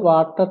പറഞ്ഞാൽ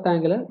വാട്ടർ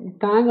ടാങ്കിൽ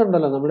ടാങ്ക്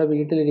ഉണ്ടല്ലോ, നമ്മുടെ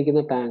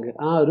വീട്ടിലിരിക്കുന്ന ടാങ്ക്,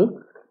 ആ ഒരു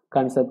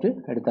കൺസെപ്റ്റ്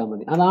എടുത്താൽ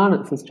മതി. അതാണ്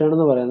സിസ്റ്റേൺ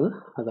എന്ന് പറയുന്നത്,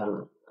 അതാണ്.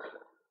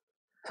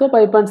 സോ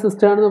പൈപ്പ് ആൻഡ്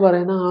സിസ്റ്റേൺ എന്ന്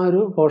പറയുന്ന ആ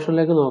ഒരു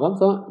പോർഷനിലേക്ക് നോക്കാം.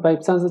 സോ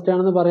പൈപ്സ് ആൻഡ് സിസ്റ്റേൺ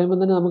എന്ന് പറയുമ്പോൾ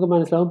തന്നെ നമുക്ക്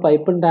മനസ്സിലാവും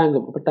പൈപ്പും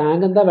ടാങ്കും. ഇപ്പോൾ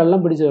ടാങ്ക് എന്താ? വെള്ളം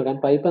പിടിച്ചു വെക്കാൻ.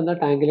 പൈപ്പ് എന്താ?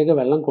 ടാങ്കിലേക്ക്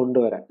വെള്ളം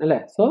കൊണ്ടുവരാൻ, അല്ലേ?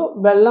 സോ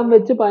വെള്ളം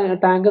വെച്ച്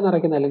ടാങ്ക്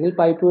നിറയ്ക്കുന്ന, അല്ലെങ്കിൽ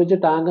പൈപ്പ് വെച്ച്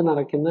ടാങ്ക്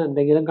നിറയ്ക്കുന്ന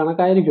എന്തെങ്കിലും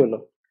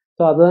കണക്കായിരിക്കുമല്ലോ.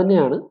 സോ അത്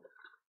തന്നെയാണ്,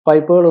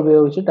 പൈപ്പുകൾ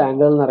ഉപയോഗിച്ച്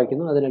ടാങ്കുകൾ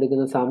നിറയ്ക്കുന്നു,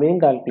 അതിനെടുക്കുന്ന സമയം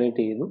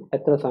കാൽക്കുലേറ്റ് ചെയ്യുന്നു,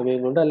 എത്ര സമയം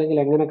കൊണ്ട്, അല്ലെങ്കിൽ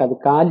എങ്ങനെ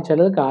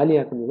ചിലത്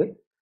കാലിയാക്കുന്നത്.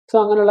 സോ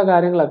അങ്ങനെയുള്ള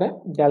കാര്യങ്ങളൊക്കെ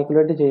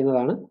കാൽക്കുലേറ്റ്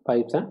ചെയ്യുന്നതാണ്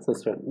പൈപ്സ് ആൻഡ്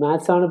സിസ്റ്റേൺ.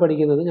 മാത്സ് ആണ്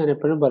പഠിക്കുന്നത്. ഞാൻ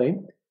എപ്പോഴും പറയും,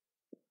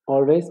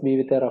 always be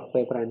with a rough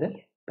paper and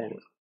പേന.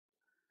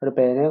 ഒരു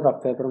പേനയും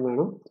റഫ് പേപ്പറും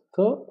വേണം.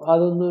 സോ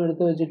അതൊന്നും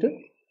എടുത്ത് വെച്ചിട്ട്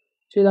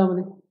ചെയ്താൽ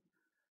മതി.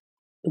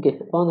 ഓക്കെ,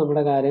 അപ്പോൾ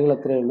നമ്മുടെ കാര്യങ്ങൾ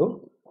എത്രയേ ഉള്ളൂ.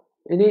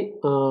 ഇനി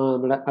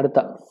നമ്മുടെ അടുത്ത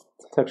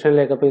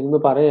സെക്ഷനിലേക്ക്, അപ്പോൾ ഇതൊന്ന്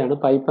പറയുകയാണ്,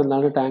 പൈപ്പ്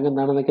എന്താണ്, ടാങ്ക്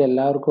എന്താണെന്നൊക്കെ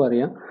എല്ലാവർക്കും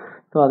അറിയാം.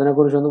 സോ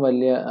അതിനെക്കുറിച്ചൊന്നും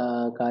വലിയ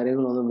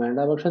കാര്യങ്ങളൊന്നും വേണ്ട.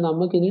 പക്ഷെ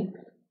നമുക്കിനി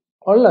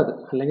ഉള്ളത്,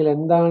 അല്ലെങ്കിൽ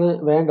എന്താണ്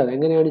വേണ്ടത്,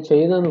 എങ്ങനെയാണ്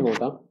ചെയ്യുന്നതെന്ന്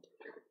നോക്കാം.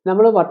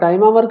 നമ്മൾ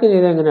ടൈം വർക്ക്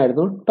ചെയ്തത്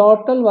എങ്ങനെയായിരുന്നു?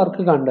 ടോട്ടൽ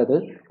വർക്ക് കണ്ടത്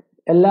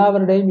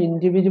എല്ലാവരുടെയും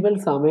ഇൻഡിവിജ്വൽ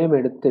സമയം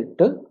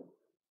എടുത്തിട്ട്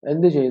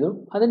എന്ത് ചെയ്തു?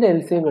 അതിൻ്റെ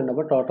LCM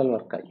കണ്ടപ്പോൾ ടോട്ടൽ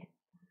വർക്കായി.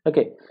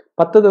 ഓക്കെ,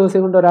 10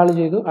 ദിവസം കൊണ്ട് ഒരാൾ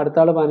ചെയ്തു, അടുത്ത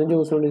ആൾ 15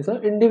 ദിവസം കൊണ്ട് ചെയ്തു.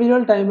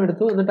 ഇൻഡിവിജ്വൽ ടൈം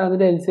എടുത്തു, എന്നിട്ട്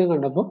അതിൻ്റെ LCM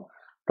കണ്ടപ്പോൾ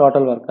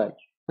ടോട്ടൽ വർക്കായി.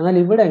 എന്നാൽ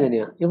ഇവിടെ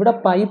എങ്ങനെയാണ്? ഇവിടെ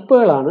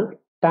പൈപ്പുകളാണ്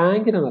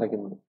ടാങ്കിനെ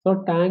നിറയ്ക്കുന്നത്. സോ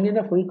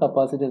ടാങ്കിൻ്റെ ഫുൾ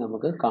കപ്പാസിറ്റി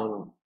നമുക്ക്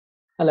കാണണം,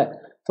 അല്ലേ?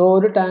 സോ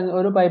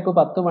ഒരു പൈപ്പ്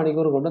 10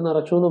 മണിക്കൂർ കൊണ്ട്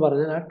നിറച്ചു എന്ന്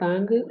പറഞ്ഞാൽ ആ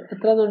ടാങ്ക്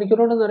എത്ര മണിക്കൂർ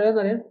കൊണ്ട്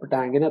നിറയാന്നറിയാം.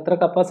 ടാങ്കിന് എത്ര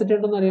കപ്പാസിറ്റി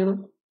ഉണ്ടെന്ന് അറിയണം.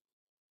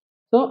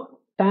 സോ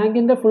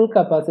ടാങ്കിന്റെ ഫുൾ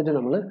കപ്പാസിറ്റി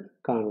നമ്മൾ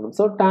കാണണം.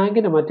 സോ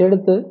ടാങ്കിന്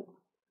മറ്റേടത്ത്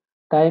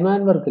ടൈം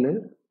ആൻഡ് വർക്കിൽ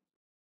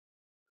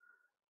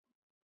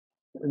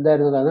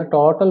എന്തായിരുന്നു കാണുന്നത്?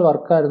 ടോട്ടൽ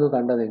വർക്കായിരുന്നു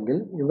കണ്ടതെങ്കിൽ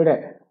ഇവിടെ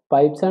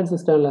പൈപ്സ് ആൻഡ്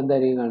സിസ്റ്റങ്ങളിൽ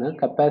എന്തായിരിക്കും കാണുക?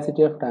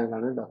 കപ്പാസിറ്റി ഓഫ് ടാങ്ക്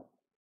ആണ് കേട്ടോ.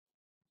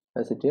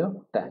 കപ്പാസിറ്റി ഓഫ്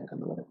ടാങ്ക്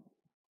എന്ന് പറയും.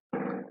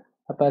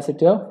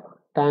 കപ്പാസിറ്റി ഓഫ്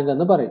ടാങ്ക്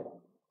എന്ന് പറയും.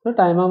 സോ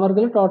ടൈം ആൻഡ്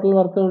വർക്കിൽ ടോട്ടൽ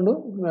വർക്ക് കൊണ്ട്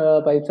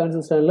പൈപ്സ് ആൻഡ്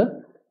സിസ്റ്റങ്ങളിൽ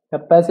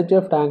കപ്പാസിറ്റി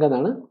ഓഫ് ടാങ്ക്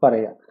എന്നാണ്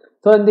പറയുക.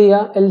 സോ എന്ത്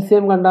ചെയ്യുക?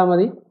 LCM കണ്ടാൽ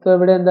മതി. സോ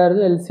ഇവിടെ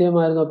എന്തായിരുന്നു? LCM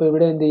ആയിരുന്നു. അപ്പോൾ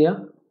ഇവിടെ എന്ത് ചെയ്യുക?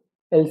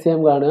 LCM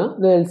കാണുക.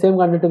 ഇത് LCM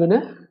കണ്ടിട്ട് പിന്നെ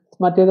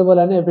മറ്റേതുപോലെ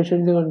തന്നെ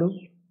എഫിഷ്യൻസി കണ്ടു.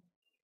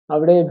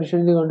 അവിടെ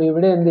എഫിഷ്യൻസി കണ്ടു.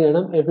 ഇവിടെ എന്ത്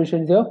ചെയ്യണം?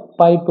 എഫിഷ്യൻസി ഓഫ്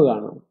പൈപ്പ്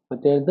കാണണം.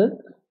 മറ്റേത്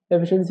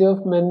എഫിഷ്യൻസി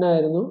ഓഫ് മെൻ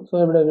ആയിരുന്നു. സോ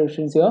ഇവിടെ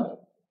എഫിഷ്യൻസി ഓഫ്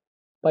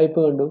പൈപ്പ്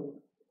കണ്ടു.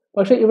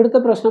 പക്ഷേ ഇവിടുത്തെ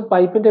പ്രശ്നം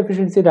പൈപ്പിൻ്റെ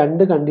എഫിഷ്യൻസി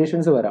 2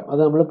 കണ്ടീഷൻസ് വരാം. അത്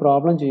നമ്മൾ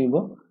പ്രോബ്ലം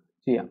ചെയ്യുമ്പോൾ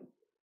ചെയ്യാം.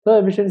 സോ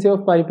എഫിഷ്യൻസി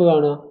ഓഫ് പൈപ്പ്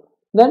കാണുക.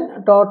 ദെൻ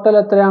ടോട്ടൽ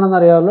എത്രയാണെന്ന്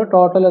അറിയാമല്ലോ.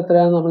 ടോട്ടൽ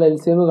എത്രയാണെന്ന് നമ്മൾ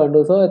LCM കണ്ടു.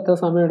 സോ എത്ര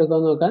സമയം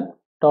എടുക്കുമെന്ന് നോക്കാൻ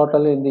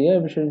ടോട്ടൽ എന്ത് ചെയ്യുക?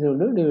 എഫിഷ്യൻസി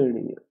കൊണ്ട് ഡിവൈഡ്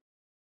ചെയ്യുക.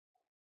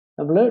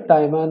 നമ്മൾ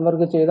ടൈം ആൻഡ്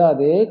വർക്ക് ചെയ്ത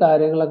അതേ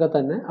കാര്യങ്ങളൊക്കെ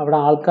തന്നെ അവിടെ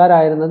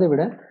ആൾക്കാരായിരുന്നത്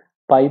ഇവിടെ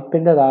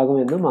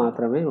പൈപ്പിൻ്റെതാകുമെന്ന്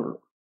മാത്രമേ ഉള്ളൂ.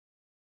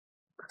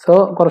 സോ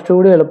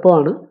കുറച്ചുകൂടി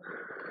എളുപ്പമാണ്.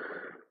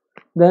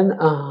 ദെൻ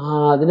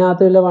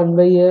അതിനകത്തുള്ള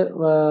 1/a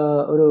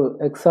ഒരു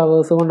എക്സ്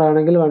അവേഴ്സ്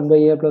കൊണ്ടാണെങ്കിൽ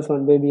 1/a +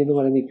 1/b എന്ന്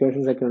പറയുന്ന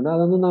ഇക്വേഷൻസ് ഒക്കെ ഉണ്ട്.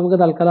 അതൊന്നും നമുക്ക്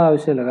തൽക്കാലം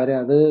ആവശ്യമില്ല. കാര്യം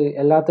അത്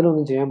എല്ലാത്തിലും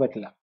ഒന്നും ചെയ്യാൻ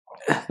പറ്റില്ല.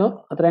 സോ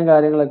അത്രയും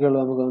കാര്യങ്ങളൊക്കെ ഉള്ളൂ.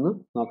 നമുക്കൊന്ന്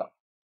നോക്കാം.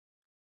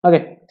 ഓക്കെ,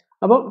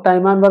 അപ്പോൾ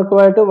ടൈം ആൻഡ്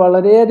വർക്കുമായിട്ട്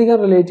വളരെയധികം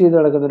റിലേറ്റ് ചെയ്ത്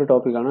കിടക്കുന്ന ഒരു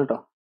ടോപ്പിക്കാണ് കേട്ടോ.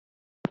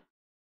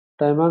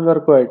 ടൈം ആൻഡ്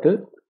വർക്കുമായിട്ട്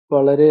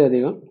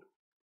വളരെയധികം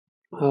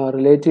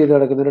റിലേറ്റ് ചെയ്ത്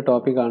കിടക്കുന്നൊരു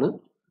ടോപ്പിക്കാണ്.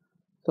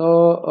 സോ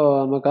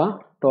നമുക്ക് ആ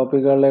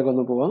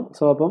ടോപ്പിക്കുകളിലേക്കൊന്ന് പോവാം.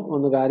 സോ അപ്പം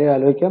ഒന്ന് കാര്യം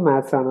ആലോചിക്കുക.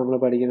 മാത്സ് ആണ് നമ്മൾ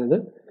പഠിക്കുന്നത്.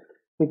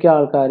 മിക്ക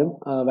ആൾക്കാരും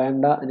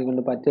വേണ്ട,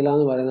 എനിക്കൊണ്ട് പറ്റില്ല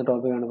എന്ന് പറയുന്ന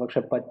ടോപ്പിക്കാണ്.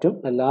 പക്ഷെ പറ്റും.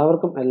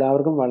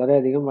 എല്ലാവർക്കും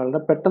വളരെയധികം വളരെ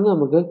പെട്ടെന്ന്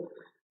നമുക്ക്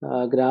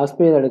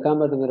ഗ്രാസ്പ് ചെയ്തെടുക്കാൻ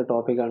പറ്റുന്നൊരു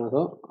ടോപ്പിക്കാണ്.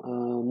 സോ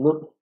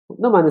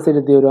ഒന്ന്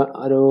മനസ്സിരുത്തി ഒരു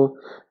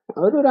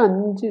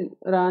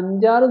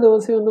 5-6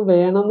 ദിവസം ഒന്ന്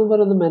വേണമെന്ന്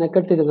പറഞ്ഞൊന്ന്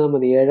മെനക്കെട്ടിരുന്നാൽ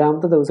മതി.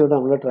 7ാമത്തെ ദിവസം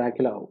നമ്മൾ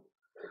ട്രാക്കിലാവും.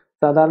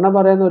 സാധാരണ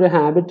പറയുന്ന ഒരു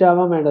ഹാബിറ്റ്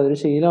ആവാൻ വേണ്ടത്, ഒരു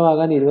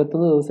ശീലമാകാൻ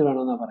 21 ദിവസം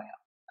വേണമെന്നാണ് പറയാം.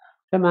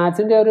 പക്ഷെ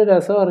മാത്സിൻ്റെ ഒരു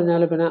രസം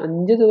പറഞ്ഞാൽ പിന്നെ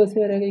 5 ദിവസം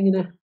വരെയൊക്കെ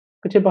ഇങ്ങനെ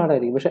പക്ഷേ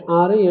പാടായിരിക്കും. പക്ഷെ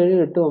 6, 7,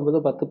 8, 9,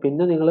 10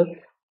 പിന്നെ നിങ്ങൾ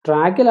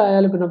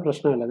ട്രാക്കിലായാലും പിന്നെ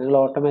പ്രശ്നമില്ല. നിങ്ങൾ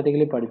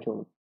ഓട്ടോമാറ്റിക്കലി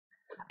പഠിച്ചോളും.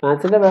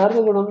 മാത്സിൻ്റെ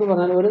വേറൊരു ഗുണം എന്ന്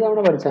പറഞ്ഞാൽ ഒരു തവണ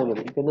പഠിച്ചാൽ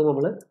മതി. പിന്നെ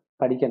നമ്മൾ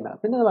പഠിക്കണ്ട.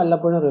 പിന്നെ അത്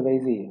വല്ലപ്പോഴും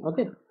റിവൈസ് ചെയ്യും.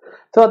 ഓക്കെ,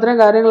 സോ അത്രയും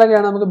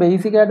കാര്യങ്ങളൊക്കെയാണ് നമുക്ക്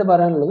ബേസിക് ആയിട്ട്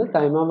പറയാനുള്ളത്.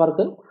 ടൈം ആൻഡ്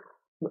വർക്ക്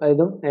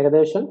ഇതും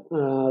ഏകദേശം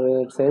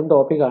സെയിം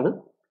ടോപ്പിക്കാണ്.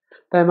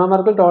 ടൈം ആൻഡ്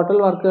വർക്കിൽ ടോട്ടൽ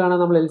വർക്ക് കാണാൻ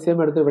നമ്മൾ LCM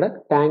എടുത്ത് ഇവിടെ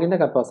ടാങ്കിൻ്റെ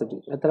കപ്പാസിറ്റി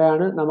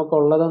എത്രയാണ്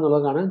നമുക്കുള്ളത്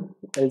എന്നുള്ളത് കാണാൻ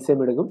LCM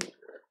എടുക്കും.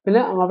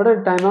 പിന്നെ അവിടെ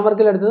ടൈം ആൻഡ്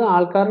വർക്കിൽ എടുത്തത്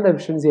ആൾക്കാരുടെ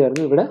എഫിഷ്യൻസി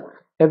ആയിരുന്നു. ഇവിടെ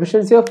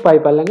എഫിഷ്യൻസി ഓഫ്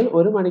പൈപ്പ്, അല്ലെങ്കിൽ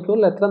 1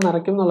 മണിക്കൂറിൽ എത്ര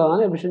നിറയ്ക്കും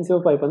എന്നുള്ളതാണ് എഫിഷ്യൻസി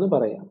ഓഫ് പൈപ്പ് എന്ന്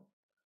പറയാം.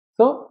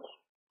 സോ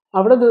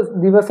അവിടെ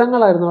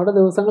ദിവസങ്ങളായിരുന്നു. അവിടെ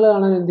ദിവസങ്ങൾ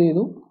കാണാൻ എന്ത്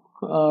ചെയ്തു?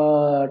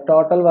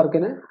 ടോട്ടൽ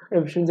വർക്കിനെ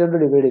എഫിഷ്യൻസി കൊണ്ട്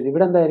ഡിവൈഡ് ചെയ്തു.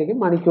 ഇവിടെ എന്തായിരിക്കും?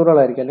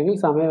 മണിക്കൂറുകളായിരിക്കും, അല്ലെങ്കിൽ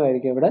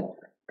സമയമായിരിക്കും. ഇവിടെ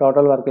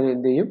ടോട്ടൽ വർക്കിനെ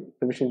എന്ത് ചെയ്യും?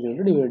 എഫിഷ്യൻസി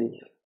കൊണ്ട് ഡിവൈഡ്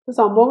ചെയ്യും.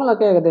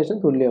 സംഭവങ്ങളൊക്കെ ഏകദേശം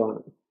തുല്യമാണ്.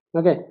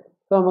 ഓക്കെ,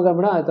 സോ നമുക്ക്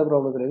നമ്മുടെ ആദ്യത്തെ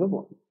പ്രോബ്ലത്തിലേക്ക്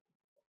പോകാം.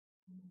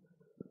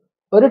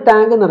 ഒരു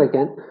ടാങ്ക്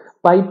നിറയ്ക്കാൻ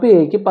പൈപ്പ്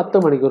എക്ക് 10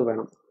 മണിക്കൂർ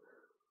വേണം,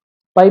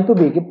 പൈപ്പ്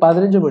ബിക്ക്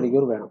 15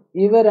 മണിക്കൂർ വേണം.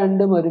 ഇവ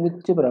രണ്ടും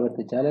ഒരുമിച്ച്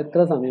പ്രവർത്തിച്ചാൽ എത്ര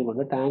സമയം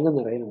കൊണ്ട് ടാങ്ക്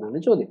നിറയുമെന്നാണ്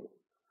ചോദ്യം.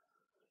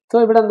 സോ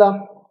ഇവിടെ എന്താ?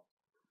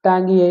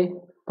 ടാങ്ക് എ,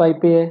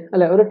 പൈപ്പ് എ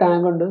അല്ലെ, ഒരു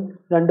ടാങ്ക് ഉണ്ട്,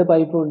 2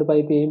 പൈപ്പും ഉണ്ട്,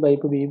 പൈപ്പ് എയും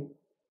പൈപ്പ് ബിയും.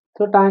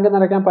 സോ ടാങ്ക്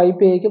നിറയ്ക്കാൻ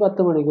പൈപ്പ് എക്ക്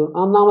 10 മണിക്കൂർ.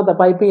 ഒന്നാമത്തെ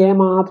പൈപ്പ് എ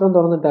മാത്രം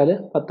തുറന്നിട്ടാൽ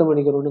 10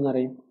 മണിക്കൂർ കൊണ്ട്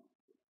നിറയും.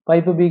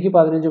 പൈപ്പ് ബിക്ക്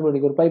 15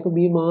 മണിക്കൂർ, പൈപ്പ്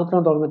ബി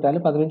മാത്രം തുറന്നിട്ടാൽ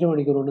 15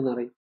 മണിക്കൂർ കൊണ്ട്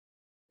നിറയും.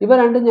 ഇവ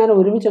രണ്ടും ഞാൻ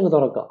ഒരുമിച്ച് അങ്ങ്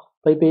തുറക്കാം,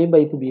 പൈപ്പ് എയും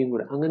പൈപ്പ് ബിയും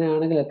കൂടെ.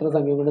 അങ്ങനെയാണെങ്കിൽ എത്ര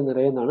സമയം കൊണ്ട്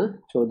നിറയുമെന്നാണ്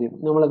ചോദ്യം.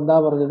 നമ്മൾ എന്താ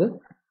പറഞ്ഞത്?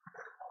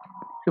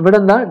 ഇവിടെ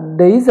എന്താ?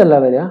 ഡേയ്സ് അല്ല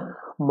വരിക,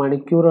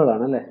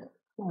 മണിക്കൂറുകളാണ് അല്ലേ?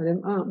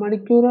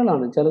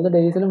 മണിക്കൂറുകളാണ്. ചിലത്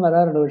ഡേയ്സിലും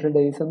വരാറുണ്ട്. പക്ഷേ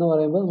ഡേയ്സ് എന്ന്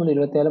പറയുമ്പോൾ നമ്മൾ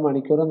 24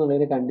 മണിക്കൂർ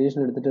എന്നുള്ളൊരു കണ്ടീഷൻ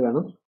എടുത്തിട്ട്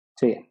വേണം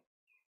ചെയ്യാൻ.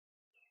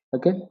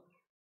 ഓക്കെ,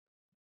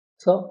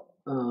 സോ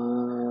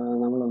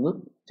നമ്മളൊന്ന്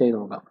ചെയ്ത്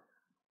നോക്കാം.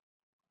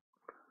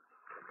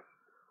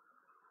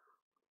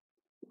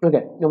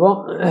 ഓക്കെ, അപ്പോൾ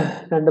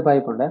 2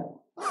 പൈപ്പുണ്ട്,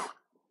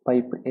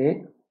 pipe A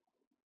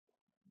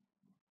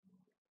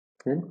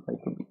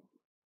pipe B.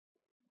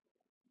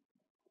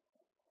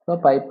 So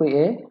pipe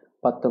A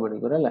 10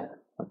 മണിക്കൂർ അല്ലേ?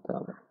 10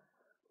 ആവും.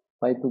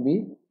 പൈപ്പ് ബി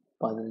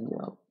 15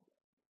 ആവും.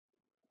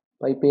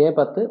 പൈപ്പ് എ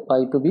 10,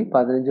 പൈപ്പ് ബി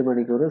 15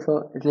 മണിക്കൂർ. സോ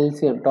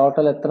LCM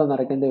ടോട്ടൽ എത്ര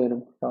നിറയ്ക്കേണ്ടി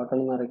വരും? ടോട്ടൽ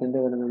നിറയ്ക്കേണ്ടി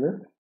വരുന്നത്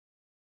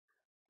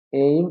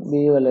എയും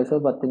ബിയും അല്ലേ? സോ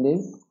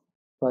 10ൻ്റെയും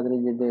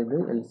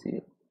 15ൻ്റെയും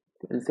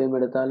LCM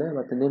എടുത്താൽ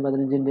 10ൻ്റെയും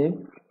 15ൻ്റെയും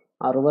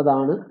 60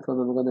 ആണ്. സോ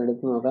നമുക്കൊന്ന്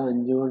എടുത്ത് നോക്കാം.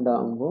 5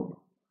 കൊണ്ടാകുമ്പോൾ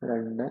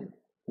 2,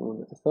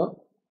 3, സോ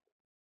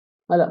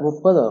അല്ല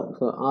 30 ആവും.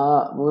 സോ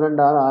 3, 2,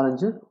 6, 6,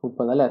 5,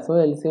 30 അല്ലേ? സോ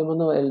LCM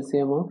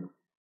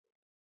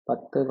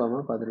 10,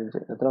 15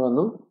 എത്ര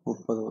വന്നു?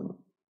 30 വന്നു.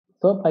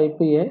 So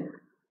pipe A,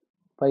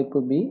 pipe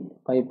B,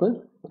 pipe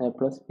A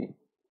plus B.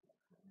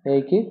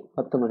 എക്ക്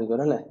 10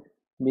 മണിക്കൂർ അല്ലേ?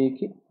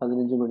 ബിക്ക്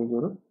 15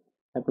 മണിക്കൂർ,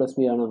 A plus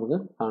B ആണ് നമുക്ക്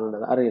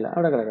കാണേണ്ടത്. അറിയില്ല,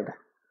 അവിടെ കിടക്കട്ടെ.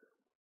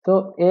 സോ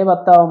A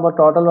 10 ആവുമ്പോൾ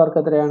ടോട്ടൽ വർക്ക്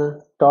എത്രയാണ്?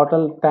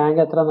 ടോട്ടൽ ടാങ്ക്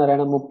എത്ര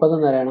നിറയണം? 30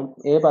 നിറയണം.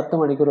 A 10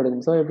 മണിക്കൂർ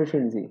എടുക്കും. സോ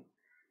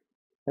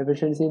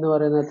എഫിഷ്യൻസി എന്ന്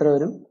പറയുന്നത് എത്ര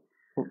വരും?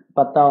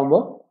 10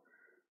 ആവുമ്പോൾ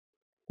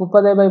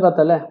 30/10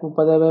 അല്ലേ?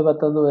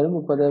 30/10 എന്ന് വരും.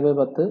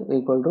 30/10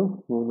 ഈക്വൽ ടു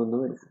 3 എന്ന്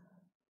വരും.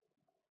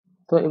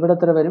 സോ ഇവിടെ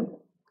എത്ര വരും?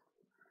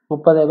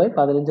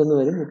 30/15 എന്ന്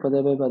വരും.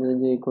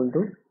 30/15 ഈക്വൽ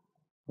ടു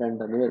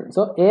 2 എന്ന് വരും.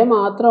 സോ എ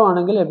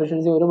മാത്രമാണെങ്കിൽ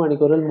എഫിഷ്യൻസി 1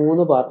 മണിക്കൂറിൽ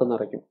 3 പാർട്ട്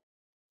നിറയ്ക്കും.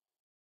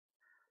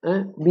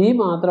 ബി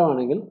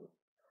മാത്രമാണെങ്കിൽ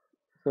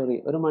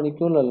 1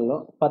 മണിക്കൂറിലല്ലോ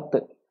 10.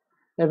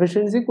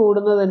 എഫിഷ്യൻസി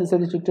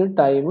കൂടുന്നതനുസരിച്ചിട്ട്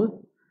ടൈം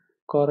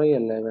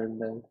കുറയല്ലേ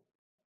വേണ്ടത്?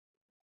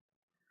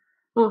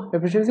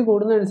 എഫിഷ്യൻസി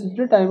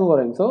കൂടുന്നതനുസരിച്ചിട്ട് ടൈം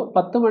കുറയും. സോ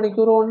 10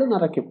 മണിക്കൂർ കൊണ്ട്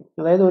നിറയ്ക്കും.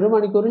 അതായത് 1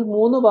 മണിക്കൂറിൽ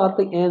 3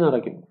 പാർട്ട് എ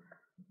നിറയ്ക്കും,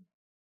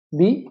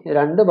 ബി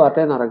 2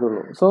 പാർട്ടേ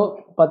നടക്കുള്ളൂ. സോ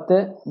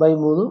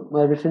 10/3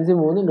 എഫിഷ്യൻസി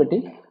 3 കിട്ടി,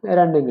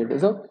 2 കിട്ടി.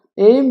 സോ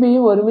എയും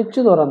ബിയും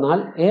ഒരുമിച്ച് തുറന്നാൽ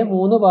എ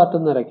 3 പാർട്ട്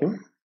നിറയ്ക്കും,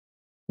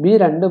 ബി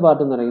 2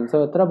 പാർട്ട് നിറയ്ക്കും. സോ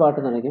എത്ര പാർട്ട്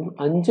നിറയ്ക്കും?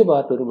 5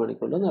 പാർട്ട് 1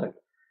 മണിക്കൂറിൽ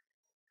നിറയ്ക്കും.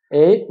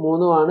 എ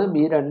 3 ആണ്,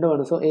 ബി 2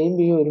 ആണ്. സോ എയും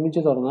ബിയും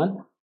ഒരുമിച്ച് തുറന്നാൽ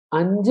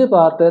 5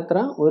 പാർട്ട് എത്ര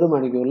 1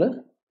 മണിക്കൂറിൽ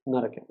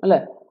നിറയ്ക്കും അല്ലേ?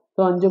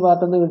 സോ 5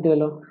 പാർട്ട് എന്ന്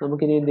കിട്ടിയല്ലോ.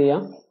 നമുക്കിനി എന്ത്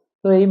ചെയ്യാം?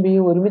 സോ എയും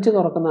ബിയും ഒരുമിച്ച്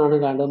തുറക്കുന്നതാണ്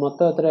കാണുന്നത്.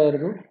 മൊത്തം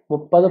എത്രയായിരുന്നു?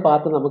 30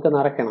 പാർട്ട് നമുക്ക്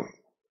നിറയ്ക്കണം.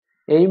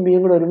 എയും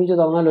ബിയും കൂടെ ഒരുമിച്ച്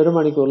തുറന്നാൽ 1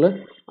 മണിക്കൂറിൽ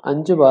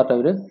 5 പാർട്ട്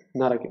അവർ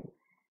നിറയ്ക്കും.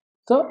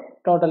 സോ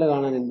ടോട്ടൽ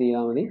കാണാൻ എന്ത്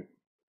ചെയ്താൽ മതി?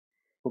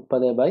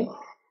 30/6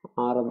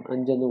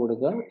 5 എന്ന്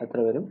കൊടുക്കുക. എത്ര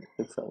വരും?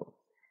 6 ആവും.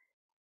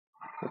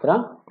 എത്ര?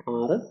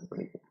 6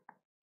 മണിക്കൂർ.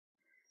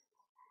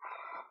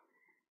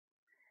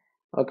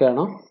 ഓക്കെ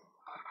ആണോ?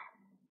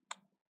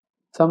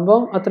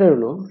 സംഭവം അത്രയേ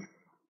ഉള്ളൂ.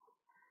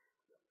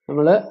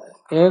 നമ്മൾ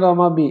എ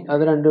കോമ ബി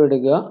അത് രണ്ടും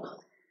എടുക്കുക.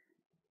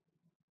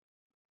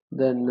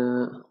 ദെൻ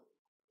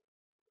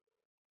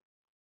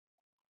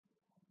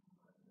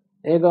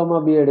എ കോമ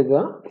ബി എടുക്കുക.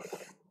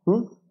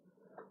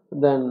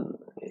 ദെൻ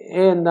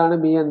എ എന്താണ്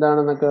ബി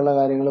എന്താണെന്നൊക്കെയുള്ള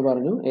കാര്യങ്ങൾ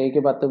പറഞ്ഞു. എക്ക്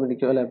 10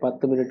 മിനിറ്റ് അല്ലെ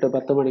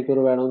 10 മണിക്കൂർ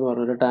വേണമെന്ന്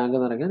പറഞ്ഞു ഒരു ടാങ്ക്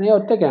നിറയ്ക്കാൻ. എ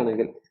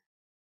ഒറ്റയ്ക്കാണെങ്കിൽ.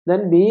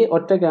 ദെൻ ബി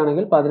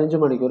ഒറ്റയ്ക്കാണെങ്കിൽ 15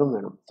 മണിക്കൂറും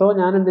വേണം. സോ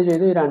ഞാൻ എന്ത്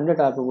ചെയ്തു? ഈ 2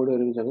 ടാപ്പും കൂടി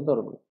ഒരുമിച്ചങ്ങ്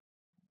തുറന്നു.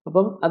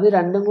 അപ്പം അത്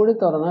രണ്ടും കൂടി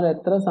തുറന്നാൽ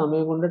എത്ര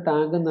സമയം കൊണ്ട്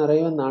ടാങ്ക്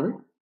നിറയുമെന്നാണ്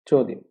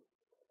ചോദ്യം.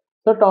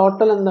 സോ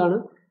ടോട്ടൽ എന്താണ്?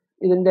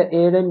 ഇതിൻ്റെ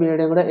എയുടെയും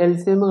ബിയുടെയും കൂടെ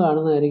LCM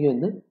കാണുന്നതായിരിക്കും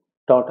എന്ത്?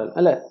 ടോട്ടൽ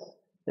അല്ലേ?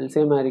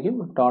 LCM ആയിരിക്കും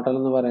ടോട്ടൽ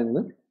എന്ന്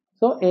പറയുന്നത്.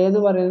 സോ എ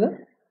എന്ന് പറയുന്നത്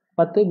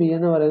 10, ബി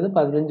എന്ന് പറയുന്നത്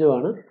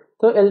 15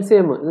 സോ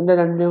LCM ഇതിൻ്റെ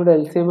രണ്ടിനും കൂടെ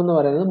LCM എന്ന്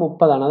പറയുന്നത്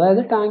 30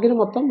 അതായത് ടാങ്കിന്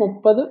മൊത്തം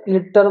 30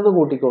 ലിറ്റർ എന്ന്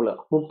കൂട്ടിക്കൊള്ളുക.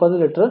 30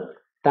 ലിറ്റർ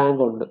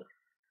ടാങ്ക് ഉണ്ട്.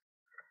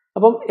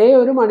 അപ്പം എ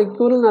 1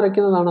 മണിക്കൂറിൽ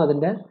നിറയ്ക്കുന്നതാണ്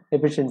അതിൻ്റെ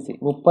എഫിഷ്യൻസി.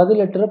 30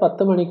 ലിറ്റർ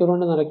 10 മണിക്കൂർ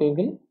കൊണ്ട്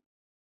നിറയ്ക്കുമെങ്കിൽ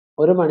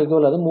 1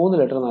 മണിക്കൂറിൽ അത് 3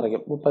 ലിറ്റർ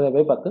നിറയ്ക്കും.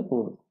 30/10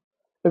 3.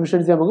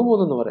 എഫിഷ്യൻസി നമുക്ക്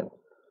 3 എന്ന് പറയാം.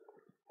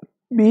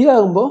 ബി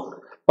ആകുമ്പോൾ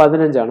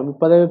 15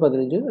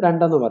 30/15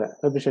 2 പറയാം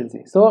efficiency.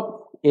 So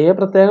A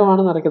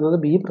പ്രത്യേകമാണ് നിറയ്ക്കുന്നത്,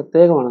 B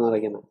പ്രത്യേകമാണ്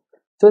നിറയ്ക്കുന്നത്.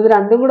 So ഇത്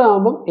രണ്ടും കൂടെ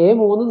ആകുമ്പോൾ എ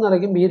 3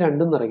 നിറയ്ക്കും, ബി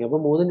 2 നിറയ്ക്കും.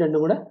 അപ്പോൾ 3ഉം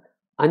 2ഉം കൂടെ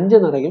 5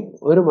 നിറയ്ക്കും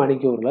 1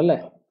 മണിക്കൂറിൽ അല്ലേ?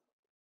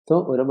 സോ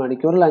 1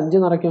 മണിക്കൂറിൽ 5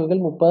 നിറയ്ക്കുമെങ്കിൽ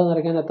 30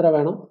 നിറയ്ക്കാൻ എത്ര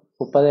വേണം?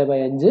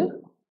 30/5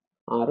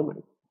 6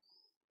 മണി.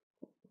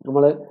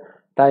 നമ്മൾ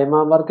ടൈം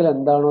ആൻഡ് വർക്കിൽ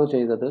എന്താണോ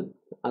ചെയ്തത്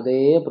അതേ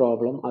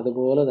പ്രോബ്ലം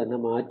അതുപോലെ തന്നെ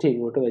മാറ്റി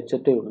ഇങ്ങോട്ട്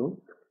വെച്ചിട്ടേ ഉള്ളൂ.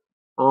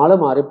 ആള്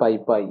മാറി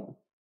പൈപ്പായി,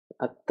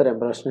 അത്രയും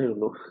പ്രശ്നമേ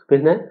ഉള്ളൂ.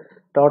 പിന്നെ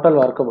ടോട്ടൽ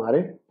വർക്ക് മാറി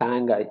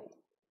ടാങ്കായി.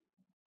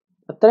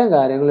 അത്രയും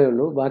കാര്യങ്ങളേ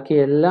ഉള്ളൂ. ബാക്കി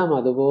എല്ലാം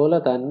അതുപോലെ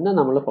തന്നെ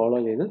നമ്മൾ ഫോളോ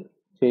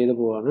ചെയ്ത്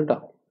പോവാണ് കേട്ടോ.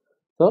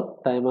 സോ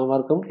ടൈം ആൻഡ്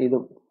വർക്കും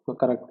ഇതും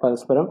കറക്റ്റ്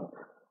പരസ്പരം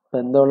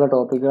ബന്ധമുള്ള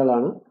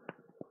ടോപ്പിക്കുകളാണ്.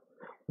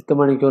 10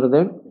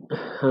 മണിക്കൂറത്തെയും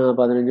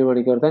 15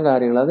 മണിക്കൂറത്തെയും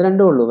കാര്യങ്ങൾ അത്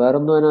രണ്ടും ഉള്ളൂ.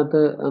 വേറൊന്നും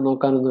അതിനകത്ത്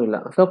നോക്കാനൊന്നുമില്ല.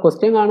 സോ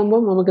ക്വസ്റ്റ്യൻ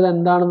കാണുമ്പോൾ നമുക്കിത്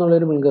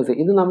എന്താണെന്നുള്ളൊരു മുൻകരുതൽ.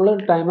 ഇത് നമ്മൾ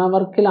ടൈം ആൻഡ്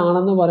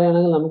വർക്കിലാണെന്ന്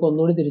പറയുകയാണെങ്കിൽ നമുക്ക്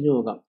ഒന്നുകൂടി തിരിഞ്ഞു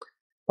നോക്കാം.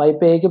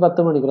 പൈപ്പ് എക്ക്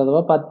 10 മണിക്കൂർ അഥവാ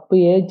പൈപ്പ്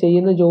എ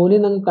ചെയ്യുന്ന ജോലി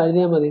നമുക്ക്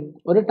കരുതിയാൽ മതി.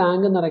 ഒരു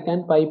ടാങ്ക് നിറയ്ക്കാൻ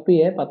പൈപ്പ്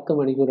എ 10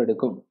 മണിക്കൂർ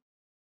എടുക്കും.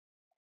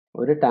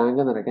 ഒരു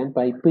ടാങ്ക് നിറയ്ക്കാൻ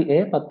പൈപ്പ് എ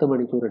 10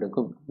 മണിക്കൂർ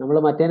എടുക്കും. നമ്മൾ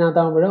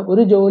മറ്റേനകത്താകുമ്പോൾ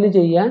ഒരു ജോലി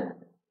ചെയ്യാൻ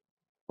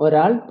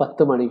ഒരാൾ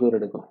 10 മണിക്കൂർ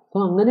എടുക്കും. സോ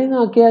അങ്ങനെ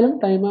ആക്കിയാലും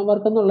ടൈം ആൻഡ്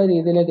വർക്ക് എന്നുള്ള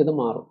രീതിയിലേക്ക് ഇത്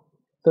മാറും.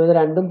 സോ ഇത്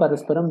രണ്ടും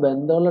പരസ്പരം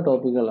ബന്ധമുള്ള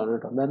ടോപ്പിക്കുകളാണ്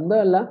കേട്ടോ.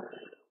 ബന്ധമല്ല,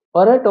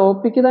 ഒരേ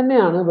ടോപ്പിക്ക്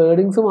തന്നെയാണ്,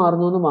 വേർഡിങ്സ്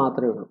മാറുന്നു എന്ന്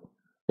മാത്രമേ ഉള്ളൂ.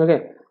 ഓക്കെ,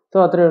 സോ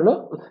അത്രയേ ഉള്ളൂ.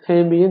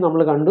 എയും ബിയും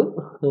നമ്മൾ കണ്ടു,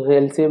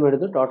 LCM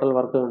എടുത്തു, ടോട്ടൽ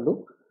വർക്ക് കണ്ടു,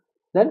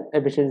 ദെൻ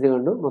എഫിഷ്യൻസി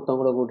കണ്ടു, മൊത്തം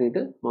കൂടെ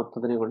കൂട്ടിയിട്ട്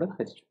മൊത്തത്തിനെ കൊണ്ട്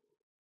ഹരിച്ചു.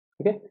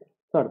 ഓക്കെ,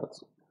 സോ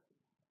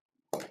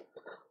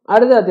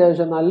അടുത്ത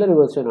അത്യാവശ്യം നല്ലൊരു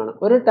ക്വസ്റ്റ്യൻ ആണ്.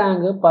 ഒരു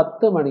ടാങ്ക്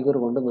 10 മണിക്കൂർ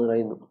കൊണ്ട്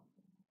നിറയുന്നു.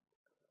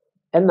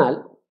 എന്നാൽ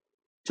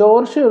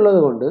ചോർച്ചയുള്ളത്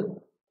കൊണ്ട്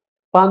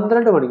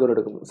 12 മണിക്കൂർ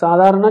എടുക്കുന്നു.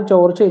 സാധാരണ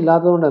ചോർച്ച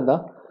ഇല്ലാത്തത് കൊണ്ട് എന്താ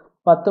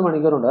 10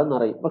 മണിക്കൂർ കൊണ്ട് അത്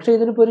നിറയും. പക്ഷെ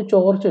ഇതിനിപ്പോൾ ഒരു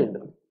ചോർച്ചയുണ്ട്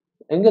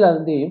എങ്കിൽ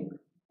അതെന്ത് ചെയ്യും?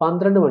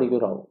 12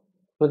 മണിക്കൂറാവും.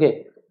 ഓക്കെ,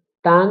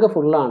 ടാങ്ക്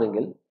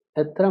ഫുള്ളാണെങ്കിൽ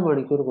എത്ര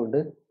മണിക്കൂർ കൊണ്ട്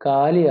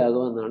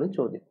കാലിയാകുമെന്നാണ്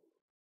ചോദ്യം.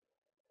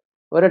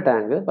 ഒരു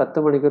ടാങ്ക്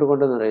 10 മണിക്കൂർ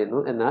കൊണ്ട്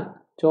നിറയുന്നു, എന്നാൽ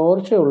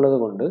ചോർച്ചയുള്ളത്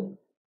കൊണ്ട്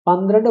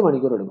 12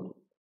 മണിക്കൂർ എടുക്കുന്നു.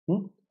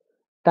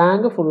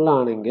 ടാങ്ക്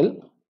ഫുള്ളാണെങ്കിൽ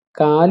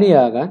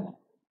കാലിയാകാൻ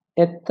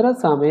എത്ര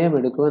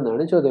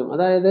സമയമെടുക്കുമെന്നാണ് ചോദ്യം.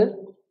 അതായത്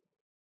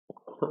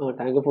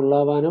ടാങ്ക്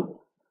ഫുള്ളാവാനും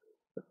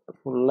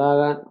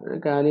ഫുള്ളാകാൻ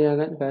കാലി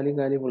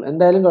ഫുൾ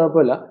എന്തായാലും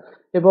കുഴപ്പമില്ല.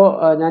 ഇപ്പോൾ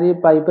ഞാൻ ഈ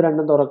പൈപ്പ്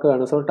രണ്ടും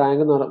തുറക്കുകയാണ്. സോ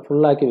ടാങ്ക്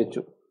ഫുള്ളാക്കി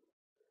വെച്ചു.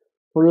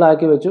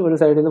 ഒരു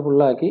സൈഡിൽ നിന്ന്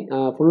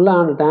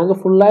ഫുള്ളാണ്, ടാങ്ക്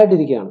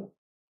ഫുള്ളായിട്ടിരിക്കുകയാണ്.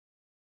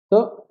 സോ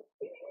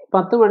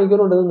 10 മണിക്കൂർ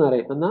കൊണ്ട് ഇത്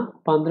നിറയും. എന്നാൽ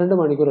 12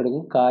 മണിക്കൂർ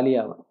എടുക്കും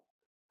കാലിയാവാം.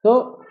 സോ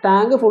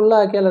ടാങ്ക്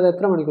ഫുള്ളാക്കിയാൽ അത്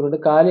എത്ര മണിക്കൂർ കൊണ്ട്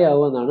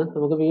കാലിയാവുമെന്നാണ്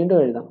നമുക്ക് വീണ്ടും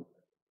എഴുതാം.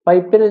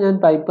 പൈപ്പിനെ ഞാൻ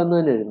പൈപ്പ് എന്ന്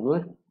തന്നെ എഴുതുന്നു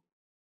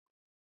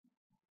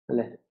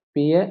അല്ലേ.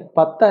 PA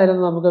 10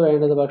 ആയിരുന്നു നമുക്ക്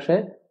വേണ്ടത്, പക്ഷേ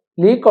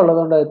ലീക്ക്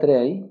ഉള്ളതുകൊണ്ട് അത്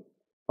എത്രയായി?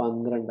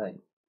 12 ആയി.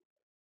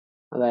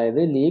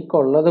 അതായത് ലീക്ക്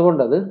ഉള്ളത്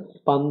കൊണ്ട് അത്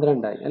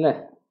 12 ആയി അല്ലേ.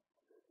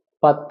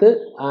 10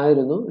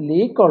 ആയിരുന്നു,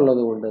 ലീക്ക്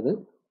ഉള്ളത് കൊണ്ട് അത്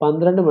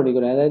 12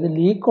 മണിക്കൂർ. അതായത്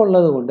ലീക്ക്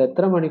ഉള്ളത് കൊണ്ട്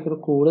എത്ര മണിക്കൂർ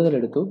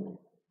കൂടുതലെടുത്തു?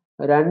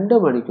 2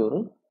 മണിക്കൂർ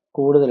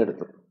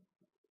കൂടുതലെടുത്തു.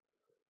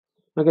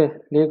 ഓക്കെ,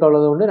 ലീക്ക്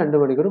ഉള്ളത് കൊണ്ട് 2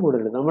 മണിക്കൂർ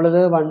കൂടുതലെടുത്തു.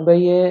 നമ്മളിത്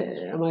 1/A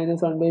 -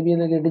 1/B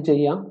എന്നൊക്കെ ഇട്ട്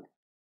ചെയ്യാം,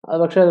 അത്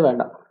പക്ഷേ അത്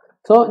വേണ്ട.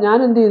 സോ ഞാൻ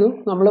എന്ത് ചെയ്തു?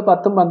 നമ്മൾ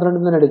 10ഉം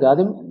 12ഉം തന്നെ എടുക്കുക.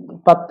 ആദ്യം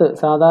 10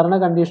 സാധാരണ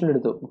കണ്ടീഷൻ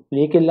എടുത്തു,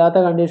 ലീക്ക് ഇല്ലാത്ത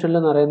കണ്ടീഷനിൽ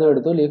നിറയുന്നതും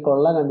എടുത്തു, ലീക്ക്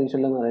ഉള്ള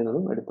കണ്ടീഷനിൽ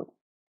നിറയുന്നതും എടുത്തു.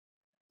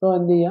 സോ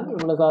എന്ത് ചെയ്യുക?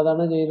 നമ്മൾ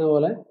സാധാരണ ചെയ്യുന്ന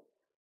പോലെ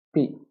P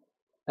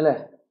അല്ലേ.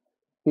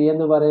 P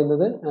എന്ന്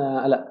പറയുന്നത്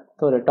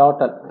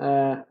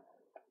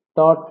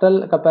ടോട്ടൽ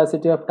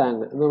കപ്പാസിറ്റി ഓഫ്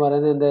ടാങ്ക് എന്ന്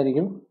പറയുന്നത്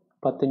എന്തായിരിക്കും?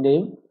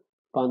 10ൻ്റെയും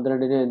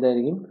 12ൻ്റെയും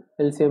എന്തായിരിക്കും?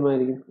 LCM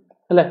ആയിരിക്കും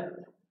അല്ലേ.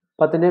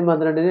 10ൻ്റെയും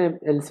 12ൻ്റെയും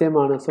LCM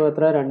ആണ്. സോ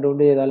എത്ര? 2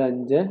 കൊണ്ട് ചെയ്താൽ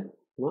 5,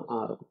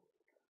 6.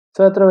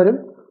 സോ എത്ര വരും?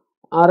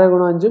 6 ×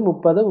 5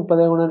 30,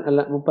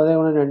 30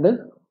 × 2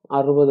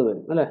 60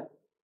 വരും അല്ലേ.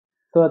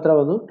 സോ എത്ര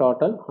വന്നു?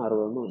 ടോട്ടൽ 60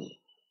 വന്നു.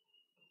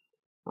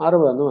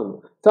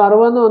 സോ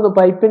 60 വന്നു.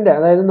 പൈപ്പിൻ്റെ,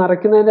 അതായത്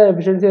നിറയ്ക്കുന്നതിൻ്റെ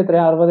എഫിഷ്യൻസി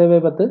എത്രയാണ്?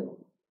 60/10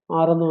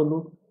 6 വന്നു.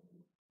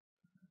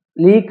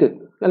 ലീക്ക്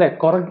അല്ലേ,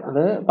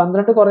 അത്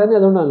 12 കുറയുന്നത്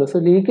അതുകൊണ്ടാണല്ലോ. സോ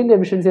ലീക്കിൻ്റെ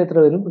എഫിഷ്യൻസി എത്ര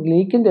വരും?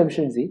 ലീക്കിൻ്റെ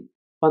എഫിഷ്യൻസി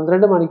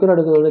 12 മണിക്കൂർ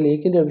എടുക്കുന്നതുകൊണ്ട്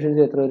ലീക്കിൻ്റെ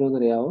എഫിഷ്യൻസി എത്ര വരും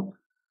എന്നറിയാമോ?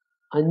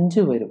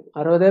 5 വരും.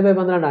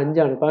 60/12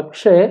 5ആണ്.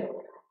 പക്ഷേ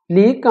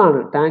ലീക്കാണ്,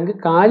 ടാങ്ക്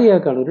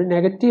കാലിയാക്കാണ്, ഒരു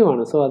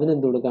നെഗറ്റീവാണ്. സോ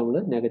അതിനെന്ത് കൊടുക്കാം? നമ്മൾ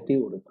നെഗറ്റീവ്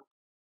കൊടുക്കാം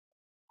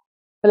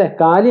അല്ലേ.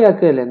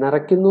 കാലിയാക്കുകയല്ലേ,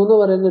 നിറയ്ക്കുന്നു എന്ന്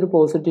പറയുന്ന ഒരു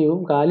പോസിറ്റീവും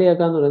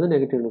കാലിയാക്കുക എന്ന് പറയുന്നത്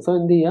നെഗറ്റീവും. സോ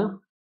എന്ത് ചെയ്യുക?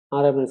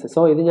 6/6.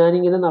 സോ ഇത്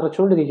ഞാനിങ്ങനെ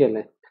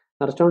നിറച്ചുകൊണ്ടിരിക്കുകയല്ലേ,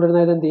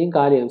 നിറച്ചുകൊണ്ടിരുന്നത് എന്ത് ചെയ്യും?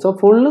 കാലിയാകും. സോ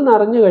ഫുള്ള്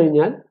നിറഞ്ഞു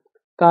കഴിഞ്ഞാൽ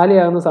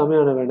കാലിയാകുന്ന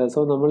സമയമാണ് വേണ്ടത്.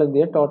 സോ നമ്മൾ എന്ത്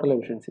ചെയ്യുക? Total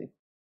efficiency.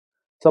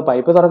 സോ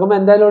പൈപ്പ് തുറക്കുമ്പോൾ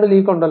എന്തായാലും അവിടെ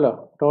ലീക്ക് ഉണ്ടല്ലോ.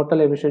 ടോട്ടൽ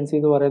എഫിഷ്യൻസി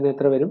എന്ന് പറയുന്നത്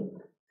എത്ര വരും?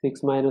 6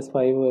 -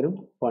 5 വരും,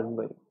 1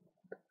 വരും.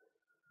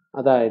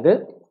 അതായത്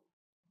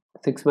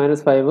 6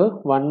 - 5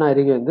 1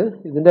 ആയിരിക്കും. എന്ത്?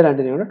 ഇതിൻ്റെ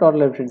രണ്ടിനെയും കൂടെ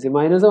ടോട്ടൽ എഫിഷ്യൻസി.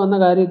 മൈനസ് വന്ന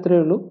കാര്യം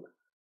ഇത്രയേ ഉള്ളൂ,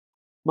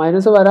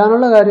 മൈനസ്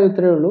വരാനുള്ള കാര്യം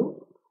ഇത്രയേ ഉള്ളൂ.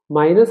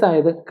 മൈനസ്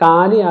ആയത്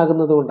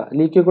കാലിയാകുന്നത് കൊണ്ടാണ്,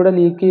 ലീക്കിൽ കൂടെ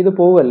ലീക്ക് ചെയ്ത്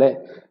പോവുമല്ലേ.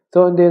 സോ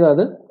എന്ത് ചെയ്തു?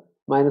 അത്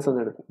 -1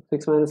 എടുക്കും.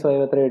 6 -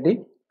 5 എത്ര കിട്ടി?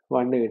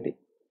 1 കിട്ടി.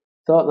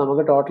 സോ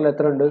നമുക്ക് ടോട്ടൽ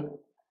എത്ര ഉണ്ട്?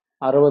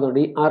 60 ഉണ്ട്.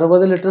 ഈ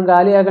 60 ലിറ്ററും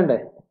കാലിയാക്കണ്ടേ.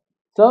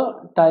 So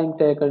time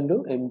taken to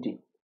empty,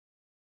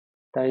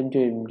 time to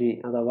empty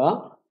അഥവാ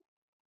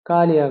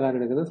കാലിയാകാൻ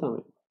എടുക്കുന്ന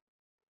സമയം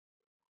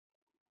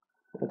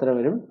എത്ര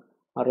വരും?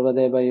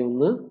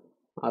 60/1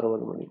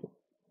 60 മണിക്കൂർ.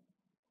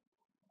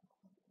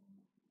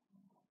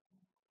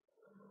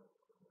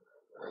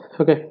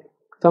 ഓക്കെ,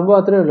 സംഭവം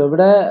അത്രയേ ഉള്ളൂ.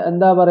 ഇവിടെ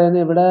എന്താ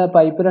പറയുന്നത്? ഇവിടെ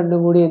പൈപ്പ് രണ്ടും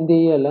കൂടി എന്ത്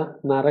ചെയ്യുകയല്ല,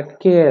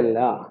 നിറയ്ക്കുകയല്ല.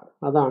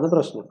 അതാണ്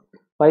പ്രശ്നം.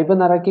 പൈപ്പ്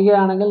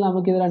നിറയ്ക്കുകയാണെങ്കിൽ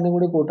നമുക്കിത് രണ്ടും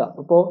കൂടി കൂട്ടാം.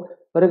 അപ്പോൾ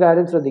ഒരു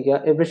കാര്യം ശ്രദ്ധിക്കുക,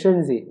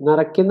 എഫിഷ്യൻസി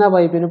നിറയ്ക്കുന്ന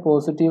പൈപ്പിന്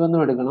പോസിറ്റീവ്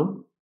എന്നും എടുക്കണം.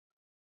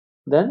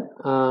 ദെൻ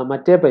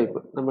മറ്റേ പൈപ്പ്,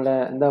 നമ്മുടെ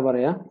എന്താ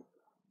പറയുക,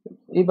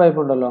 ഈ പൈപ്പ്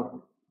ഉണ്ടല്ലോ,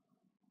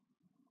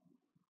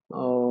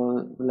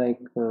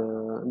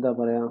 എന്താ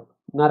പറയുക,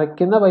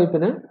 നിറയ്ക്കുന്ന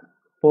പൈപ്പിന്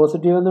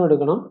പോസിറ്റീവ് എന്നും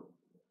എടുക്കണം,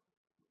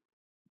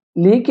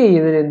 ലീക്ക്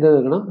ചെയ്യുന്നതിന് എന്ത്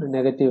എടുക്കണം?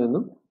 നെഗറ്റീവ്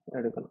എന്നും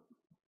എടുക്കണം.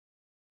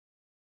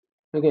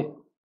 ഓക്കെ,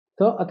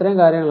 സോ അത്രയും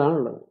കാര്യങ്ങളാണ്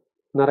ഉള്ളത്.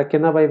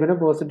 നിറയ്ക്കുന്ന പൈപ്പിന്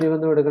പോസിറ്റീവ്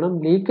എന്നും എടുക്കണം,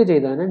 ലീക്ക്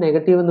ചെയ്തതിന്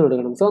നെഗറ്റീവ് എന്നും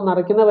എടുക്കണം. സോ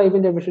നിറയ്ക്കുന്ന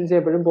പൈപ്പിൻ്റെ എഫിഷ്യൻസി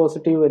എപ്പോഴും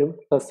പോസിറ്റീവ് വരും,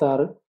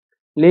 +6.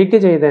 ലീക്ക്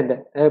ചെയ്തതിൻ്റെ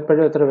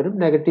എപ്പോഴും എത്ര വരും?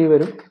 നെഗറ്റീവ്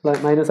വരും,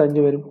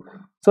 -5 വരും.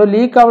 സോ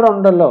ലീക്ക് അവിടെ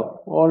ഉണ്ടല്ലോ,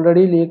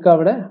 ഓൾറെഡി ലീക്ക്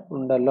അവിടെ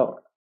ഉണ്ടല്ലോ.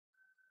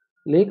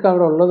 ലീക്ക്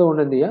അവിടെ ഉള്ളത്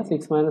കൊണ്ട് എന്ത് ചെയ്യുക?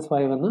 6 -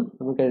 5 എന്ന്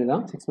നമുക്ക്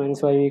എഴുതാം. 6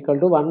 - 5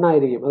 = 1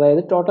 ആയിരിക്കും.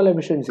 അതായത് ടോട്ടൽ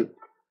എഫിഷ്യൻസി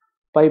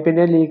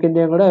പൈപ്പിൻ്റെയും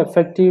ലീക്കിൻ്റെയും കൂടെ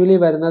എഫക്റ്റീവ്ലി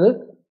വരുന്നത്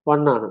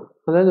 1 ആണ്.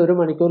 അതായത് 1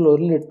 മണിക്കൂറിൽ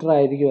 1 ലിറ്റർ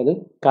ആയിരിക്കും അത്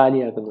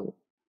കാലിയാക്കുന്നത്.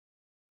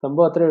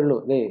 സംഭവം അത്രയേ ഉള്ളൂ.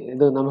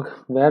 ഇത് നമുക്ക്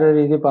വേറൊരു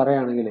രീതി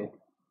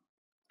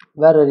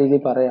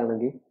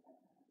പറയുകയാണെങ്കിൽ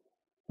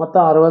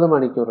മൊത്തം 60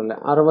 മണിക്കൂറല്ലേ,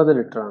 60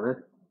 ലിറ്ററാണ്.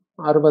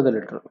 60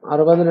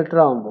 ലിറ്റർ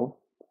ആകുമ്പോൾ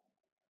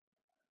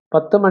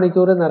 10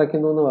 മണിക്കൂർ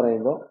നിറയ്ക്കുന്നു എന്ന്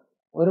പറയുമ്പോൾ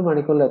 1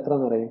 മണിക്കൂറിൽ എത്ര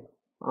നിറയും?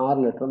 6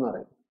 ലിറ്റർ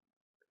നിറയും.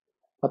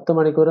 10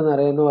 മണിക്കൂർ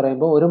നിറയെന്ന്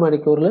പറയുമ്പോൾ 1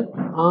 മണിക്കൂറിൽ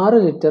 6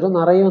 ലിറ്റർ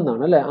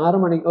നിറയുമെന്നാണ് അല്ലേ. 1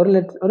 മണിക്കൂറിൽ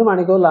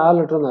 6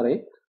 ലിറ്റർ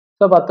നിറയും.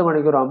 സോ 10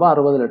 മണിക്കൂർ ആകുമ്പോൾ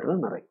 60 ലിറ്റർ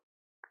നിറയും.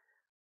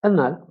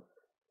 എന്നാൽ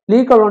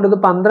ലീക്ക് ഉള്ളതുകൊണ്ട് ഇത്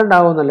 12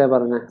 ആകുമെന്നല്ലേ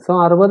പറഞ്ഞത്. സോ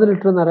 60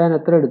 ലിറ്റർ നിറയാൻ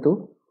എത്ര എടുത്തു?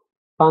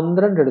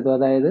 12 എടുത്തു.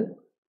 അതായത്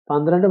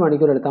 12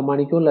 മണിക്കൂർ എടുത്താൽ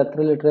മണിക്കൂറിൽ എത്ര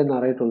ലിറ്ററേ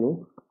നിറയത്തുള്ളൂ?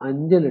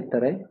 5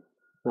 ലിറ്ററേ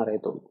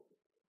നിറയത്തുള്ളൂ.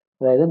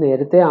 അതായത്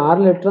നേരത്തെ 6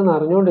 ലിറ്റർ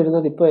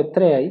നിറഞ്ഞുകൊണ്ടിരുന്നത് ഇപ്പോൾ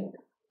എത്രയായി?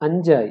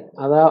 5 ആയി.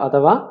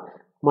 അഥവാ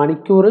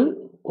മണിക്കൂറിൽ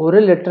 1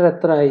 ലിറ്റർ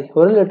എത്രയായി?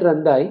 1 ലിറ്റർ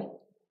എന്തായി?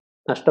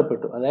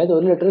 നഷ്ടപ്പെട്ടു. അതായത്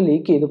 1 ലിറ്റർ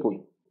ലീക്ക് ചെയ്ത് പോയി.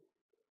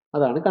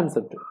 അതാണ്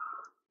കൺസെപ്റ്റ്.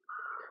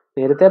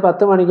 നേരത്തെ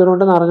 10 മണിക്കൂർ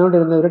കൊണ്ട്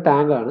നിറഞ്ഞുകൊണ്ടിരുന്ന ഒരു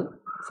ടാങ്കാണ്.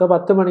 സോ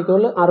 10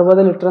 മണിക്കൂറിൽ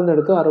 60 ലിറ്റർ എന്ന്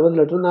എടുത്തു, 60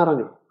 ലിറ്റർ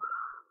നിറഞ്ഞു.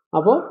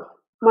 അപ്പോൾ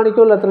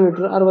മണിക്കൂറിൽ എത്ര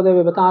ലിറ്റർ?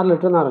 60/6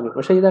 ലിറ്റർ നിറഞ്ഞു.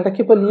 പക്ഷേ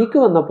ഇടയ്ക്ക് ഇപ്പോൾ ലീക്ക്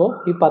വന്നപ്പോൾ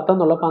ഈ 10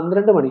 എന്നുള്ള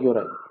 12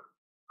 മണിക്കൂറായി.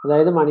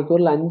 അതായത്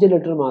മണിക്കൂറിൽ 5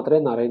 ലിറ്റർ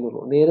മാത്രമേ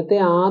നിറയുന്നുള്ളൂ. നേരത്തെ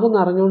 6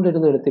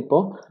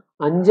 നിറഞ്ഞുകൊണ്ടിരുന്നെടുത്തിപ്പോൾ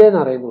 5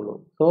 നിറയുന്നുള്ളൂ.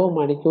 സോ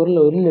മണിക്കൂറിൽ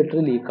 1 ലിറ്റർ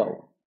ലീക്കാവും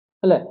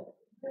അല്ലേ?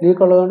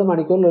 ലീക്ക് ഉള്ളതുകൊണ്ട്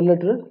മണിക്കൂറിൽ 1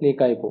 ലിറ്റർ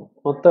ലീക്കായി പോകും.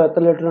 മൊത്തം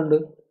എത്ര ലിറ്റർ ഉണ്ട്?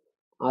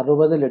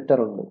 60 ലിറ്റർ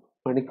ഉണ്ട്.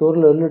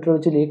 മണിക്കൂറിൽ 1 ലിറ്റർ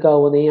വെച്ച്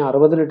ലീക്കാവുന്ന ഈ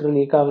 60 ലിറ്റർ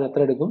ലീക്കാവാൻ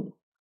എത്ര എടുക്കും?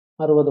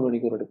 60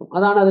 മണിക്കൂർ എടുക്കും.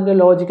 അതാണ് അതിൻ്റെ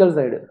ലോജിക്കൽ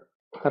സൈഡ്.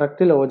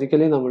 കറക്റ്റ്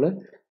ലോജിക്കലി നമ്മൾ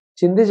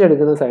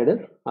ചിന്തിച്ചെടുക്കുന്ന സൈഡ്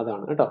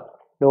അതാണ് കേട്ടോ.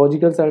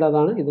 ലോജിക്കൽ സൈഡ്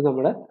അതാണ്. ഇത്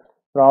നമ്മുടെ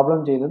പ്രോബ്ലം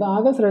ചെയ്യുന്നത്.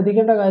 ആകെ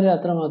ശ്രദ്ധിക്കേണ്ട കാര്യം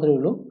അത്ര മാത്രമേ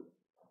ഉള്ളൂ.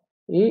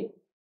 ഈ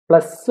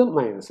പ്ലസ്സും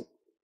മൈനസും,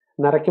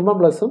 നിറയ്ക്കുമ്പോൾ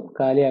പ്ലസ്സും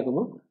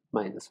കാലിയാക്കുമ്പോൾ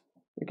മൈനസും.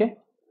 ഓക്കെ.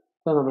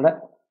 അപ്പോൾ നമ്മുടെ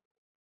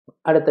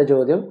അടുത്ത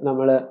ചോദ്യം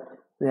നമ്മൾ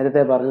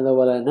നേരത്തെ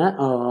പറഞ്ഞതുപോലെ തന്നെ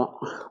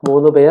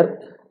 3 പേർ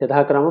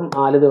യഥാക്രമം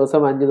 4 ദിവസം,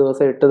 5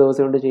 ദിവസം, 8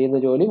 ദിവസം കൊണ്ട് ചെയ്യുന്ന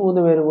ജോലി 3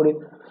 പേരും കൂടി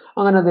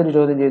അങ്ങനത്തെ ഒരു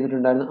ചോദ്യം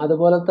ചെയ്തിട്ടുണ്ടായിരുന്നു.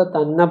 അതുപോലത്തെ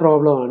തന്നെ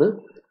പ്രോബ്ലമാണ്.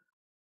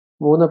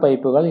 3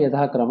 പൈപ്പുകൾ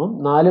യഥാക്രമം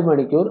 4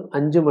 മണിക്കൂർ,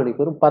 5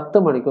 മണിക്കൂർ, 10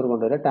 മണിക്കൂർ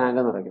കൊണ്ടുവരെ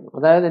ടാങ്ക് നിറയ്ക്കുന്നു.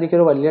 അതായത്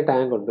എനിക്കൊരു വലിയ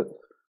ടാങ്ക് ഉണ്ട്,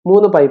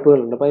 3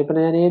 പൈപ്പുകളുണ്ട്.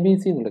 പൈപ്പിനെ ഞാൻ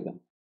ABC എന്ന് എടുക്കാം.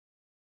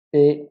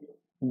 A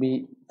B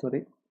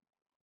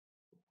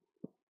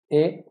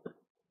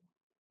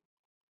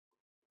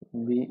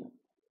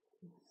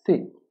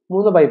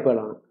 3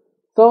 പൈപ്പുകളാണ്.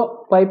 So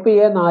pipe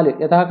A 4,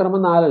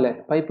 യഥാക്രമം 4 അല്ലേ?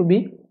 Pipe B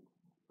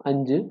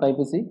 5,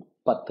 pipe C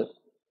 10.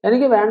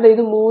 എനിക്ക് വേണ്ട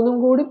ഇത് 3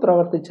 കൂടി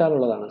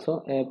പ്രവർത്തിച്ചാലുള്ളതാണ്. സോ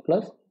A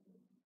 +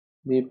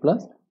 B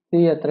 + C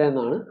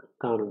എത്രയെന്നാണ്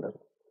കാണേണ്ടത്.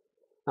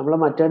 നമ്മൾ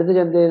മറ്റടുത്ത്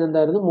എന്ത്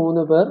ചെയ്യുന്നുണ്ടായിരുന്നു?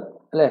 3 പേർ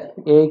അല്ലേ?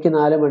 എക്ക്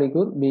 4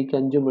 മണിക്കൂർ, ബിക്ക്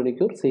 5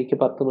 മണിക്കൂർ, സിക്ക്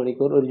 10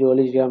 മണിക്കൂർ ഒരു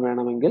ജോലി ചെയ്യാൻ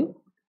വേണമെങ്കിൽ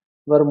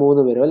ഇവർ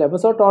 3 പേരും അല്ലേ? അപ്പോൾ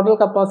സോ ടോട്ടൽ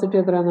കപ്പാസിറ്റി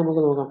എത്രയാണെന്ന്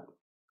നമുക്ക് നോക്കാം.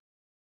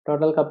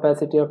 ടോട്ടൽ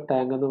കപ്പാസിറ്റി ഓഫ്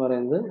ടാങ്ക് എന്ന്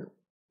പറയുന്നത്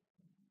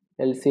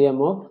LCM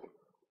ഓഫ്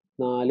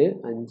 4,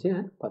 5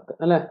 and 10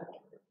 അല്ലേ?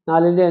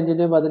 4ൻ്റെയും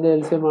 5ൻ്റെയും 10ൻ്റെയും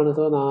LCM ആണ്.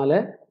 സോ 4,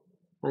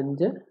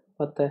 5,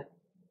 10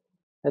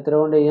 എത്ര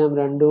കൊണ്ട് ചെയ്യാം?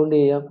 2 കൊണ്ട്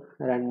ചെയ്യാം.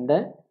 2,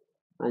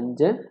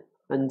 5,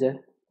 5.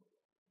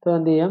 സോ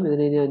എന്ത് ചെയ്യാം?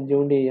 ഇതിനെ ഇനി 5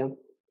 കൊണ്ട് ചെയ്യാം.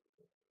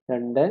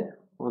 2,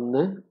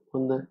 1,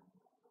 1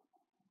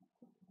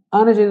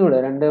 അങ്ങനെ ചെയ്തുകൂടെ?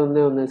 2, 1,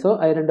 1. സോ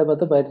 2,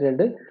 10,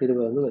 12,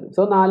 20 എന്ന് വരും.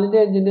 സോ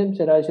 4ൻ്റെയും 5ൻ്റെയും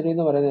ശരാശരി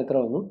എന്ന് പറയുന്നത് എത്ര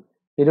വന്നു?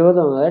 20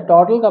 വന്നു. അതായത്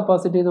ടോട്ടൽ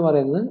കപ്പാസിറ്റി എന്ന്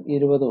പറയുന്നത്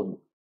 20 വന്നു.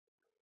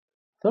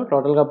 സോ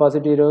ടോട്ടൽ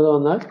കപ്പാസിറ്റി 20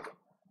 വന്നാൽ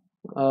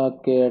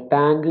ഓക്കെ,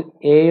 ടാങ്ക്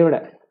എയുടെ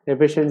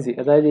എഫിഷ്യൻസി,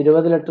 അതായത്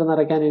 20 ലിറ്റർ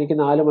നിറയ്ക്കാൻ എനിക്ക്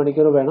 4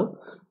 മണിക്കൂർ വേണം.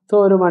 സോ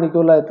 1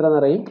 മണിക്കൂറിൽ എത്ര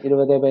നിറയും?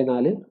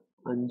 20/4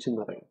 5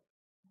 നിറയും.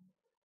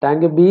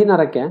 ടാങ്ക് ബി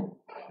നിറയ്ക്കാൻ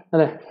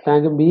അല്ലേ?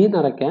 ടാങ്ക് ബി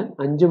നിറയ്ക്കാൻ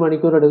 5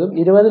 മണിക്കൂർ എടുക്കും.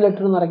 20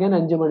 ലിറ്റർ നിറയ്ക്കാൻ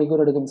 5 മണിക്കൂർ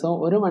എടുക്കും. സോ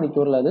 1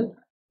 മണിക്കൂറിൽ അത്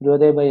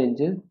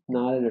 20/5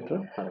 4 ലിറ്റർ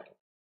നിറയ്ക്കും.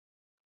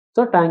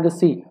 സോ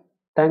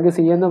ടാങ്ക്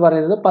സി എന്ന്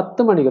പറയുന്നത്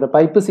 10 മണിക്കൂർ,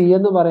 പൈപ്പ് സി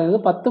എന്ന് പറയുന്നത്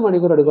 10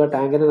 മണിക്കൂർ എടുക്കുക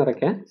ടാങ്കിനെ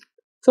നിറയ്ക്കാൻ.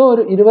 സോ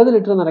ഒരു 20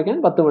 ലിറ്റർ നിറയ്ക്കാൻ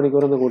 10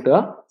 മണിക്കൂർ എന്ന് കൂട്ടുക.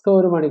 സോ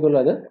 1 മണിക്കൂറിൽ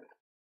അത്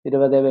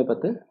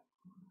 20/10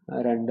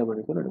 2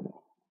 മണിക്കൂർ എടുക്കും.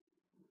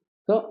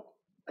 സോ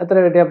എത്ര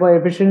കിട്ടി? അപ്പോൾ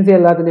എഫിഷ്യൻസി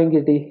എല്ലാത്തിനെയും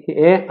കിട്ടി.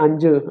 എ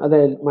 5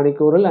 അതേ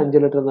മണിക്കൂറിൽ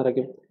 5 ലിറ്റർ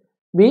നിറയ്ക്കും.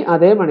 ബി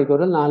അതേ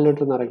മണിക്കൂറിൽ 4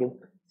 ലിറ്റർ നിറയ്ക്കും.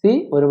 സി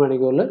 1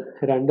 മണിക്കൂറിൽ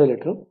 2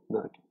 ലിറ്റർ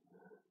നിറയ്ക്കും.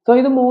 സോ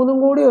ഇത് 3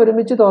 കൂടി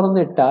ഒരുമിച്ച്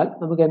തുറന്നിട്ടാൽ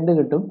നമുക്ക് എന്ത്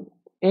കിട്ടും?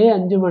 എ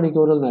 5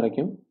 മണിക്കൂറിൽ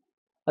നിറയ്ക്കും.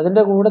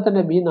 അതിൻ്റെ കൂടെ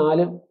തന്നെ ബി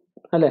 4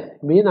 അല്ലേ?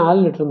 ബി 4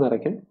 ലിറ്റർ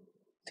നിറയ്ക്കും.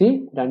 സി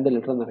 2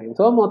 ലിറ്റർ നിറയ്ക്കും.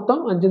 സോ മൊത്തം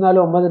 5, 4,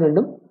 9,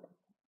 2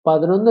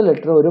 11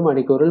 ലിറ്റർ 1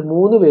 മണിക്കൂറിൽ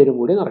 3 പേരും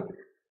കൂടി നിറയ്ക്കും.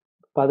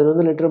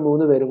 11 ലിറ്റർ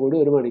 3 പേരും കൂടി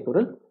 1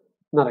 മണിക്കൂറിൽ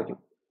നിറയ്ക്കും.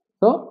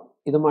 സോ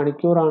ഇത്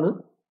മണിക്കൂറാണ്,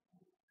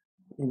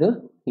 ഇത്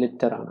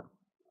ലിറ്റർ ആണ്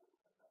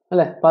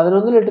അല്ലേ?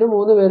 11 ലിറ്റർ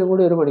 3 പേരും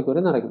കൂടി 1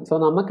 മണിക്കൂറിൽ നിറയ്ക്കും. സോ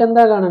നമുക്ക്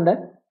എന്താ കാണണ്ടേ?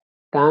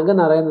 ടാങ്ക്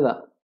നിറയുന്നതാ.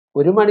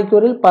 1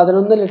 മണിക്കൂറിൽ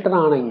 11 ലിറ്റർ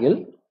ആണെങ്കിൽ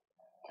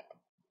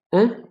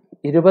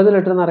 20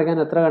 ലിറ്റർ നിറയ്ക്കാൻ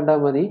എത്ര കണ്ടാൽ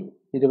മതി?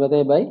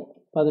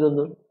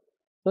 20/11.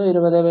 സോ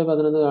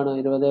 20/11 കാണുക.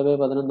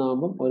 20/11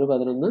 ആകുമ്പം 1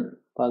 11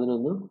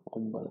 11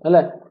 9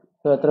 അല്ലേ?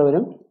 സോ എത്ര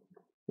വരും?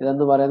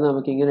 ഇതെന്ന് പറയുന്നത്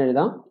നമുക്ക് ഇങ്ങനെ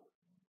എഴുതാം.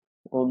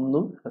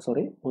 1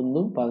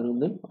 11 9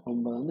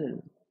 എന്ന്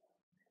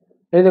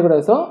എഴുതിക്കൂടെ?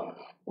 സോ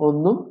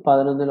 1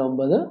 11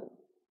 9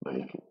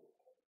 മണിക്കൂർ.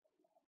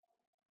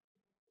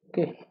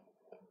 ഓക്കെ.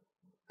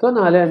 സോ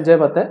 4, 5,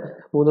 10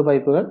 3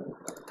 പൈപ്പുകൾ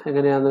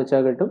എങ്ങനെയാണെന്ന്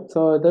വെച്ചാൽ കിട്ടും. സോ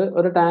ഇത്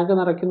ഒരു ടാങ്ക്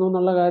നിറയ്ക്കുന്നു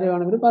എന്നുള്ള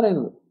കാര്യമാണ് ഇവർ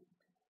പറയുന്നത്.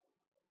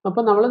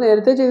 അപ്പം നമ്മൾ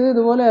നേരത്തെ ചെയ്തത്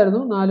ഇതുപോലെ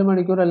ആയിരുന്നു. 4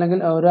 മണിക്കൂർ അല്ലെങ്കിൽ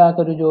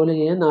ഒരാൾക്കൊരു ജോലി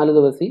ചെയ്യാൻ 4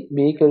 ദിവസം,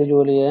 ബിക്ക് ഒരു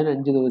ജോലി ചെയ്യാൻ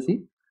 5 ദിവസം,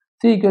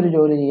 സിക്ക് ഒരു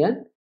ജോലി ചെയ്യാൻ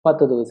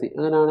 10 ദിവസം.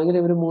 അങ്ങനെയാണെങ്കിൽ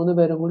ഇവർ 3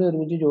 പേരും കൂടി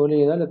ഒരുമിച്ച് ജോലി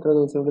ചെയ്താൽ എത്ര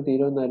ദിവസം കൊണ്ട്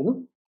തീരുമെന്നായിരുന്നു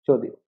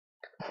ചോദ്യം.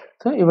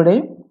 സോ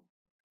ഇവിടെയും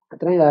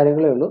അത്രയും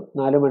കാര്യങ്ങളേ ഉള്ളൂ.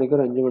 4 മണിക്കൂർ,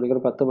 5 മണിക്കൂർ,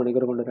 10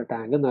 മണിക്കൂർ കൊണ്ടൊരു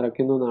ടാങ്ക്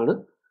നിറയ്ക്കുന്നു എന്നാണ്.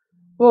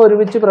 അപ്പോൾ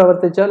ഒരുമിച്ച്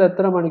പ്രവർത്തിച്ചാൽ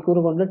എത്ര മണിക്കൂർ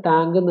കൊണ്ട്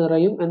ടാങ്ക്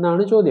നിറയും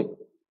എന്നാണ് ചോദ്യം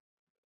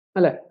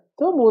അല്ലേ?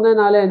 സോ 3,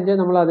 4, 5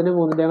 നമ്മൾ അതിന്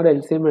 3ൻ്റെയും കൂടെ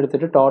LCM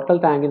എടുത്തിട്ട് ടോട്ടൽ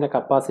ടാങ്കിൻ്റെ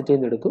കപ്പാസിറ്റിയിൽ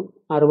നിന്ന് എടുത്തു.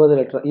 60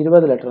 ലിറ്റർ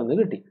 20 ലിറ്റർ എന്ന്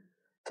കിട്ടി.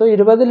 സോ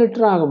 20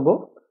 ലിറ്റർ ആകുമ്പോൾ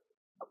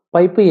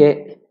പൈപ്പ് എ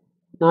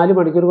 4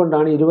 മണിക്കൂർ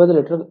കൊണ്ടാണ് 20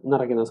 ലിറ്റർ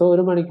നിറയ്ക്കുന്നത്. സോ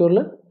 1 മണിക്കൂറിൽ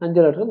 5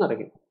 ലിറ്റർ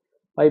നിറയ്ക്കും.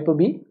 പൈപ്പ്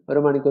ബി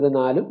 1 മണിക്കൂർ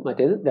 4,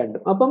 മറ്റേത് 2.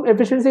 അപ്പം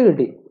എഫിഷ്യൻസി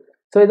കിട്ടി.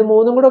 സോ ഇത്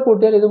മൂന്നും കൂടെ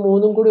കൂട്ടിയാൽ ഇത്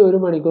മൂന്നും കൂടി 1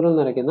 മണിക്കൂറിൽ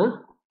നിറയ്ക്കുന്ന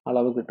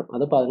അളവ് കിട്ടും.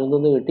 അത്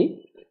 11 കിട്ടി.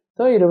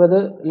 സോ 20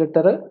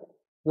 ലിറ്റർ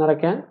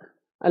നിറയ്ക്കാൻ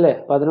അല്ലേ,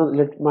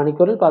 11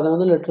 മണിക്കൂറിൽ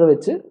 11 ലിറ്റർ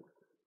വെച്ച്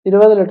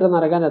 20 ലിറ്റർ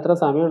നിറയ്ക്കാൻ എത്ര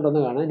സമയം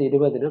ഉണ്ടെന്ന് കാണാൻ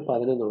 20നെ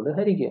 11 കൊണ്ട്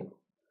ഹരിക്കുക.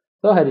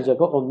 സോ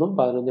ഹരിച്ചപ്പോൾ 1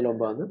 11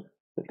 9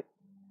 കിട്ടും.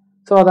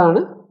 സോ അതാണ്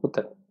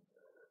ഉത്തരം.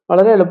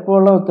 വളരെ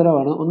എളുപ്പമുള്ള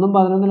ഉത്തരവാണ്. 1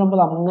 11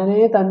 9 അങ്ങനെ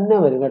തന്നെ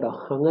വരും കേട്ടോ,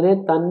 അങ്ങനെ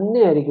തന്നെ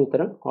ആയിരിക്കും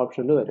ഉത്തരം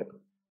ഓപ്ഷനിൽ വരും.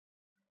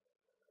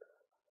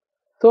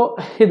 സോ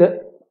ഇത്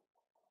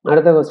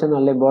അടുത്ത ക്വസ്റ്റ്യൻ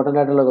നല്ല ഇമ്പോർട്ടൻ്റ്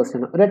ആയിട്ടുള്ള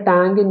ക്വസ്റ്റ്യൻ. ഒരു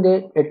ടാങ്കിൻ്റെ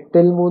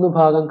 8/3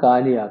 ഭാഗം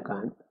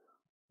കാലിയാക്കാൻ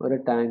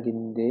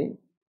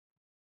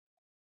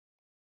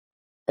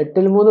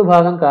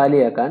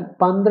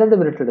 12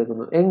 മിനിറ്റ്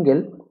എടുക്കുന്നു എങ്കിൽ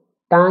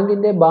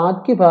ടാങ്കിന്റെ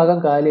ബാക്കി ഭാഗം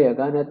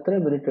കാലിയാക്കാൻ എത്ര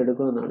മിനിറ്റ്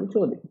എടുക്കുമെന്നാണ്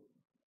ചോദ്യം.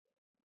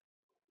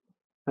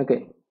 ഓക്കെ,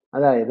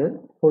 അതായത്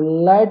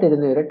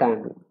ഫുള്ളായിട്ടിരുന്ന ഒരു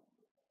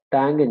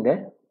ടാങ്കിന്റെ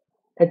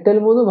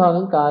 8/3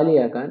 ഭാഗം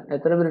കാലിയാക്കാൻ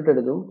എത്ര മിനിറ്റ്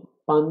എടുത്തു?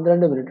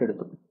 12 മിനിറ്റ്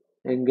എടുത്തു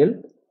എങ്കിൽ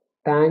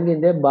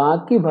ടാങ്കിന്റെ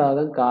ബാക്കി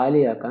ഭാഗം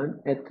കാലിയാക്കാൻ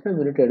എത്ര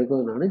മിനിറ്റ്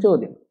എടുക്കുമെന്നാണ്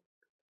ചോദ്യം.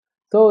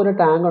 സോ ഒരു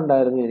ടാങ്ക്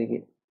ഉണ്ടായിരുന്നു എനിക്ക്,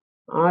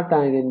 ആ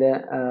ടാങ്കിന്റെ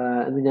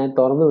ഞാൻ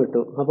തുറന്നു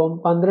വിട്ടു. അപ്പം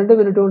 12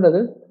 മിനിറ്റ് കൊണ്ട്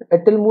അത്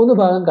 8/3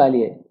 ഭാഗം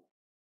കാലിയായി.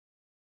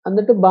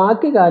 എന്നിട്ട്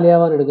ബാക്കി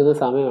കാലിയാവാൻ എടുക്കുന്ന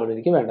സമയമാണ്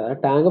എനിക്ക് വേണ്ടത്.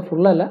 ടാങ്ക്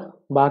ഫുള്ളല്ല,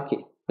 ബാക്കി.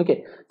 ഓക്കെ,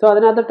 സോ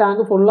അതിനകത്ത്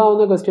ടാങ്ക്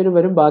ഫുള്ളാവുന്ന ക്വസ്റ്റ്യനും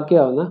വരും,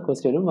 ബാക്കിയാവുന്ന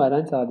ക്വസ്റ്റ്യനും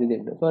വരാൻ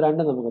സാധ്യതയുണ്ട്. സോ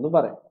രണ്ടും നമുക്കൊന്ന്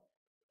പറയാം.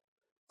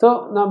 സോ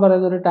ഞാൻ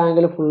പറയുന്ന ഒരു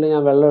ടാങ്കിൽ ഫുള്ള്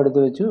ഞാൻ വെള്ളം എടുത്ത്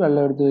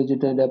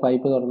വെച്ചിട്ട് എൻ്റെ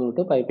പൈപ്പ് തുറന്നു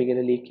വിട്ടു. പൈപ്പ്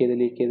ഇങ്ങനെ ലീക്ക്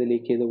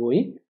ചെയ്ത്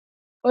പോയി.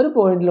 ഒരു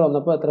പോയിന്റിൽ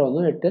വന്നപ്പോൾ എത്ര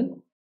വന്നു?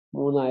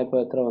 8/3 ആയപ്പോൾ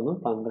എത്ര വന്നു?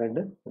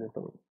 12 മിനിറ്റ്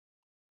വന്നു.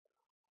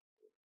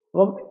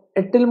 അപ്പം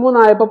 8/3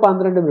 ആയപ്പോൾ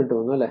 12 മിനിറ്റ്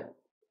വന്നു അല്ലേ.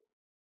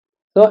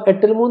 സോ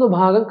 8/3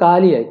 ഭാഗം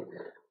കാലിയായി.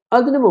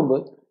 അതിനു മുമ്പ്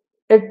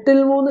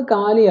 8/3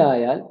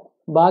 കാലിയായാൽ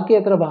ബാക്കി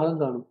എത്ര ഭാഗം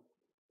കാണും?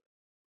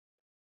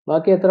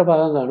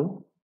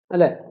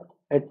 അല്ലേ?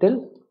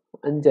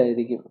 8/5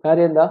 ആയിരിക്കും.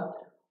 കാര്യം എന്താ?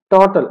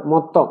 ടോട്ടൽ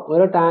മൊത്തം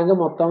ഒരു ടാങ്ക്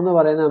മൊത്തം എന്ന്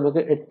പറയുന്നത്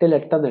നമുക്ക്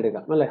 8/8 എന്ന്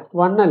എടുക്കാം അല്ലേ.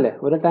 1 അല്ലേ,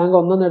 ഒരു ടാങ്ക്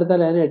 1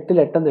 എടുത്താൽ അതിന്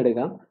 8/8 എന്ന്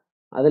എടുക്കാം.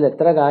 അതിൽ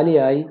എത്ര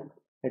കാലിയായി?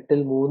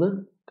 8/3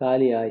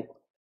 കാലിയായി.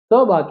 സോ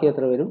ബാക്കി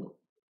എത്ര വരും?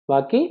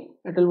 ബാക്കി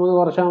 8/3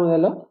 കുറച്ചാൽ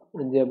മതിയല്ലോ,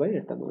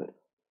 5/8 എന്ന് വരും.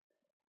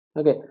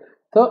 ഓക്കെ,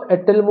 സോ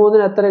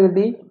 8/3 എത്ര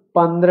കിട്ടി?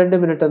 12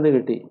 മിനിറ്റ് എന്ന്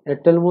കിട്ടി.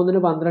 8/3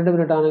 12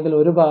 മിനിറ്റ് ആണെങ്കിൽ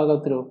ഒരു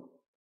ഭാഗത്തിന്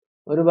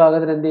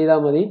എന്ത് ചെയ്താൽ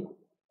മതി?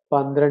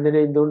 12നെ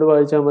എന്തുകൊണ്ട്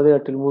വായിച്ചാൽ മതി?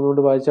 8/3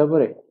 കൊണ്ട് വായിച്ചാൽ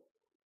പോരെ.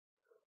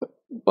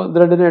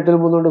 12നെ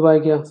 8/3 കൊണ്ട്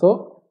വായിക്കുക. സോ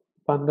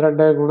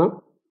 12 ഗുണം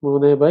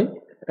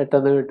 3/8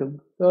 എന്ന് കിട്ടും.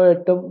 സോ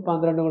 8ഉം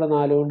 12 കൂടെ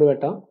 4 കൊണ്ട്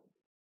വെട്ടാം.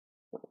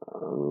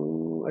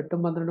 8ഉം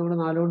 12 കൂടെ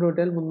 4 കൊണ്ട്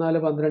വെട്ടിയാൽ 3 4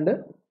 12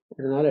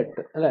 4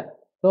 8 അല്ലേ.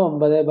 സോ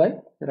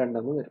 9/2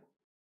 എന്ന് വരും.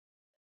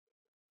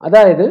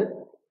 അതായത്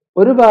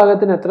ഒരു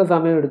ഭാഗത്തിന് എത്ര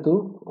സമയം എടുത്തു?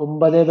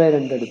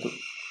 9/2 എടുത്തു.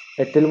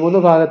 8/3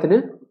 ഭാഗത്തിന്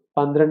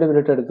 12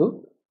 മിനിറ്റ് എടുത്തു,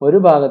 ഒരു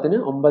ഭാഗത്തിന്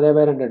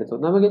 9/2 എടുത്തു.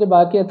 നമുക്കിനി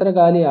ബാക്കി എത്ര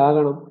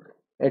കാലിയാകണം?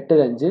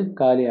 8/5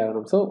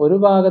 കാലിയാകണം. സോ ഒരു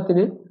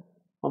ഭാഗത്തിന്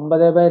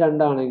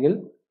 9/2 ആണെങ്കിൽ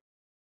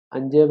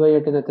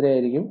 5/8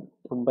 എത്രയായിരിക്കും?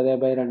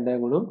 9/2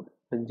 ഗുണം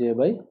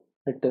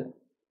 5/8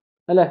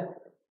 അല്ലേ.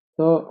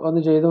 സോ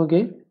ഒന്ന് ചെയ്ത്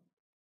നോക്കി.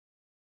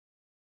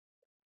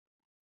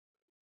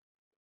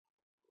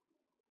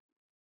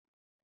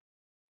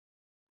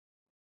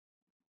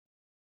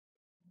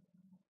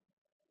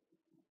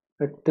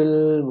 എട്ടിൽ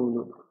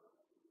 3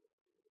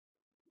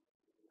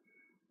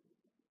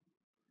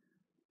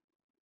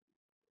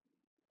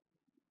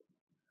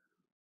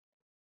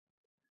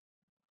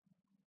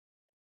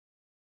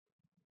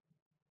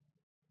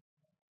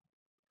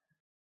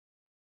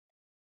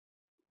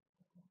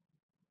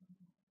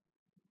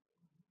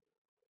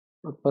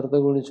 അപ്പുറത്ത്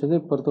ഗുണിച്ചത്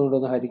ഇപ്പുറത്ത്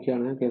കൊണ്ടുവന്ന്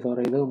ഹരിക്കുകയാണ്. ഓക്കെ,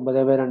 സോറി, ഇത്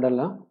 9/2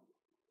 അല്ല,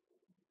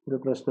 ഒരു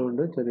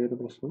പ്രശ്നമുണ്ട്, ചെറിയൊരു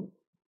പ്രശ്നം.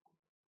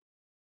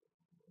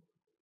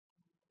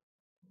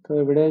 സോ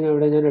ഇവിടെ ഞാൻ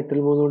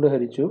 8/3 കൊണ്ട്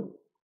ഹരിച്ചു.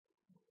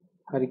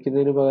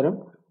 ഹരിക്കുന്നതിന് പകരം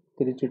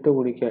തിരിച്ചിട്ട്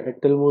ഗുണിക്കുക.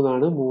 8/3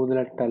 ആണ്,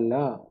 3/8 അല്ല.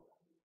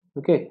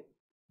 ഓക്കെ,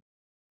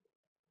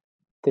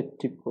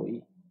 തെറ്റിപ്പോയി.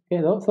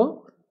 ഏതോ. സോ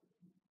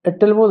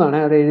 8/3 ആണ്,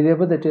 അവിടെ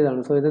എഴുതിയപ്പോൾ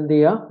തെറ്റിയതാണ്. സോ ഇതെന്ത്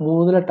ചെയ്യുക?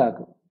 3/8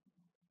 ആക്കും.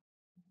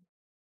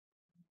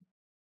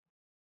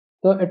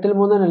 സോ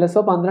 8/3 അല്ലേ. സോ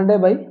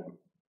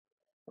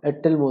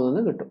 12/8/3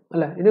 എന്ന് കിട്ടും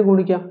അല്ലേ. ഇനി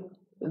ഗുണിക്കാം,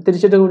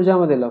 തിരിച്ചിട്ട് ഗുണിച്ചാൽ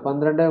മതിയല്ലോ.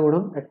 12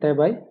 ഗുണം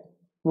 8/3.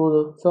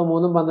 സോ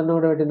 3ഉം 12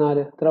 കൂടെ വെട്ടി 4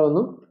 എത്ര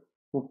വന്നു?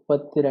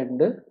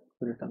 32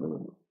 മിനിറ്റ് എന്ന്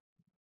വന്നു.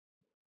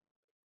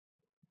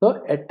 സോ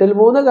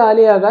 8/3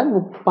 കാലിയാകാൻ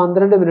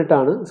 12 മിനിറ്റ്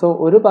ആണ്. സോ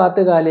ഒരു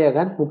പാർട്ട്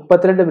കാലിയാകാൻ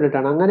 32 മിനിറ്റ്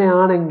ആണ്.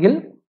 അങ്ങനെയാണെങ്കിൽ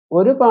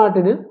ഒരു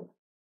പാർട്ടിന്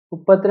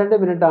 32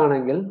 മിനിറ്റ്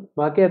ആണെങ്കിൽ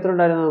ബാക്കി എത്ര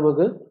ഉണ്ടായിരുന്നു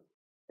നമുക്ക്?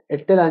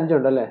 8/5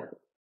 ഉണ്ടല്ലേ,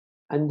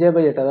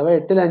 5/8. അഥവാ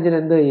 8/5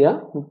 എന്ത് ചെയ്യുക?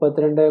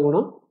 32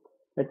 ഗുണം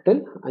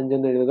 8/5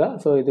 എന്ന് എഴുതുക.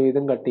 സോ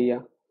ഇതും കട്ട് ചെയ്യുക.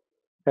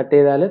 കട്ട്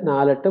ചെയ്താൽ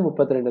 4 8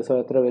 32. സോ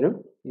എത്ര വരും?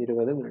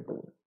 20 മിനിറ്റ്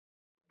വരും.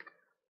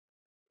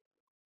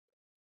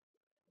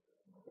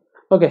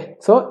 Okay,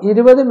 so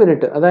 20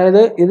 minute.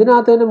 അതായത്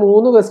ഇതിനകത്ത് തന്നെ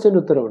 3 ക്വസ്റ്റ്യൻ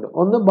ഉത്തരവുണ്ട്.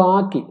 ഒന്ന്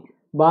ബാക്കി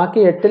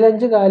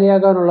 8/5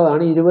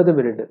 കാലിയാക്കാനുള്ളതാണ് 20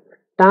 മിനിറ്റ്.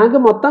 ടാങ്ക്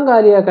മൊത്തം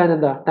കാലിയാക്കാൻ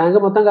എന്താ? ടാങ്ക്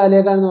മൊത്തം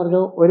കാലിയാക്കാൻ എന്ന്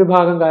പറഞ്ഞു ഒരു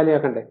ഭാഗം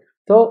കാലിയാക്കണ്ടേ.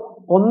 സോ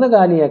ഒന്ന്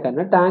കാലിയാക്കാൻ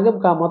ടാങ്ക്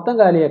മൊത്തം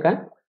കാലിയാക്കാൻ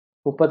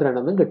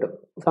 32 കിട്ടും.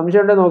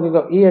 സംശയം ഉണ്ടെങ്കിൽ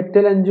നോക്കിക്കോ. ഈ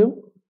 8-5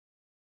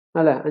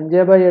 അല്ലെ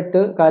 5/8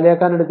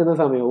 കാലിയാക്കാൻ എടുക്കുന്ന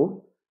സമയവും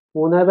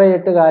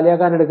 3/8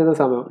 കാലിയാക്കാൻ എടുക്കുന്ന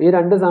സമയവും ഈ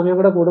രണ്ട് സമയം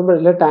കൂടെ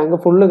കൂടുമ്പോഴല്ലേ ടാങ്ക്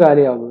ഫുള്ള്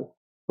കാലിയാവുന്നത്.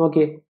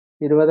 നോക്കി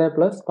 20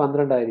 +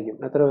 12 ആയിരിക്കും.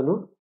 എത്ര വന്നു?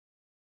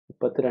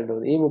 32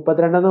 വന്നു. ഈ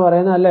 32 എന്ന്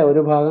പറയുന്നതല്ലേ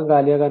ഒരു ഭാഗം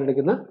കാലിയാക്കാൻ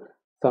എടുക്കുന്ന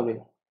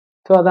സമയം.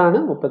 സോ അതാണ്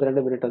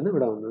 32 മിനിറ്റ് എന്ന്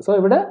ഇവിടെ വന്നത്. സോ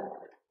ഇവിടെ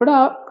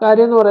ആ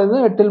കാര്യം എന്ന് പറയുന്നത്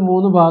 8-ൽ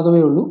 3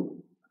 ഭാഗമേ ഉള്ളൂ.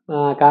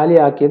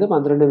 കാലിയാക്കിയത്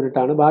 12 മിനിറ്റ്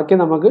ആണ്. ബാക്കി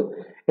നമുക്ക്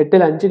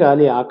 8-5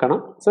 കാലിയാക്കണം.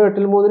 സോ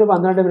 8-ൽ 3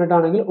 12 മിനിറ്റ്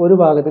ആണെങ്കിൽ ഒരു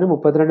ഭാഗത്തിന്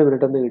 32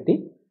 മിനിറ്റ് എന്ന് കിട്ടി.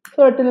 സോ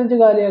 8-5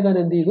 കാലിയാക്കാൻ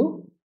എന്ത് ചെയ്തു?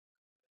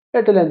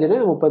 8-5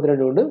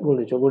 32 കൊണ്ട്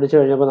ഗുണിച്ചു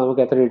കഴിഞ്ഞപ്പോൾ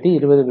നമുക്ക് എത്ര കിട്ടി?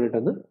 20 മിനിറ്റ്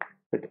എന്ന്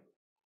കിട്ടി.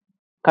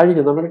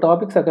 കഴിഞ്ഞു. നമ്മുടെ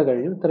ടോപ്പിക്സ് ഒക്കെ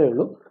കഴിഞ്ഞു. ഇത്രയേ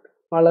ഉള്ളൂ.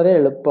 വളരെ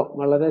എളുപ്പം,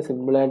 വളരെ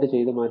സിമ്പിളായിട്ട്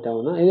ചെയ്ത്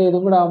മാറ്റാവുന്ന.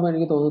 ഇതും കൂടെ ആകുമ്പോൾ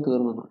എനിക്ക് തോന്നുന്നു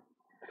തീർന്നു.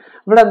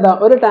 ഇവിടെ എന്താ,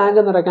 ഒരു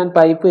ടാങ്ക് നിറയ്ക്കാൻ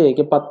പൈപ്പ്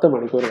എക്ക് 10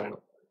 മണിക്കൂർ വേണം,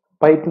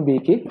 പൈപ്പ്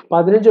ബിക്ക്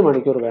 15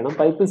 മണിക്കൂർ വേണം,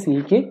 പൈപ്പ്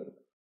സിക്ക്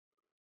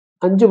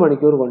 5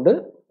 മണിക്കൂർ കൊണ്ട്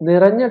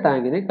നിറഞ്ഞ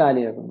ടാങ്കിനെ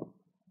കാലിയാക്കുന്നു.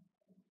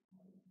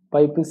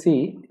 പൈപ്പ് സി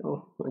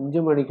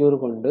 5 മണിക്കൂർ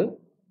കൊണ്ട്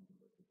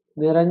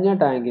നിറഞ്ഞ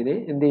ടാങ്കിനെ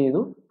എന്ത്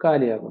ചെയ്യുന്നു?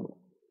 കാലിയാക്കുന്നു.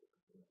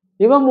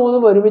 ഇവ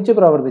മൂന്നും ഒരുമിച്ച്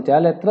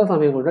പ്രവർത്തിച്ചാൽ എത്ര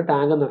സമയം കൊണ്ട്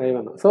ടാങ്ക്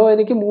നിറയുമെന്ന്. സോ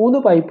എനിക്ക് 3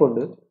 പൈപ്പ്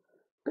ഉണ്ട്.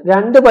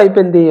 2 പൈപ്പ്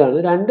എന്ത് ചെയ്യാണ്?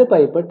 2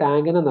 പൈപ്പ്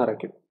ടാങ്കിനെ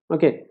നിറയ്ക്കും.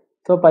 ഓക്കെ.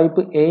 സോ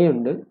പൈപ്പ് എ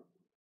ഉണ്ട്,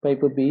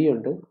 പൈപ്പ് ബി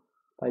ഉണ്ട്,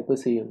 പൈപ്പ്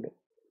സി ഉണ്ട്.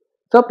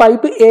 സോ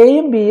പൈപ്പ്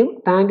എയും ബിയും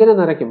ടാങ്കിനെ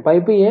നിറയ്ക്കും.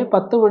 പൈപ്പ് എ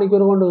 10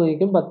 മണിക്കൂർ കൊണ്ട്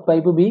നിറയ്ക്കും,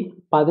 പൈപ്പ് ബി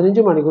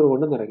 15 മണിക്കൂർ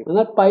കൊണ്ട് നിറയ്ക്കും.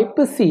 എന്നാൽ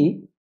പൈപ്പ് സി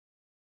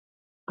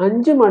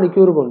 5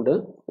 മണിക്കൂർ കൊണ്ട്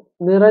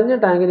നിറഞ്ഞ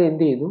ടാങ്കിനെ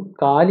എന്ത് ചെയ്യുന്നു?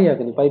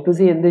 കാലിയാക്കുന്നു. പൈപ്പ്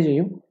സി എന്ത്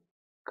ചെയ്യും?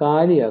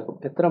 കാലിയാക്കും.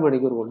 എത്ര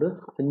മണിക്കൂർ കൊണ്ട്?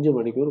 5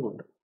 മണിക്കൂർ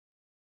കൊണ്ട്.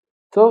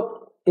 സോ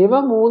ഇവ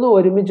 3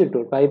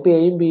 ഒരുമിച്ചിട്ടു. പൈപ്പ്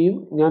എയും ബിയും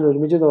ഞാൻ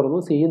ഒരുമിച്ച് തുറന്നു,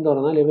 സിയും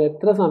തുറന്നാൽ ഇവ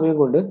എത്ര സമയം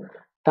കൊണ്ട്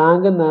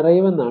ടാങ്ക്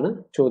നിറയുമെന്നാണ്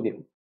ചോദ്യം.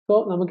 സോ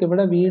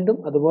നമുക്കിവിടെ വീണ്ടും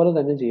അതുപോലെ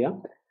തന്നെ ചെയ്യാം.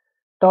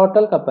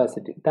 Total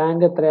capacity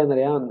tank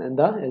എത്രയാണെന്നറിയാം.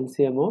 എന്താ?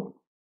 LCM ഓഫ്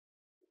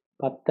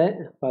 10,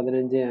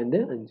 15 ആൻഡ്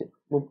 5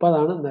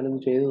 30 എന്നാലും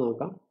ചെയ്ത്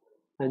നോക്കാം.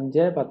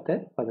 5, 10,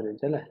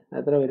 15 അല്ലേ?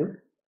 എത്ര വരും?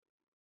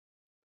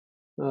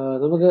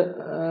 നമുക്ക്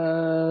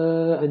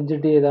 5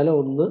 ഇട്ട് ചെയ്താൽ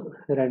 1,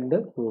 2,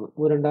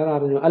 3 2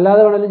 6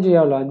 അല്ലാതെ വേണമെങ്കിലും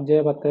ചെയ്യാമല്ലോ. 5,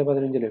 10,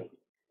 15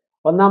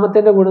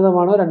 ഒന്നാമത്തേൻ്റെ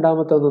ഗുണിതമാണോ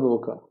രണ്ടാമത്തെ ഒന്ന്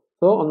നോക്കുക.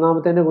 സോ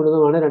ഒന്നാമത്തേൻ്റെ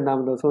ഗുണിതമാണ്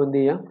രണ്ടാമത്തെ. സോ എന്ത്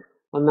ചെയ്യാം?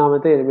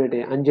 ഒന്നാമത്തെ എലിമിനേറ്റ്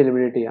ചെയ്യാം, 5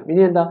 എലിമിനേറ്റ് ചെയ്യാം.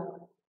 ഇനി എന്താ?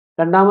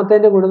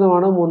 രണ്ടാമത്തേൻ്റെ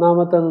ഗുണിതമാണോ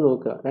മൂന്നാമത്തെന്ന്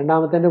നോക്കുക.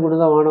 രണ്ടാമത്തേൻ്റെ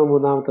ഗുണിതമാണോ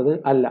മൂന്നാമത്തത്?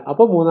 അല്ല.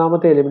 അപ്പോൾ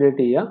മൂന്നാമത്തെ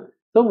എലിമിനേറ്റ് ചെയ്യുക.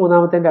 സോ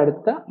മൂന്നാമത്തേൻ്റെ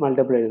അടുത്ത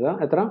മൾട്ടിപ്പിൾ എഴുതുക.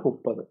 എത്ര?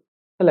 30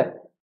 അല്ലേ?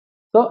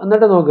 സോ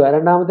എന്നിട്ട് നോക്കുക,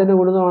 രണ്ടാമത്തേൻ്റെ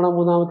ഗുണിതമാണോ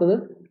മൂന്നാമത്തത്?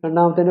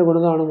 രണ്ടാമത്തേൻ്റെ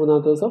ഗുണിതമാണോ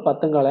മൂന്നാമത്തത്? സോ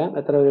 10 കളയാം.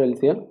 എത്ര ഒരു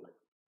LCM?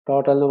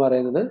 ടോട്ടൽ എന്ന്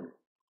പറയുന്നത്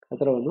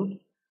എത്ര വന്നു?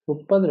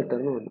 30 ലിറ്റർ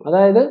എന്ന് വന്നു.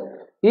 അതായത്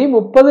ഈ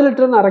 30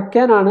 ലിറ്റർ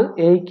നിറയ്ക്കാനാണ്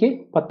എക്ക്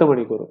 10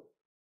 മണിക്കൂർ,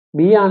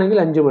 ബി ആണെങ്കിൽ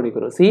 5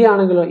 മണിക്കൂർ, സി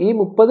ആണെങ്കിലോ ഈ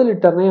 30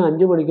 ലിറ്ററിനെ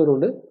 5 മണിക്കൂർ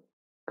കൊണ്ട്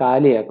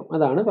കാലിയാക്കും.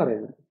 അതാണ്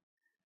പറയുന്നത്.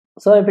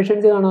 സോ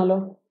എഫിഷ്യൻസി കാണാമല്ലോ.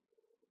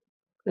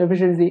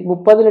 എഫിഷ്യൻസി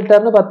 30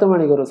 ലിറ്ററിന് 10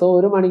 മണിക്കൂർ. സോ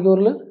ഒരു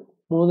മണിക്കൂറിൽ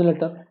 3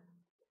 ലിറ്റർ.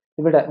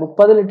 ഇവിടെ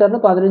 30 ലിറ്ററിന്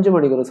 15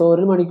 മണിക്കൂർ. സോ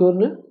ഒരു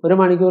മണിക്കൂറിൽ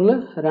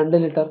 2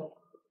 ലിറ്റർ.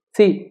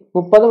 സി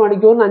 30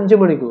 മണിക്കൂറിന് 5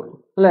 മണിക്കൂർ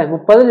അല്ലേ?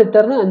 30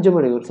 ലിറ്ററിന് 5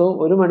 മണിക്കൂർ. സോ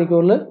ഒരു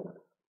മണിക്കൂറിൽ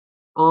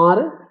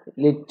 6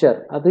 ലിറ്റർ.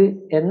 അത്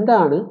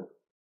എന്താണ്?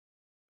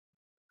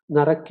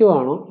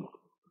 നിറയ്ക്കുവാണോ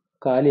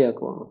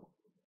കാലിയാക്കുവാണോ?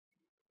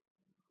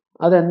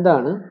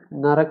 അതെന്താണ്?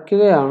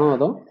 നിറയ്ക്കുകയാണോ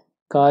അതോ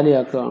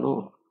കാലിയാക്കുകയാണോ?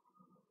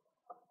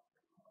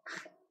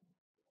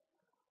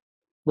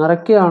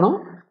 നിറയ്ക്കുകയാണോ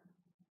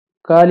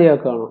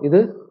കാലിയാക്കുകയാണോ? ഇത്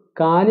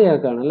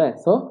കാലിയാക്കുകയാണ് അല്ലേ?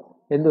 സോ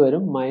എന്ത്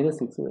വരും?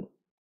 -6 വരും.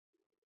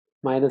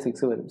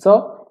 -6 വരും. സോ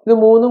ഇത്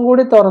 3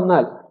 കൂടി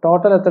തുറന്നാൽ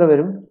ടോട്ടൽ എത്ര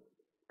വരും?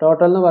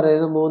 ടോട്ടൽ എന്ന്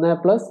പറയുന്നത് 3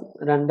 +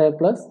 2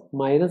 +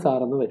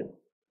 -6 എന്ന് വരും.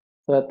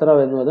 സോ എത്ര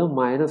വരുന്നു? അത്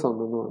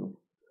 -1 എന്ന് വന്നു.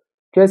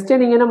 ക്വസ്റ്റ്യൻ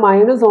ഇങ്ങനെ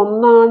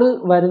 -1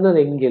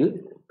 വരുന്നതെങ്കിൽ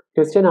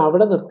ക്വസ്റ്റ്യൻ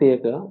അവിടെ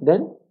നിർത്തിയേക്കുക. ദെൻ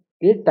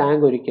ഈ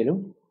ടാങ്ക് ഒരിക്കലും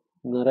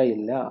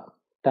നിറയില്ല.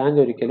 ടാങ്ക്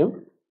ഒരിക്കലും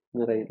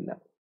നിറയില്ല.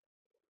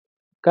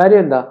 കാര്യം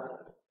എന്താ?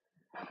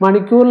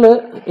 മണിക്കൂറിൽ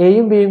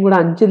എയും ബിയും കൂടെ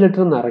 5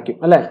 ലിറ്റർ നിറയ്ക്കും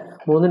അല്ലേ?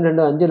 3,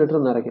 2, 5 ലിറ്റർ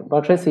നിറയ്ക്കും.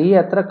 പക്ഷേ സി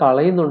എത്ര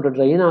കളയുന്നുണ്ട്?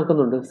 ഡ്രെയിൻ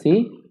ആക്കുന്നുണ്ട്. സി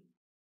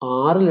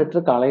 6 ലിറ്റർ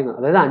കളയുന്നു.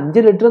 അതായത്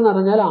 5 ലിറ്റർ എന്ന്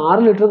പറഞ്ഞാൽ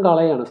 6 ലിറ്ററും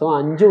കളയാണ്. സോ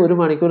 5 ഒരു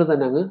മണിക്കൂർ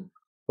തന്നെ അങ്ങ്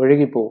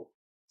ഒഴുകിപ്പോവും.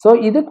 സോ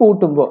ഇത്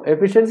കൂട്ടുമ്പോൾ,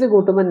 എഫിഷ്യൻസി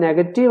കൂട്ടുമ്പോൾ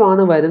നെഗറ്റീവ്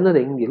ആണ്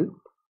വരുന്നതെങ്കിൽ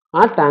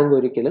ആ ടാങ്ക്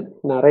ഒരിക്കലും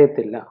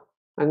നിറയത്തില്ല.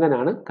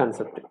 അങ്ങനെയാണ്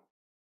കൺസെപ്റ്റ്.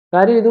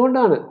 കാര്യം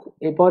ഇതുകൊണ്ടാണ്.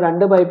 ഇപ്പോൾ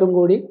 2 പൈപ്പും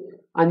കൂടി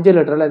 5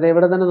 ലിറ്റർ അല്ലേ?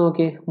 ഇവിടെ തന്നെ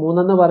നോക്കി.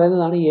 3 എന്ന്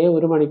പറയുന്നതാണ് എ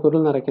ഒരു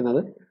മണിക്കൂറിൽ നിറയ്ക്കുന്നത്,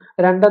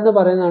 2 എന്ന്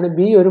പറയുന്നതാണ്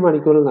ബി ഒരു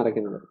മണിക്കൂറിൽ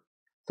നിറയ്ക്കുന്നത്.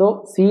 സോ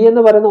സി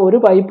എന്ന് പറയുന്ന ഒരു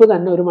പൈപ്പ്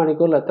തന്നെ ഒരു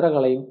മണിക്കൂറിൽ എത്ര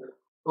കളയും?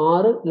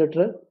 6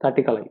 ലിറ്റർ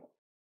തട്ടിക്കളയും.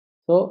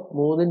 സോ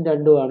 3ഉം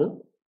 2ഉം ആണ്.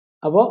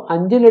 അപ്പോൾ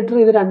 5 ലിറ്റർ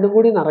ഇത് രണ്ടും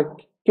കൂടി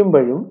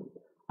നിറയ്ക്കുമ്പോഴും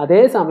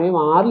അതേസമയം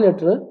 6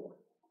 ലിറ്റർ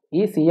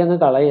ഈ സി അങ്ങ്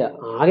കളയുക.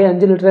 ആകെ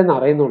 5 ലിറ്ററേ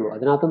നിറയുന്നുള്ളൂ.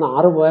 അതിനകത്തുനിന്ന്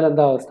 6 പോയാൽ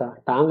എന്താ അവസ്ഥ?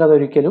 ടാങ്ക്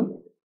അതൊരിക്കലും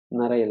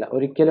നിറയില്ല.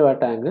 ഒരിക്കലും ആ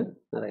ടാങ്ക്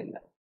നിറയില്ല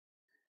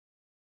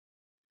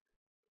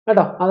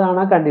കേട്ടോ. അതാണ്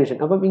ആ കണ്ടീഷൻ.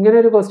 അപ്പം ഇങ്ങനെ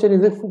ഒരു ക്വസ്റ്റ്യൻ,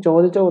 ഇത്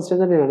ചോദിച്ച ക്വസ്റ്റ്യൻ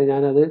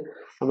തന്നെയാണ്.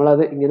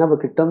 നമ്മളത് ഇങ്ങനെ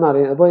കിട്ടുമെന്ന്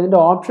അറിയാം. അപ്പോൾ ഇതിൻ്റെ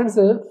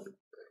ഓപ്ഷൻസ്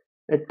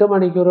 8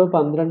 മണിക്കൂർ,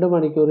 12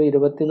 മണിക്കൂർ,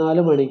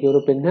 24 മണിക്കൂർ,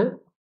 പിന്നെ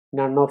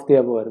നൺ ഓഫ് ദി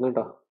അബവ് ആയിരുന്നു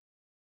കേട്ടോ.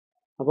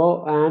 അപ്പോൾ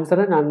answer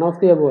none of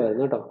the above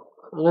ആയിരുന്നു കേട്ടോ.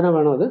 അങ്ങനെ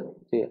വേണം അത്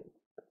ചെയ്യാൻ.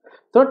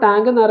 സോ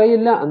ടാങ്ക്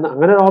നിറയില്ല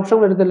അങ്ങനെ ഒരു ഓപ്ഷൻ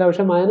വരുത്തില്ല.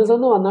 പക്ഷെ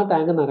 -1 വന്നാൽ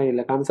ടാങ്ക്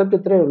നിറയില്ല. കൺസെപ്റ്റ്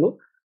ഇത്രയേ ഉള്ളൂ.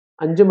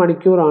 5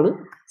 മണിക്കൂറാണ്.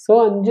 സോ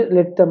 5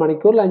 ലിറ്റർ,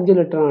 മണിക്കൂറിൽ 5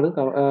 ലിറ്റർ ആണ്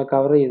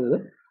കവർ ചെയ്യുന്നത്.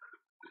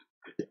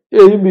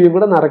 എയും ബിയും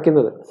കൂടെ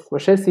നിറയ്ക്കുന്നത്.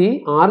 പക്ഷേ സി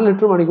 6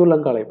 ലിറ്റർ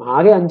മണിക്കൂറിലും കളയും.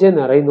 ആകെ 5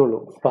 നിറയുന്നുള്ളൂ.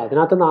 അപ്പോൾ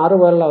അതിനകത്ത് 6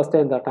 പോലുള്ള അവസ്ഥ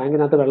എന്താ?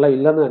 ടാങ്കിനകത്ത് വെള്ളം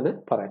ഇല്ലെന്ന് തന്നെ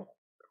പറയാം.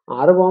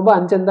 6 പോകുമ്പോൾ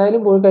 5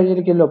 എന്തായാലും പോയി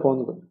കഴിഞ്ഞിരിക്കില്ലോ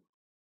പോകുന്നത്.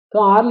 So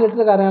 6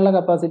 litre കരയാനുള്ള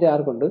capacity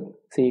ആർക്കുണ്ട്?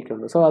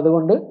 സിക്കുണ്ട്. സോ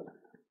അതുകൊണ്ട്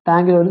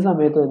ടാങ്കിൽ ഒരു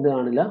സമയത്തും എന്ത്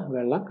കാണില്ല?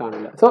 വെള്ളം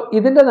കാണില്ല. സോ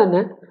ഇതിൻ്റെ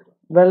തന്നെ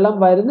വെള്ളം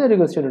വരുന്ന ഒരു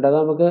ക്വസ്റ്റ്യൻ ഉണ്ട്. അത്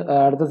നമുക്ക്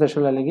അടുത്ത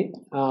സെഷനിൽ അല്ലെങ്കിൽ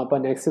അപ്പോൾ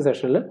നെക്സ്റ്റ്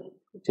സെഷനിൽ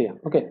ചെയ്യാം.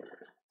 ഓക്കെ.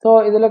 സോ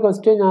ഇതിലെ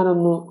ക്വസ്റ്റ്യൻ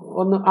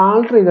ഞാനൊന്ന്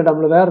ആൾട്ടർ ചെയ്തിട്ട്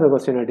നമ്മൾ വേറൊരു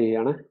ക്വസ്റ്റ്യൻ ആയിട്ട്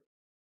ചെയ്യുകയാണ്.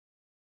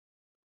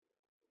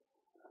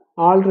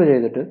 ആൾട്ടർ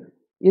ചെയ്തിട്ട്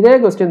ഇതേ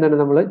ക്വസ്റ്റ്യൻ തന്നെ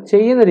നമ്മൾ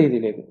ചെയ്യുന്ന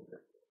രീതിയിലേക്ക്,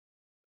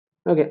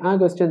 ഓക്കെ, ആ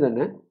ക്വസ്റ്റ്യൻ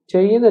തന്നെ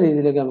ചെയ്യുന്ന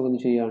രീതിയിലേക്ക്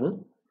നമുക്കൊന്ന് ചെയ്യുകയാണ്.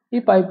 ഈ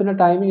പൈപ്പിൻ്റെ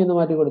ടൈമിംഗ് ഒന്ന്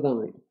മാറ്റി കൊടുത്താൽ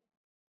മതി.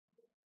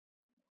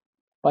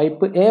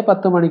 പൈപ്പ് എ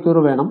 10 മണിക്കൂർ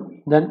വേണം.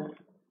 ദെൻ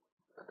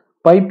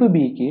പൈപ്പ്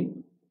ബിക്ക്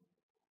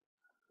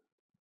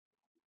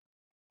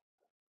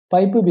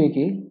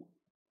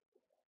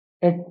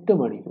 8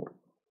 മണിക്കൂർ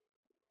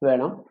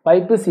വേണം.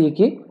 പൈപ്പ്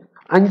സിക്ക്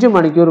 5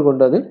 മണിക്കൂർ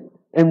കൊണ്ടത്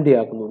എം ഡി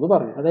ആക്കുന്നു എന്ന്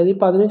പറഞ്ഞു. അതായത് ഈ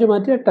 15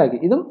 മാറ്റി 8 ആക്കി.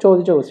 ഇതും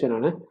ചോദിച്ച ക്വസ്റ്റ്യൻ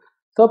ആണ്.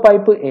 സോ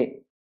പൈപ്പ് എ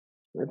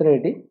എത്ര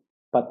കിട്ടി?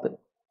 10.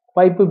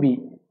 Pipe B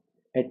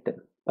 8.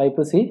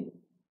 Pipe C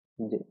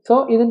 5. So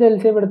ഇതിൻ്റെ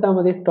LCM എടുത്താൽ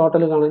മതി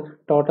ടോട്ടൽ കാണാൻ.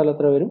 ടോട്ടൽ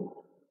എത്ര വരും?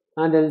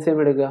 അതിൻ്റെ LCM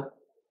എടുക്കുക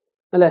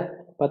അല്ലേ?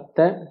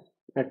 10,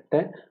 8,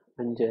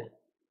 5.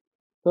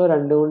 സോ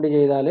 2 കൊണ്ട്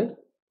ചെയ്താൽ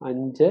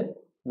 5,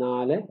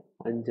 4,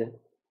 5.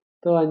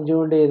 സോ 5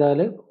 കൊണ്ട് ചെയ്താൽ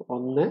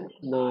 1,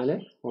 4,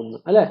 1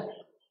 അല്ലേ?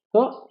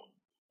 സോ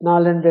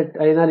 4, 2,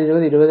 8,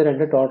 14, 20,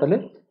 22 ടോട്ടൽ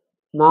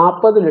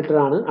 40 ലിറ്റർ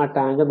ആണ് ആ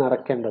ടാങ്ക്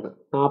നിറയ്ക്കേണ്ടത്.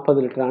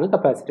 40 ലിറ്റർ ആണ്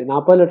കപ്പാസിറ്റി.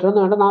 40 ലിറ്റർ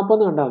എന്ന് വേണ്ട,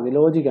 40 കണ്ടാൽ മതി,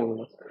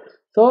 ലോജിക്കാണല്ലോ.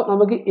 സോ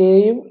നമുക്ക്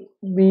എയും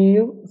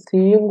ബിയും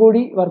സിയും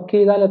കൂടി വർക്ക്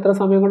ചെയ്താൽ എത്ര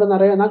സമയം കൊണ്ട്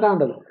നിറയും എന്നാണ്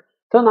കാണേണ്ടത്.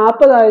 സോ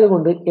 40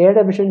 ആയതുകൊണ്ട് എയുടെ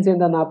എഫിഷ്യൻസി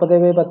എന്താ?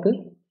 40/10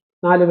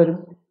 4 വരും.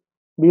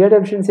 ബിയുടെ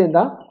എഫിഷ്യൻസി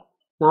എന്താ?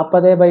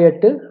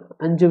 40/8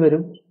 5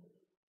 വരും.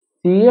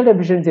 സിയുടെ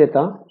എഫിഷ്യൻസി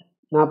എത്താ?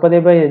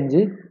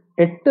 40/5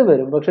 8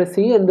 വരും. പക്ഷേ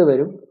സി എന്ത്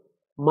വരും?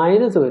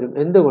 മൈനസ് വരും.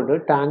 എന്തുകൊണ്ട്?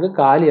 ടാങ്ക്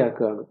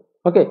കാലിയാക്കുകയാണ്.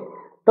 ഓക്കെ.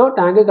 സോ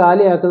ടാങ്ക്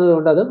കാലിയാക്കുന്നത്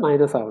കൊണ്ട് അത്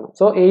മൈനസ് ആവണം.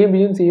 സോ എയും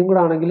ബിയും സിയും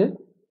കൂടെ ആണെങ്കിൽ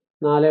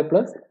 4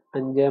 +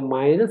 5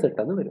 -8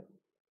 എന്ന് വരും.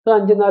 സോ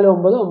 5, 4,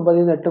 9. 9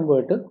 നിന്ന് 8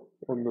 പോയിട്ട്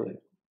 1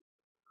 വരും.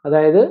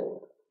 അതായത്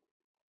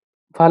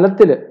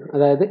ഫലത്തിൽ,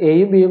 അതായത്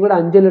എയും ബിയും കൂടെ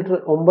 5 ലിറ്റർ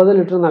 9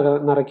 ലിറ്റർ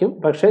നിറയ്ക്കും.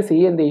 പക്ഷേ സി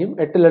എന്ത് ചെയ്യും?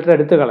 8 ലിറ്റർ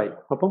എടുത്ത് കളയും.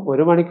 അപ്പം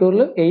 1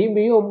 മണിക്കൂറിൽ എയും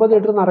ബിയും 9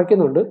 ലിറ്റർ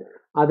നിറയ്ക്കുന്നുണ്ട്.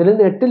 അതിൽ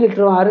നിന്ന് 8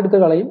 ലിറ്റർ ആരെടുത്ത്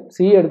കളയും?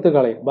 സി എടുത്ത്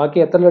കളയും. ബാക്കി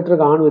എത്ര ലിറ്റർ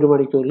കാണും 1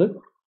 മണിക്കൂറിൽ?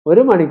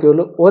 1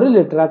 മണിക്കൂറിൽ 1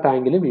 ലിറ്റർ ആ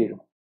ടാങ്കിൽ വീഴും.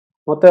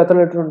 മൊത്തം എത്ര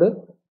ലിറ്റർ ഉണ്ട്?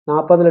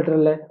 40 ലിറ്റർ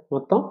അല്ലേ?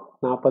 മൊത്തം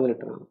 40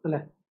 ലിറ്റർ ആണ് അല്ലേ?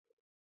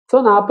 സോ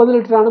 40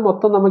 ലിറ്റർ ആണ്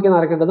മൊത്തം നമുക്ക്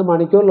നിറയ്ക്കേണ്ടത്.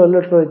 മണിക്കൂറിൽ 1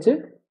 ലിറ്റർ വെച്ച്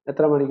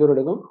എത്ര മണിക്കൂർ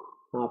എടുക്കും?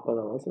 40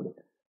 hours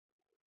എടുക്കും.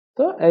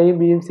 സോ എയും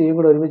ബിയും സിയും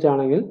കൂടെ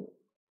ഒരുമിച്ചാണെങ്കിൽ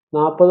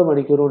 40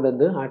 മണിക്കൂർ കൊണ്ട്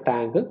എന്ത്? ആ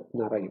ടാങ്ക്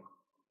നിറയും.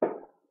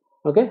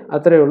 ഓക്കെ,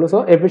 അത്രയേ ഉള്ളൂ. സോ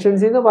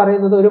എഫിഷ്യൻസി എന്ന്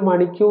പറയുന്നത് 1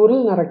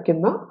 മണിക്കൂറിൽ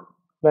നിറയ്ക്കുന്ന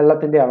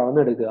വെള്ളത്തിൻ്റെ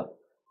അളവെന്ന് എടുക്കുക.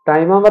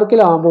 ടൈം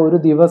വർക്കിലാവുമ്പോൾ 1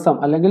 ദിവസം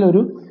അല്ലെങ്കിൽ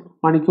 1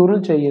 മണിക്കൂറിൽ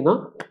ചെയ്യുന്ന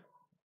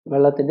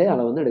വെള്ളത്തിൻ്റെ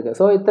അളവെന്ന് എടുക്കുക.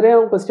 സോ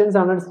ഇത്രയും ക്വസ്റ്റ്യൻസ്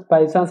ആണ്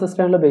പൈപ്സ് ആൻഡ്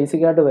സിസ്റ്റേണിൽ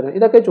ബേസിക് ആയിട്ട് വരുന്നത്.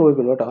 ഇതൊക്കെ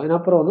ചോദിക്കുള്ളൂ കേട്ടോ,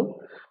 അതിനപ്പുറം ഒന്നും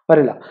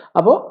വരില്ല.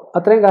 അപ്പോൾ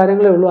അത്രയും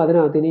കാര്യങ്ങളേ ഉള്ളൂ.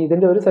 അതിനകത്ത് ഇനി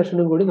ഇതിൻ്റെ ഒരു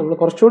സെഷനും കൂടി നമ്മൾ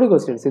കുറച്ചുകൂടി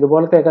ക്വസ്റ്റ്യൻസ്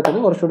ഇതുപോലത്തെയൊക്കെ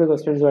തന്നെ കുറച്ചുകൂടി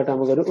ക്വസ്റ്റ്യൻസുമായിട്ട്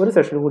നമുക്കൊരു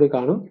സെഷനും കൂടി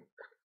കാണും.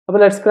 അപ്പോൾ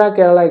let's crack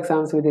Kerala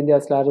exams with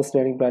India's largest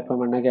learning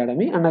platform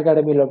Unacademy.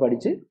 അൺഅക്കാഡമിയിലൂടെ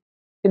പഠിച്ച്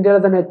ഇന്ത്യയിലെ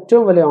തന്നെ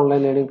ഏറ്റവും വലിയ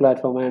ഓൺലൈൻ ലേണിംഗ്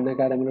പ്ലാറ്റ്ഫോമായ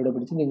അൺഅക്കാഡമിയിലൂടെ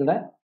പഠിച്ച് നിങ്ങളുടെ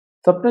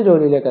സ്വപ്ന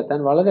ജോലിയിലേക്ക് എത്താൻ,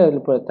 വളരെ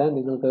എളുപ്പമെത്താൻ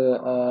നിങ്ങൾക്ക്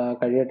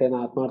കഴിയട്ടെ എന്ന്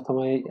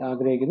ആത്മാർത്ഥമായി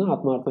ആഗ്രഹിക്കുന്നു,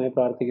 ആത്മാർത്ഥമായി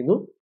പ്രാർത്ഥിക്കുന്നു.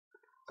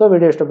 സോ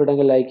വീഡിയോ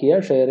ഇഷ്ടപ്പെട്ടെങ്കിൽ ലൈക്ക്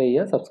ചെയ്യുക, ഷെയർ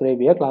ചെയ്യുക, സബ്സ്ക്രൈബ്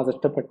ചെയ്യുക. ക്ലാസ്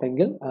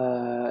ഇഷ്ടപ്പെട്ടെങ്കിൽ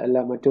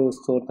എല്ലാ മറ്റു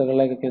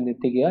സുഹൃത്തുക്കളിലേക്കൊക്കെ ഒന്ന്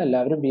എത്തിക്കുക.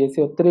 എല്ലാവരും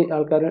ഒത്തിരി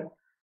ആൾക്കാർ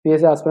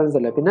PSC ആസ്പിറൻസ്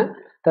അല്ലേ. പിന്നെ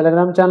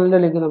ടെലഗ്രാം ചാനലിൻ്റെ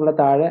ലിങ്ക് നമ്മുടെ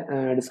താഴെ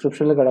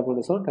ഡിസ്ക്രിപ്ഷനിൽ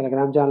കിടപ്പുണ്ട്. സോ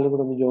ടെലഗ്രാം ചാനലിൽ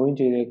കൂടെ ഒന്ന് ജോയിൻ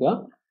ചെയ്തേക്കുക.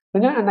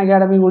 പിന്നെ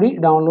അൺഅക്കാഡമി കൂടി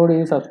ഡൗൺലോഡ്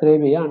ചെയ്ത്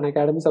സബ്സ്ക്രൈബ് ചെയ്യുക.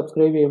 അൺഅക്കാഡമി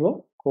സബ്സ്ക്രൈബ് ചെയ്യുമ്പോൾ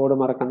കോഡ്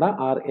മറക്കണ്ട,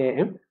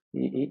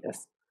 RAMEES.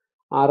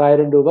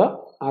 6000 രൂപ,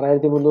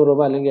 6300 രൂപ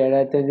അല്ലെങ്കിൽ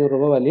 7500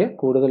 രൂപ വലിയ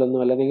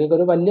കൂടുതലൊന്നുമല്ല.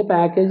 നിങ്ങൾക്കൊരു വലിയ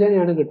പാക്കേജ്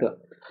തന്നെയാണ് കിട്ടുക.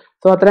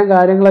 സോ അത്രയും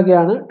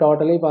കാര്യങ്ങളൊക്കെയാണ്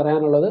ടോട്ടലി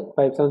പറയാനുള്ളത്.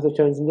 പൈപ്സ് ആൻഡ്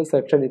സിസ്റ്റേൺസിൻ്റെ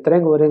സെക്ഷൻ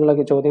ഇത്രയും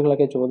ചോദ്യങ്ങളൊക്കെ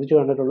ചോദിച്ചു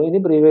കണ്ടിട്ടുള്ളൂ. ഇനി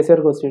പ്രീവിയസ്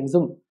ഇയർ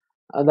ക്വസ്റ്റ്യൻസും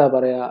എന്താ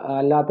പറയുക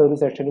അല്ലാത്ത ഒരു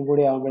സെക്ഷനും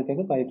കൂടി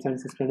ആകുമ്പോഴത്തേക്ക് പൈപ്സ്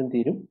ആൻഡ് സിസ്റ്റേണും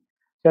തീരും.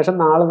 ശേഷം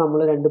നാളെ നമ്മൾ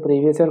 2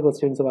 പ്രീവിയസ് ഇയർ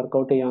ക്വസ്റ്റ്യൻസ്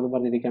വർക്കൗട്ട് ചെയ്യാമെന്ന്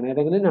പറഞ്ഞിരിക്കുകയാണ്.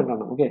 ഏതെങ്കിലും 2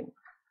 എണ്ണം. ഓക്കെ.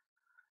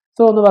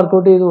 സോ ഒന്ന്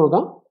വർക്കൗട്ട് ചെയ്ത്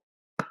നോക്കാം.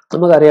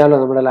 നമുക്കറിയാമല്ലോ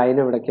നമ്മുടെ ലൈൻ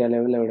എവിടേക്കാണ്,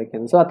 ലെവൽ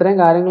എവിടേക്കാണ്. സോ അത്രയും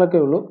കാര്യങ്ങളൊക്കെ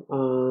ഉള്ളൂ.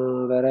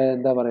 വേറെ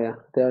എന്താ പറയുക,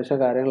 അത്യാവശ്യ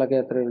കാര്യങ്ങളൊക്കെ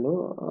അത്രയേ ഉള്ളൂ.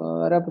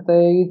 വേറെ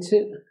പ്രത്യേകിച്ച്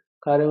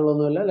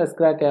കാര്യങ്ങളൊന്നുമില്ല. Let's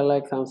crack Kerala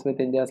exams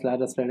with India's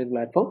largest learning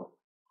platform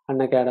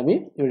Unacademy.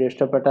 Video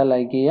ഇഷ്ടപ്പെട്ടാൽ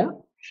ലൈക്ക് ചെയ്യുക,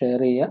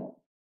 ഷെയർ ചെയ്യുക,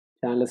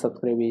 ചാനൽ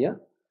സബ്സ്ക്രൈബ് ചെയ്യുക,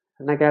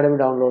 അൺഅക്കാഡമി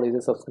ഡൗൺലോഡ്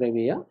ചെയ്ത് സബ്സ്ക്രൈബ്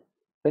ചെയ്യുക.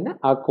 പിന്നെ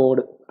ആ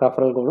കോഡ്,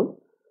 റഫറൽ കോഡും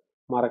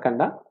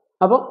മറക്കണ്ട.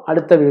 അപ്പോൾ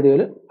അടുത്ത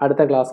വീഡിയോയിൽ അടുത്ത ക്ലാസ്